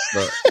placed,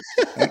 but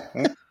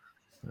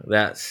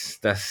that's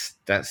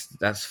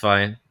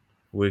fine.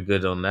 We're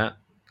good on that.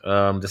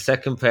 The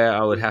second pair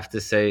I would have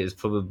to say is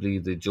probably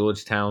the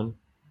Georgetown.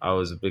 I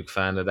was a big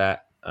fan of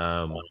that.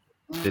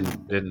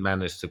 Didn't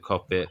manage to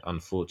cop it,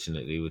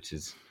 unfortunately, which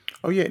is.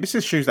 Oh yeah, this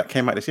is shoes that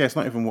came out this year. It's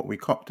not even what we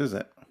copped, is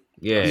it?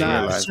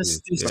 Yeah, it's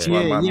just this That's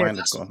year. why my mind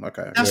has gone.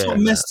 Okay. That's what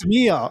messed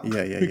me up.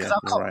 Yeah. Because I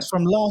copped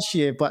from last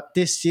year, but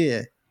this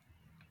year.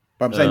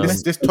 But I'm saying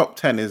this top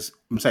 10 is.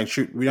 I'm saying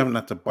shoot. We haven't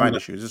had to buy the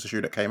shoes. This is a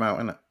shoe that came out,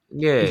 isn't it?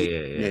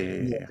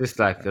 Yeah. Just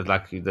like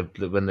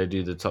when they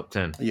do the top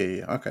 10.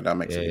 Yeah. Okay, that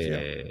makes sense.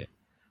 Yeah.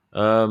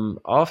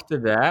 After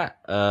that,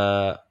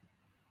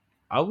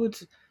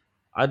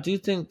 I do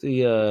think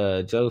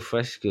the Joe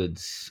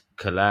Freshgoods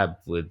collab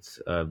with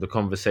the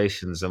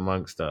Conversations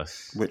Amongst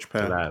Us. Which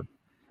pair? Collab.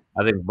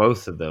 I think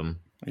both of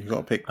them. You got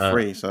to pick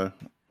 3. So.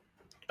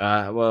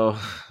 I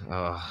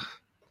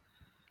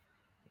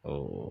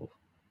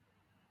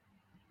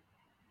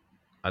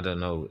don't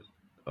know.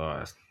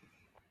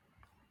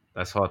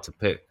 That's hard to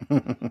pick.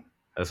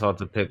 That's hard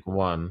to pick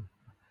one.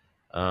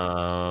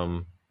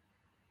 Were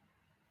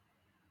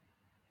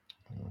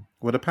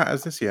the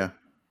patterns this year?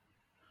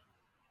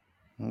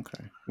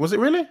 Okay. Was it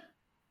really?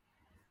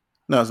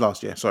 No, it was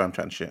last year. Sorry, I'm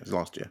trying to shit. It was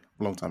last year.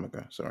 A long time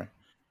ago. Sorry.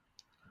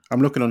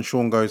 I'm looking on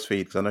Sean Go's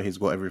feed because I know he's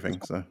got everything.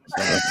 So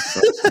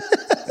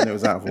and it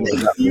was out of order.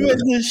 You went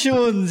to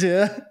Sean's,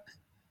 yeah?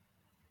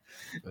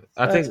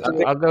 I think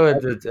I'll go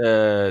with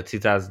the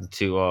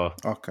 2002 R.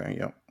 Okay,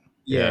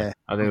 yeah.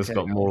 I think it's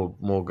got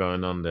more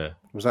going on there.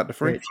 Was that the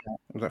 3?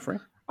 Was that 3?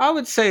 I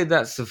would say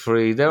that's the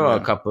 3. There are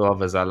a couple of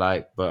others I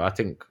like, but I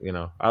think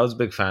I was a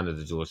big fan of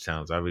the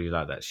Georgetowns. I really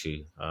like that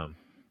shoe. Do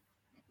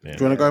you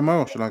want to go,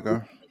 Mo, or should I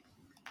go?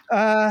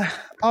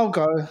 I'll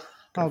go.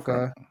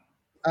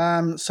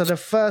 So the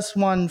first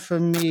one for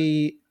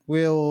me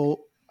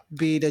will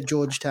be the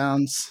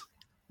Georgetowns.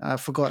 I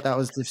forgot that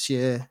was this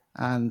year,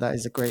 and that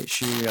is a great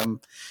shoe,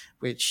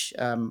 which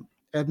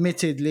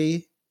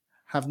admittedly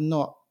have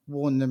not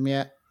worn them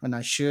yet, and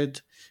I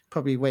should.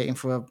 Probably waiting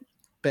for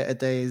better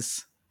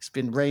days. It's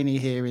been rainy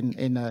here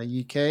in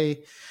UK.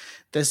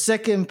 The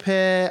second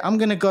pair, I'm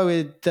going to go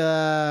with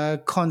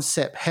the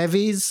Concept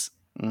Heavies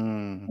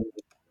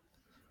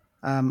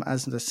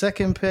as the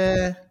second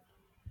pair.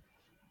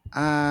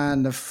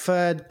 And the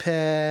third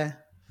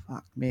pair,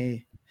 fuck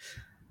me.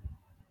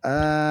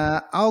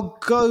 I'll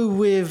go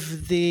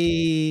with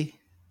the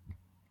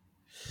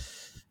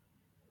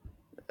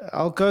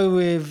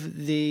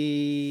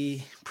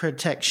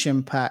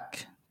Protection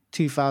Pack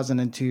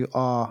 2002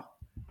 R.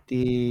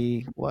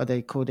 What are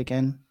they called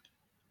again?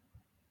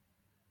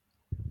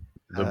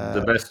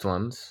 The best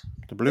ones.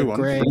 The blue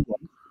ones.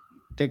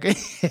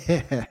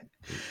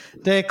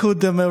 They're called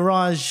the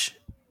Mirage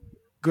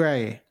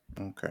Grey.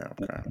 Okay.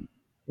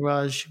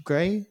 Mirage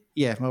Grey?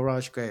 Yeah,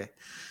 Mirage Grey.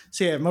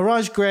 So yeah,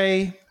 Mirage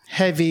Grey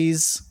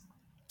Heavies,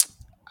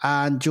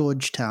 and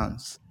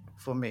Georgetowns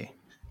for me.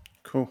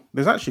 Cool.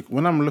 There's actually,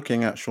 when I'm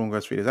looking at Sean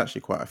Goes Free, there's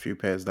actually quite a few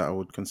pairs that I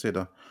would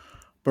consider.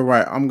 But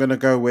right, I'm going to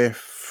go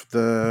with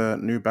the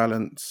New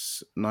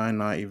Balance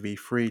 990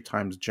 V3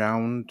 times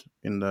Jound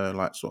in the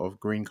like sort of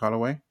green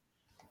colorway.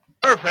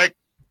 Perfect.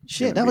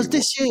 Shit, that was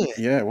this year.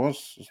 Yeah, it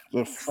was.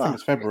 I think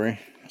it's February.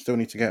 Still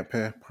need to get a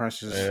pair.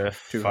 Prices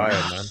too fire,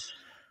 high.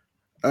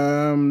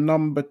 man.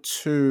 Number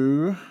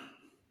 2.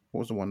 What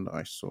was the one that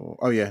I saw?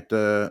 Oh yeah,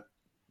 the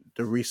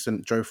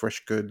recent Joe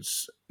Fresh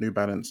Goods New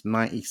Balance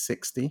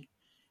 9060.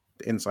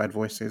 The inside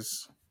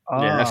voices.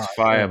 Yeah, that's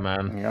fire,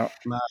 man. Yep.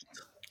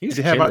 He's Did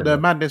you hear about the killing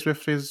it. madness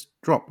with his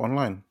drop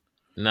online?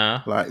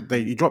 Nah. Like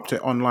he dropped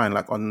it online,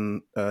 like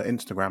on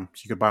Instagram,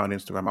 so you could buy it on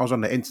Instagram. I was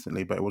on there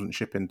instantly, but it wasn't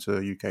shipping to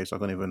UK, so I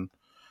couldn't even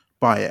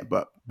buy it.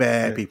 But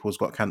bare people's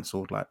got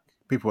cancelled. Like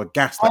people were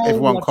gassed. Like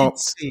everyone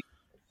copped.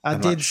 I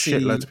did see.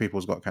 Shitloads of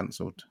people's got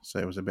cancelled. So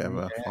it was a bit of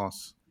a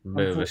farce.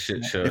 Bit of a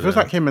shit show. It feels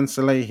like him and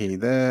Salehi.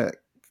 They're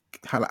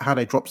how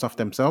they drop stuff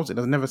themselves. It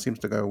never seems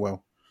to go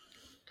well.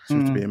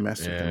 Seems to be a mess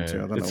with them too.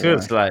 I don't know. It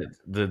feels like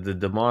the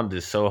demand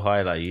is so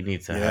high. Like you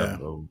need to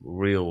have a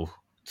real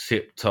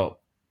tip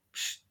top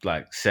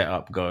like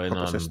setup going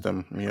proper on.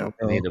 System. Yeah.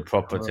 You need a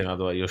proper thing.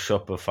 Otherwise, your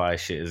Shopify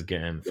shit is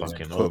getting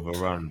fucking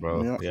overrun,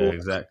 bro. Yep. Yeah,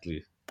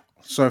 exactly.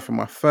 So for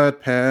my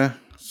third pair,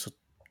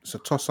 it's a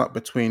toss up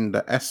between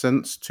the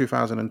Essence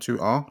 2002R. Do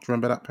you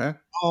remember that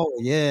pair? Oh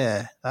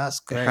yeah, that's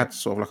great. It had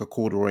sort of like a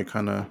corduroy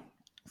kind of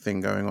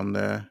thing going on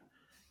there.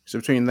 So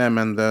between them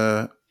and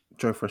the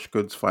Joe Fresh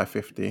Goods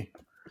 550,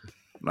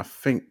 and I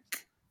think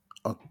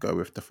I'll go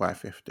with the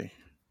 550.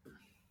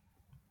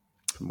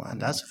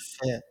 And that's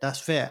fair. That's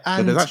fair. But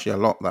And there's actually a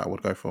lot that I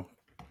would go for.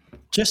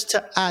 just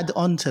to add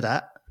on to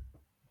that,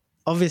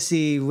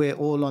 obviously we're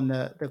all on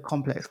the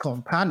Complex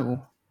Con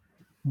panel.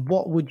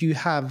 What would you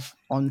have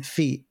on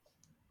feet?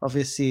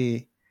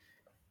 Obviously,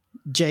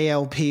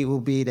 JLP will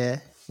be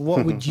there.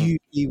 What would you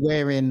be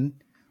wearing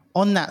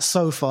on that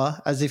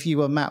sofa as if you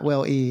were Matt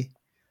Welty?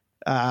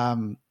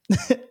 And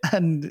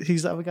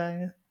who's the other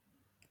guy?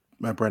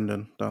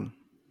 Brendan Dunn.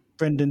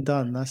 Brendan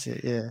Dunn, that's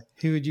it, yeah.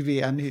 Who would you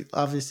be? And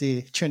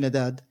obviously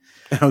Trinidad.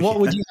 Oh, what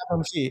would you have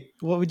on feet?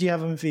 What would you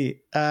have on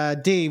feet?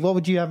 D, what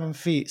would you have on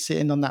feet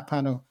sitting on that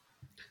panel?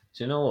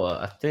 Do you know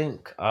what? I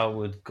think I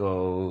would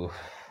go...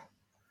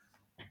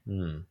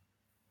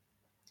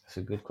 That's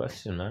a good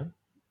question, man.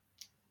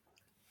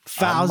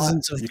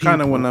 Thousands of you people.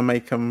 kind of want to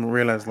make them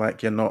realize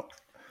like you're not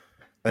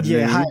a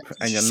noob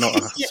and you're not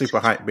a super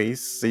hype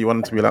beast. So you want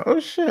them to be like, oh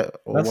shit.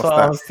 Or That's what's what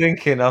that? I was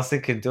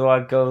thinking. do I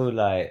go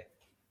like...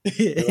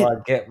 Do I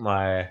get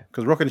my...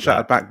 Because Rockin'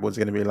 Shattered Backboard's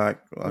going to be like...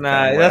 Okay,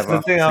 nah, that's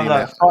the thing. I'm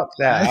like, fuck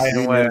that. I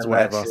ain't wearing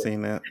whatever, that I've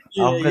seen it.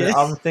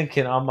 I'm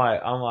thinking I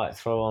might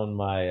throw on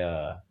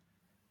my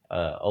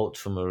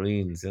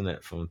Ultramarines in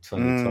it from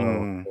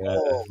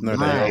 2012. No,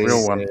 they're a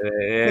real one.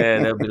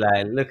 Yeah, they'll be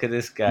like, look at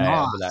this guy.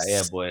 I'll be like,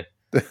 yeah, boy,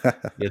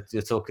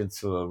 you're talking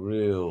to a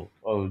real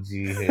OG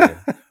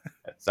here.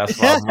 That's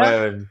why I'm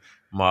wearing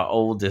my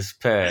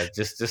oldest pair,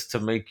 just to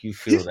make you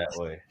feel that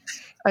way.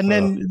 And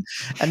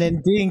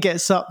then Dean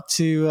gets up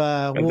to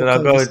and then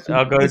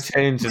I'll go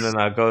change, and then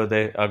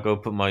I'll go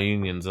put my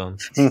unions on.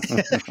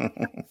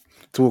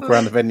 To walk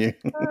around the venue.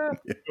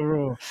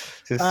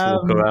 Just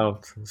walk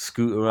around,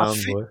 scoot around,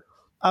 boy.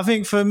 I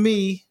think for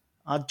me,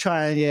 I'd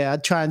try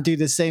and do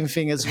the same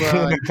thing as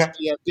well. And just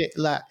be a bit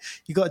like,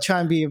 you got to try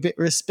and be a bit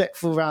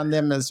respectful around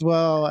them as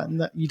well,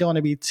 and you don't want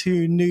to be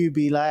too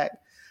newbie like.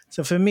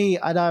 So for me,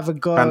 I'd either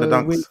go Panda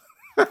dunks. with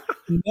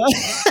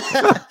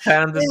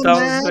Panda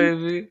dunk,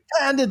 baby.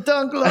 Panda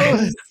dunk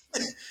lows.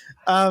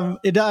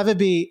 It'd either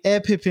be Air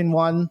Pippin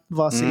 1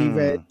 Varsity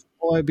Red,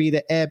 or it'd be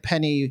the Air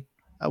Penny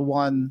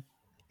 1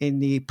 in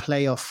the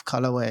playoff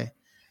colorway,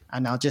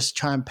 and I'll just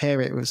try and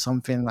pair it with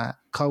something like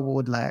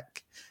Cobalt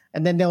like,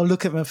 and then they'll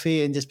look at my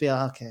feet and just be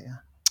like, okay,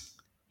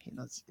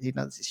 he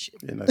knows his shit.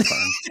 Yeah, no,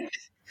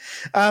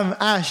 fine.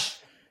 Ash.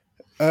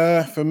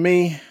 For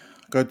me,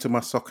 go to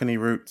my Saucony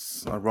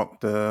roots. I rock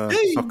the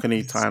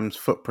Saucony times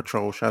Foot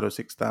Patrol Shadow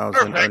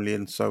 6000 only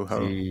in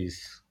Soho.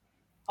 Jeez.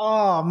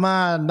 Oh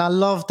man, I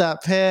love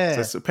that pair. So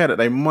it's a pair that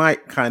they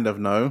might kind of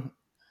know,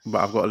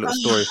 but I've got a little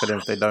story for them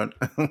if they don't.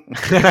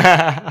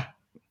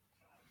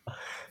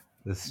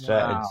 The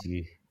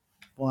strategy.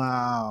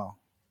 Wow.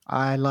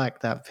 I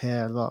like that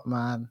pair a lot,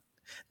 man.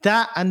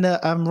 That and the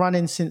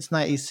running since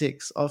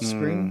 96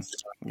 Offspring.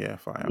 Yeah,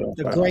 fine.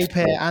 The grey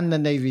pair and the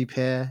navy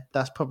pair.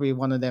 That's probably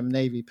one of them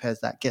navy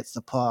pairs that gets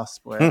the pass.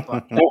 But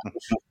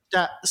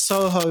that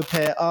Soho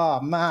pair, oh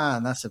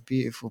man, that's a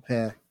beautiful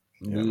pair.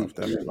 Yeah, I love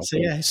them. So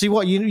yeah, see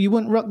what you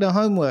wouldn't rock the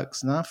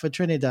homeworks, nah, for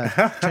Trinidad.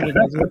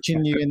 Trinidad's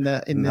watching you in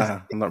the.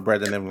 Nah, I'm not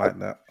breading him like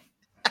that.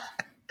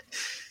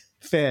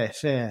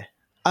 Fair.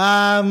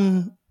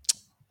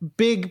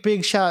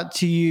 Big shout out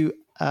to you,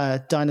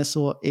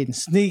 Dinosaur in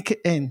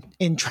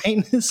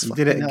trainers. You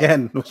did it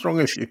again. What's wrong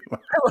with you?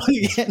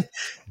 Again.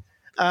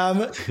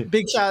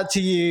 Big shout out to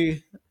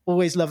you.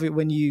 Always love it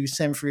when you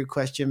send through a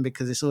question,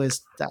 because it's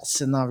always that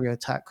scenario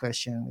type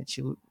question, which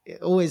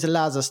it always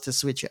allows us to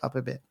switch it up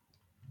a bit.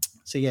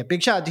 So yeah,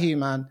 big shout out to you,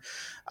 man.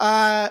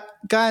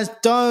 Guys,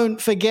 don't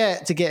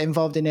forget to get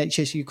involved in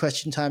HSU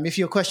question time. If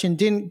your question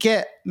didn't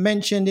get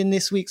mentioned in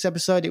this week's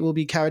episode, it will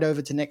be carried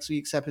over to next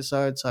week's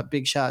episode. So a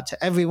big shout out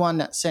to everyone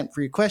that sent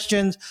through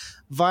questions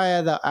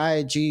via the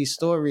IG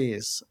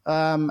stories.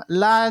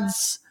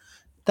 Lads,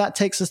 that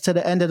takes us to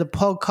the end of the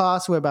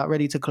podcast. We're about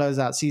ready to close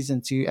out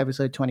season 2,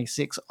 episode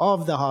 26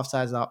 of the Half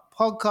Size Up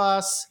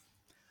podcast.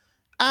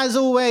 As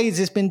always,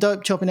 it's been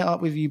dope chopping it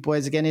up with you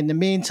boys again. In the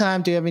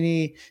meantime, do you have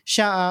any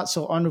shout outs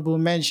or honorable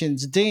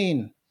mentions?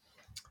 Dean?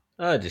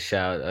 Just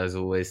shout out, as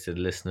always, to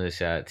the listeners.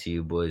 Shout out to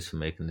you boys for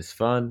making this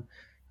fun.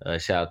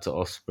 Shout out to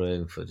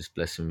Offspring for just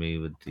blessing me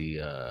with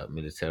the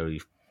military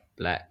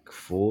Black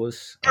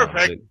Force.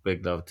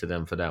 Big love to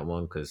them for that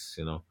one, because,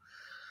 you know,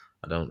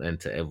 I don't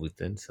enter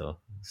everything, so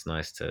it's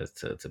nice to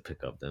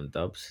pick up them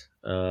dubs.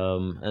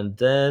 And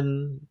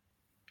then,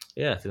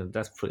 yeah, I think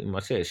that's pretty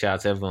much it. Shout out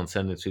to everyone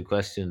sending 2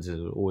 questions. I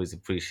always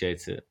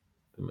appreciate it.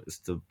 It's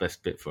the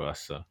best bit for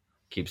us, so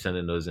keep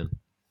sending those in.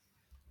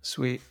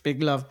 Sweet.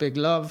 Big love, big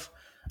love.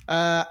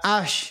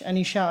 Ash,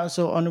 any shout outs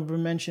or honorable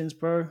mentions,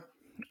 bro?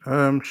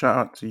 Shout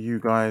out to you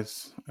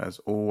guys as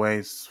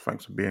always.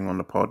 Thanks for being on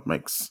the pod.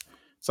 Makes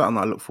something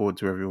I look forward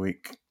to every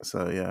week.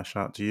 So yeah,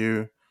 shout out to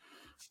you.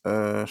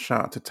 Shout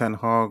out to Ten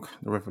Hag.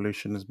 The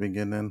revolution is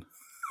beginning.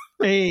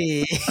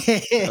 Hey,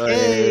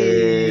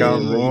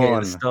 Come We're getting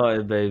on.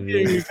 started, baby.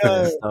 There you Getting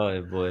go.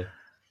 started, boy.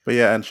 But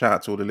yeah, and shout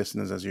out to all the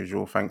listeners as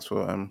usual. Thanks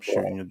for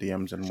shooting your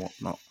DMs and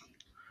whatnot.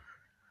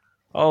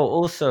 Oh,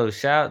 also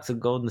shout out to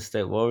Golden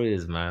State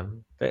Warriors,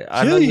 man.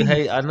 I know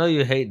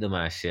you hate them,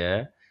 Ash,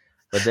 yeah,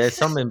 but there's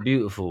something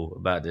beautiful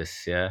about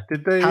this, yeah.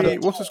 Did they? How the-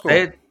 What's the score?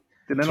 They Did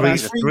they not Three-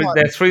 beat it? three-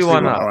 they're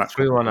 3-1 3-1, up, alright,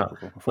 3-1 cool, up.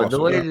 cool. I thought But I the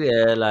saw way, that.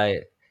 yeah,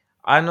 like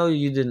I know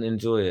you didn't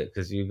enjoy it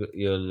because you're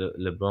a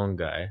LeBron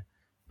guy,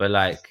 but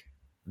like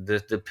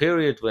the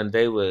period when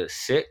they were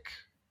sick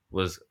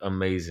was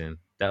amazing.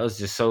 That was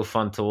just so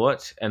fun to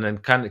watch, and then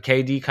kind of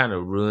KD kind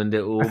of ruined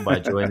it all by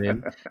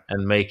joining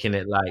and making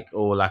it like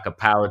all like a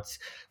power,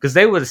 because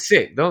they were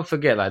sick. Don't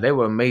forget, like they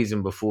were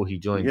amazing before he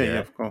joined. Yeah,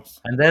 of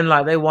course. And then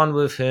like they won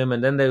with him,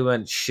 and then they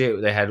went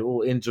shit. They had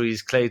all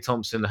injuries. Klay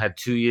Thompson had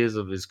 2 years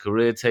of his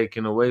career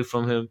taken away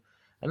from him,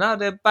 and now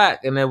they're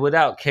back and they're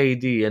without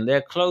KD and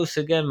they're close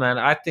again, man.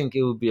 I think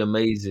it would be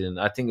amazing.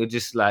 I think it would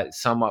just like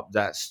sum up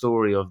that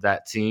story of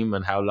that team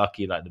and how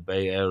lucky like the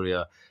Bay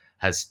Area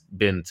has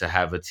been to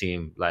have a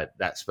team like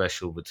that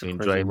special between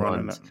Crazy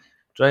run,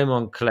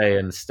 Draymond, Clay,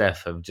 and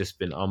Steph have just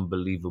been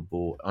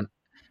unbelievable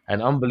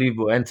and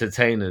unbelievable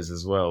entertainers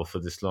as well for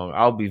this long.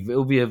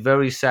 It'll be a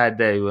very sad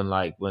day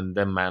when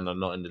them man are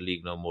not in the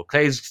league no more.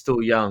 Clay's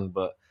still young,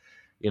 but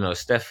you know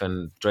Steph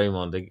and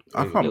Draymond.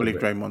 I can't believe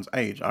Draymond's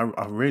age. I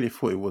really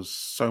thought he was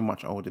so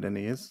much older than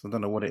he is. I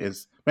don't know what it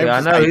is. Maybe Yeah, I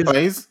it's know how he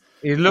plays.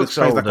 He looks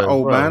plays older, like an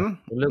old bro. man.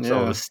 He looks Yeah.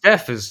 older.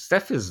 Steph is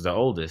the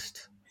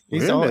oldest.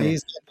 He's Really? old.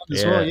 He's getting on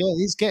as well. Yeah,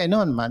 he's getting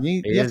on, man.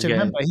 You have is to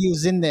remember, getting- he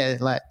was in there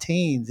like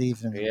teens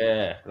even.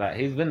 Yeah, like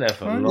he's been there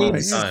for a Oh, long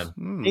nice.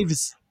 time. He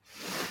was,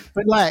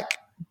 but like,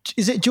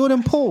 is it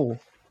Jordan Paul?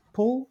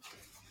 Paul?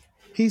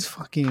 He's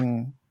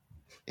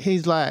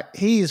like,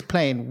 he is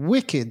playing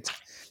wicked.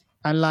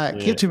 And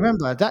like, you have to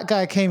remember, that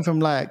guy came from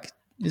like,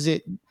 is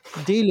it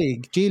G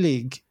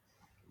League?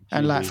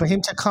 And like, for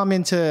him to come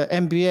into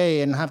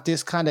NBA and have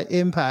this kind of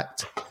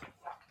impact,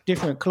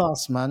 different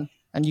class, man.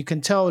 And you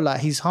can tell like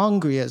he's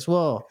hungry as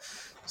well.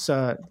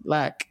 So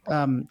like,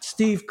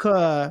 Steve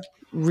Kerr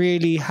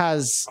really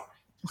has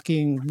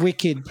fucking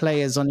wicked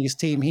players on his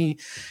team.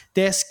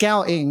 Their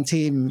scouting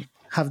team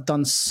have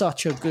done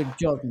such a good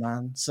job,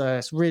 man. So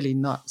it's really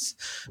nuts.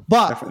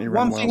 But Definitely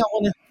ran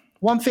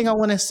one thing I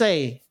want to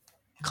say,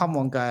 come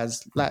on,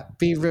 guys, like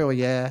be real,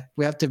 yeah.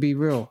 We have to be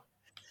real.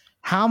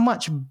 How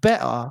much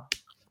better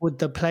would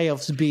the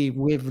playoffs be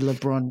with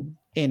LeBron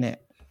in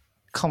it?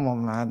 Come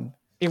on, man.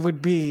 It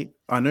would be.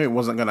 I knew it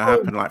wasn't going to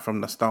happen like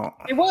from the start.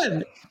 It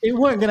weren't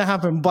going to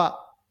happen. But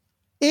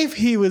if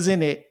he was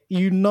in it,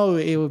 you know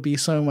it would be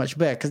so much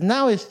better. Because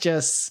now it's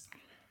just.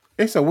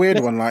 It's a weird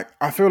one. Like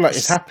I feel like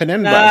it's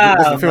happening, but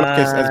it doesn't feel like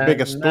it's as big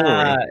a story.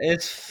 Nah,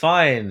 it's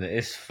fine.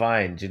 It's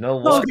fine. Do you know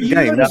No, what? you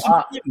know games.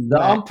 The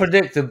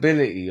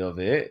unpredictability of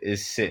it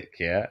is sick,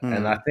 yeah.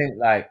 And I think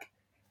like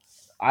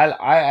I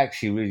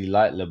actually really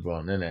like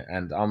LeBron, innit?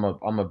 And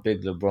I'm a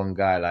big LeBron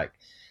guy. Like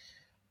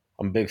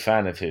I'm a big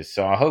fan of his.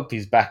 So I hope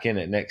he's back in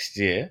it next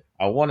year.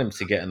 I want him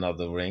to get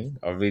another ring.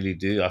 I really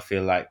do. I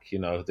feel like, you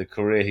know, the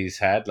career he's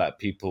had, like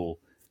people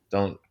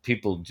don't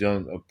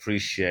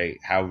appreciate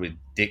how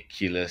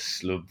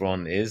ridiculous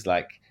LeBron is.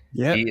 Like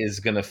he is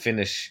gonna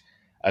finish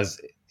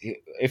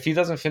if he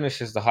doesn't finish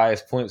as the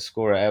highest point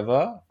scorer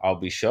ever, I'll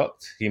be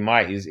shocked. He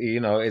might.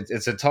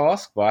 It's a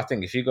task, but I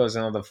think if he goes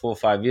another 4 or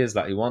 5 years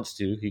like he wants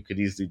to, he could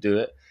easily do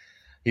it.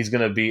 He's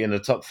going to be in the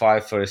top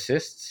 5 for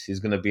assists. He's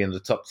going to be in the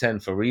top 10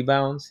 for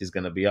rebounds. He's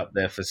going to be up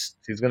there for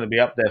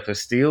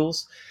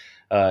steals.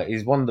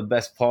 He's one of the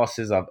best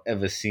passers I've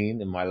ever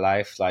seen in my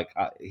life. Like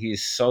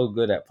he's so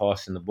good at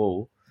passing the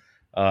ball.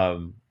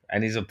 And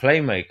he's a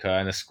playmaker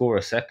and a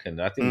scorer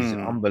second. I think he's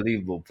an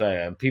unbelievable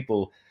player. And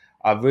people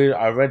I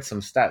read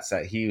some stats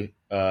that he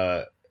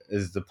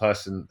is the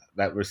person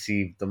that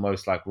received the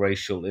most like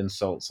racial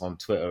insults on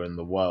Twitter in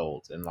the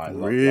world in like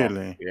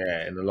Really?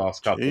 in the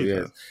last couple of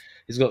years. Jesus.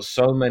 He's got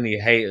so many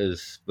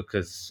haters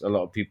because a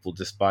lot of people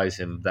despise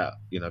him that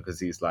because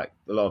he's like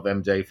a lot of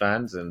MJ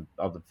fans and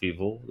other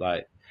people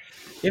like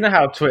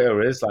how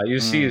Twitter is like you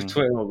see his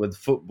Twitter with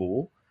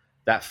football.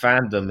 That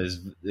fandom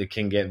it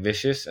can get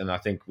vicious, and I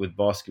think with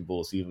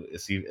basketball,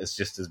 it's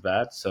just as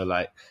bad. So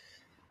like,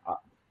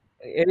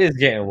 it is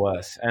getting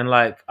worse, and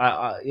like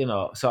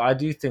so I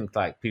do think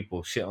like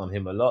people shit on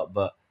him a lot,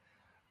 but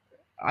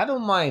I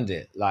don't mind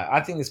it. Like, I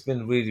think it's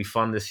been really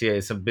fun this year.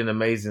 It's been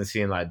amazing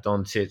seeing like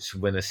Doncic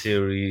win a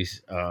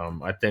series.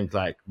 I think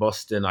like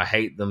Boston, I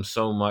hate them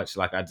so much.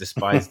 Like, I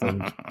despise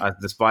them. I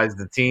despise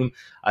the team.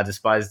 I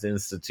despise the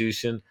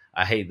institution.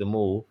 I hate them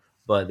all.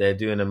 But they're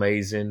doing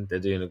amazing. They're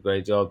doing a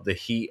great job. The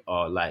Heat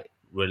are like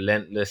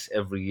relentless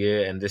every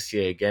year, and this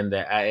year again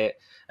they're at it.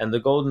 And the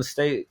Golden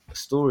State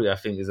story, I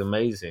think, is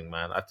amazing,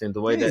 man. I think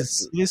the way It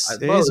is. It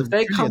bro, is a if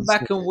they come brilliant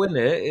back story. and win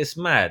it, it's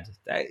mad.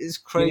 That is It is.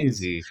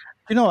 crazy.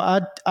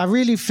 I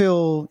really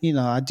feel,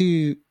 I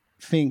do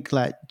think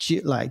like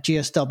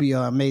GSW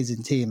are an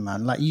amazing team,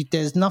 man. Like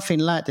there's nothing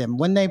like them.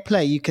 When they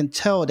play, you can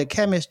tell the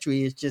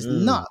chemistry is just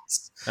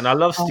nuts. And I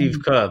love Steve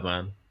Kerr,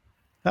 man.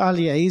 Oh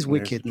yeah, he's Yeah,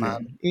 wicked, it's true.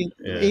 man.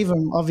 Yeah.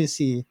 Even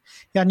obviously,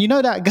 yeah. And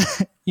that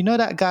guy,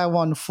 that guy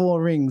won 4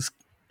 rings,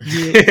 4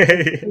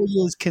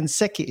 years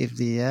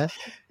consecutively. Yeah,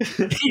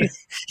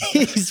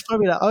 he's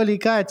probably the only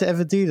guy to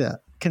ever do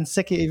that,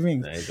 consecutive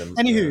rings.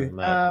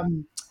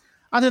 Anywho,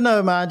 I don't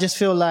know, man. I just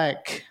feel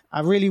like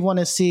I really want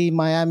to see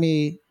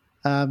Miami,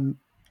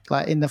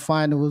 like in the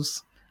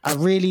finals. I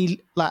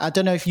really like. I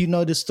don't know if you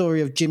know the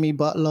story of Jimmy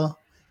Butler,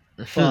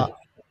 but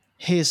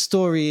his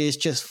story is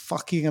just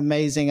fucking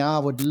amazing. I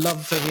would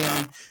love for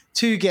him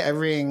to get a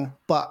ring,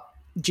 but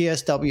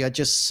GSW are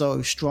just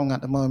so strong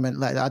at the moment.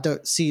 Like, I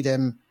don't see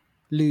them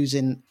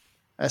losing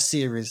a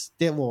series.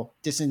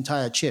 This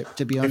entire chip,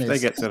 to be honest. If they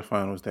get to the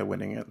finals, they're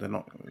winning it. They're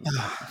not.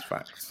 It's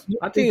facts.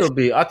 I think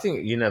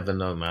you never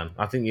know, man.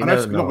 I think you I know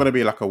never it's know. not going to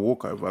be like a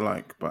walkover,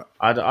 but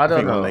I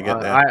don't know. when they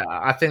get there,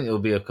 I think it'll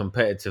be a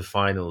competitive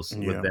finals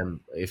with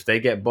them. If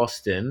they get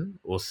Boston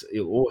or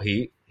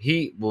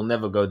Heat will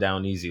never go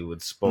down easy with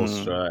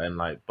Spoelstra and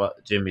like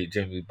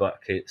Jimmy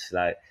Buckets.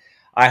 Like,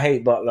 I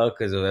hate Butler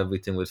because of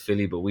everything with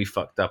Philly, but we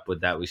fucked up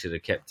with that. We should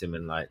have kept him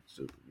and like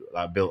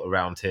built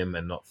around him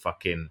and not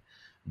fucking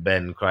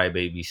Ben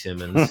Crybaby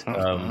Simmons.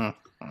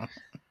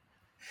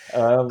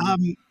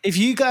 If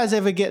you guys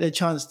ever get the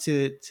chance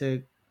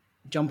to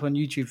jump on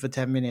YouTube for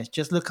 10 minutes,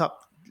 just look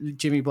up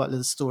Jimmy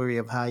Butler's story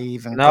of how he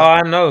even.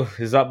 I know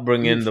his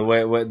upbringing, the way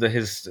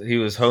he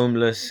was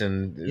homeless,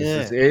 and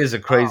it is a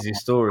crazy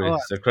story. God.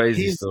 It's a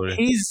crazy story.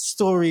 His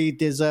story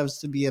deserves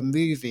to be a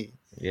movie.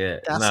 Yeah,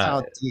 that's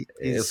how deep.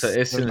 It's I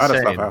just insane.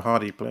 love how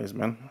hard he plays,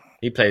 man.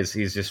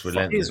 He's just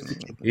relentless.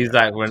 He's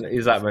like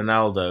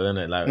Ronaldo, isn't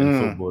it? Like in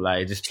football, like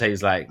he just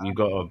plays like you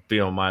gotta be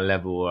on my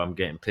level or I'm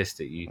getting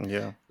pissed at you.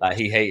 Yeah, like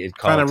he hated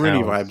Carl kind of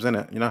Rooney Towns. vibes, isn't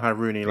it? You know how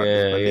Rooney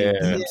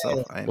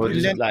himself. Well,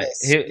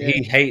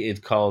 he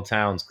hated Carl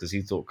Towns because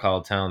he thought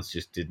Carl Towns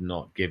just did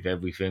not give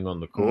everything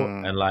on the court,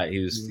 and like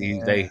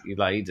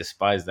he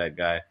despised that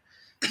guy.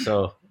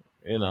 So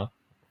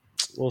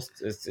it's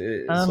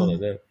one of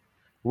them.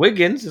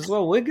 Wiggins as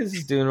well. Wiggins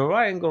is doing all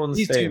right in Golden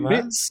State,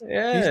 man.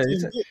 Yeah,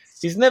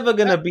 he's never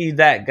gonna be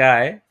that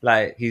guy.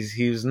 Like he's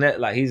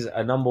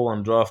a number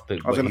 1 draft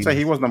pick. I was gonna say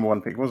he was number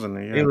 1 pick, wasn't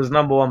he? Yeah. He was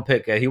number 1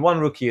 pick. He won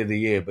Rookie of the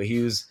Year, but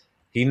he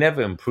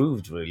never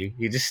improved really.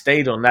 He just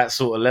stayed on that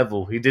sort of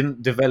level. He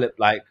didn't develop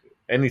like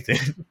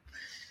anything.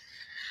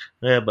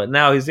 Yeah, but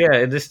now he's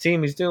in this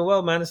team. He's doing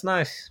well, man. It's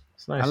nice.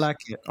 It's nice. I like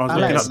it. I was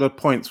looking up the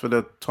points for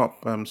the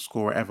top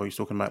scorer ever. He's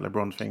talking about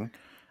LeBron thing.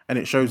 And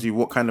it shows you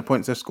what kind of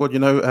points they've scored.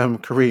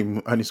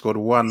 Kareem only scored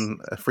 1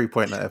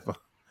 3-pointer ever.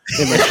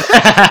 Him and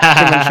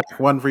Shaq,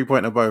 1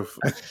 3-pointer both.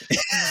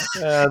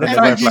 The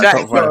fact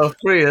Shaq got a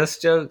 3, that's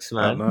jokes,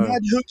 man. He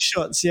had hook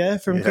shots,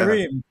 from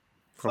Kareem.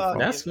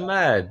 That's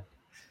mad.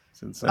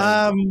 It's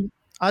insane.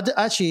 I'd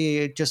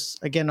actually,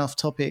 just again off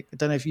topic, I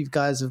don't know if you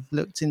guys have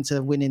looked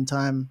into Winning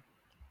Time,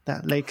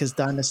 that Lakers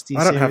Dynasty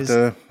I don't series.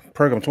 have the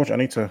program to watch. I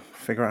need to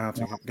figure out how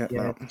to get that.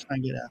 Try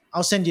and get that.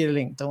 I'll send you the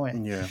link, don't worry.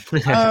 Yeah.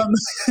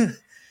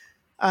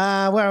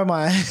 Where am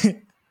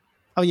I?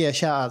 Oh yeah,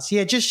 shout outs.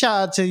 Yeah, just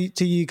shout out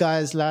to you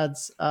guys,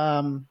 lads.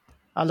 I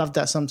love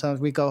that sometimes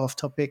we go off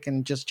topic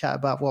and just chat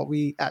about what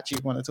we actually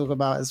want to talk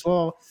about as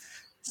well.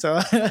 So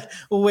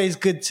always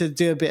good to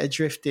do a bit of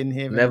drifting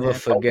here. Never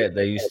forget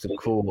they used to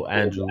call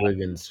Andrew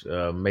Wiggins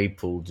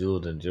Maple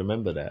Jordan. Do you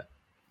remember that?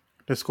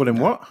 Let's call him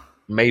what?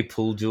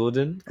 Maple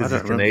Jordan, because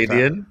he's remember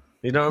Canadian.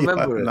 You don't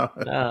remember it? No.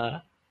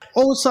 Nah.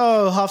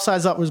 Also, Half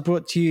Size Up was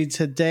brought to you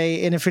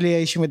today in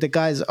affiliation with the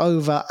guys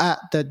over at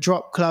the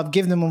Drop Club.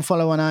 Give them a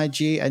follow on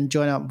IG and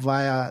join up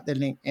via the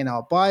link in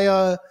our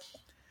bio.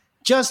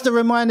 Just a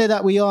reminder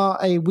that we are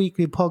a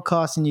weekly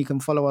podcast and you can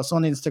follow us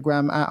on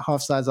Instagram at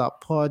Half Size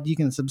Up Pod. You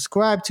can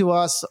subscribe to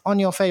us on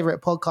your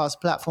favorite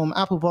podcast platform,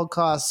 Apple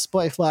Podcasts,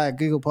 Spotify,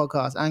 Google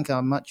Podcasts, Anchor,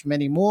 and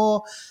many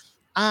more.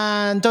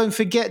 And don't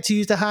forget to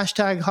use the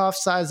hashtag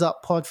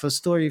HalfSizeUpPod for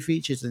story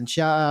features and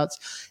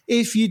shoutouts.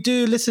 If you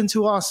do listen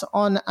to us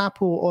on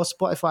Apple or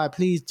Spotify,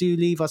 please do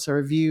leave us a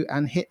review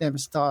and hit them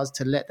stars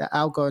to let the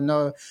algo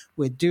know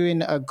we're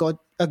doing a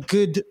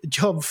good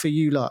job for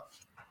you lot.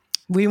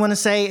 We want to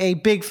say a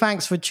big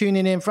thanks for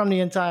tuning in from the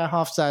entire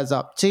Half Size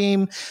Up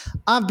team.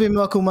 I've been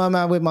Michael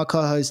Merman with my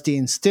co-host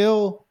Dean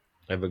Still.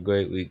 Have a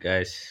great week,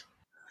 guys.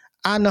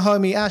 And the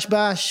homie Ash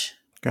Bash.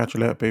 Catch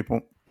you later,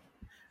 people.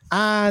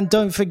 And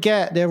don't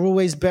forget, they're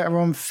always better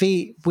on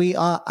feet. We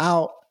are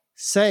out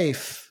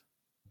safe.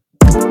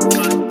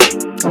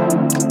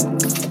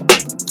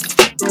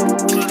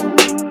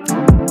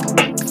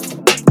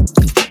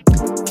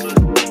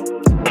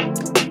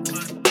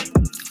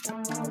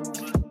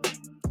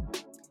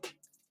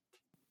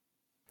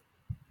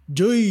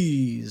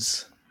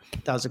 Jeez.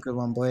 That was a good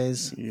one,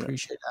 boys. Yeah.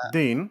 Appreciate that.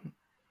 Dean,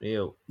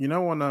 Yo. you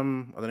know on I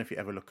don't know if you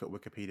ever look at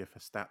Wikipedia for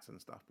stats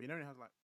and stuff, but you know it has like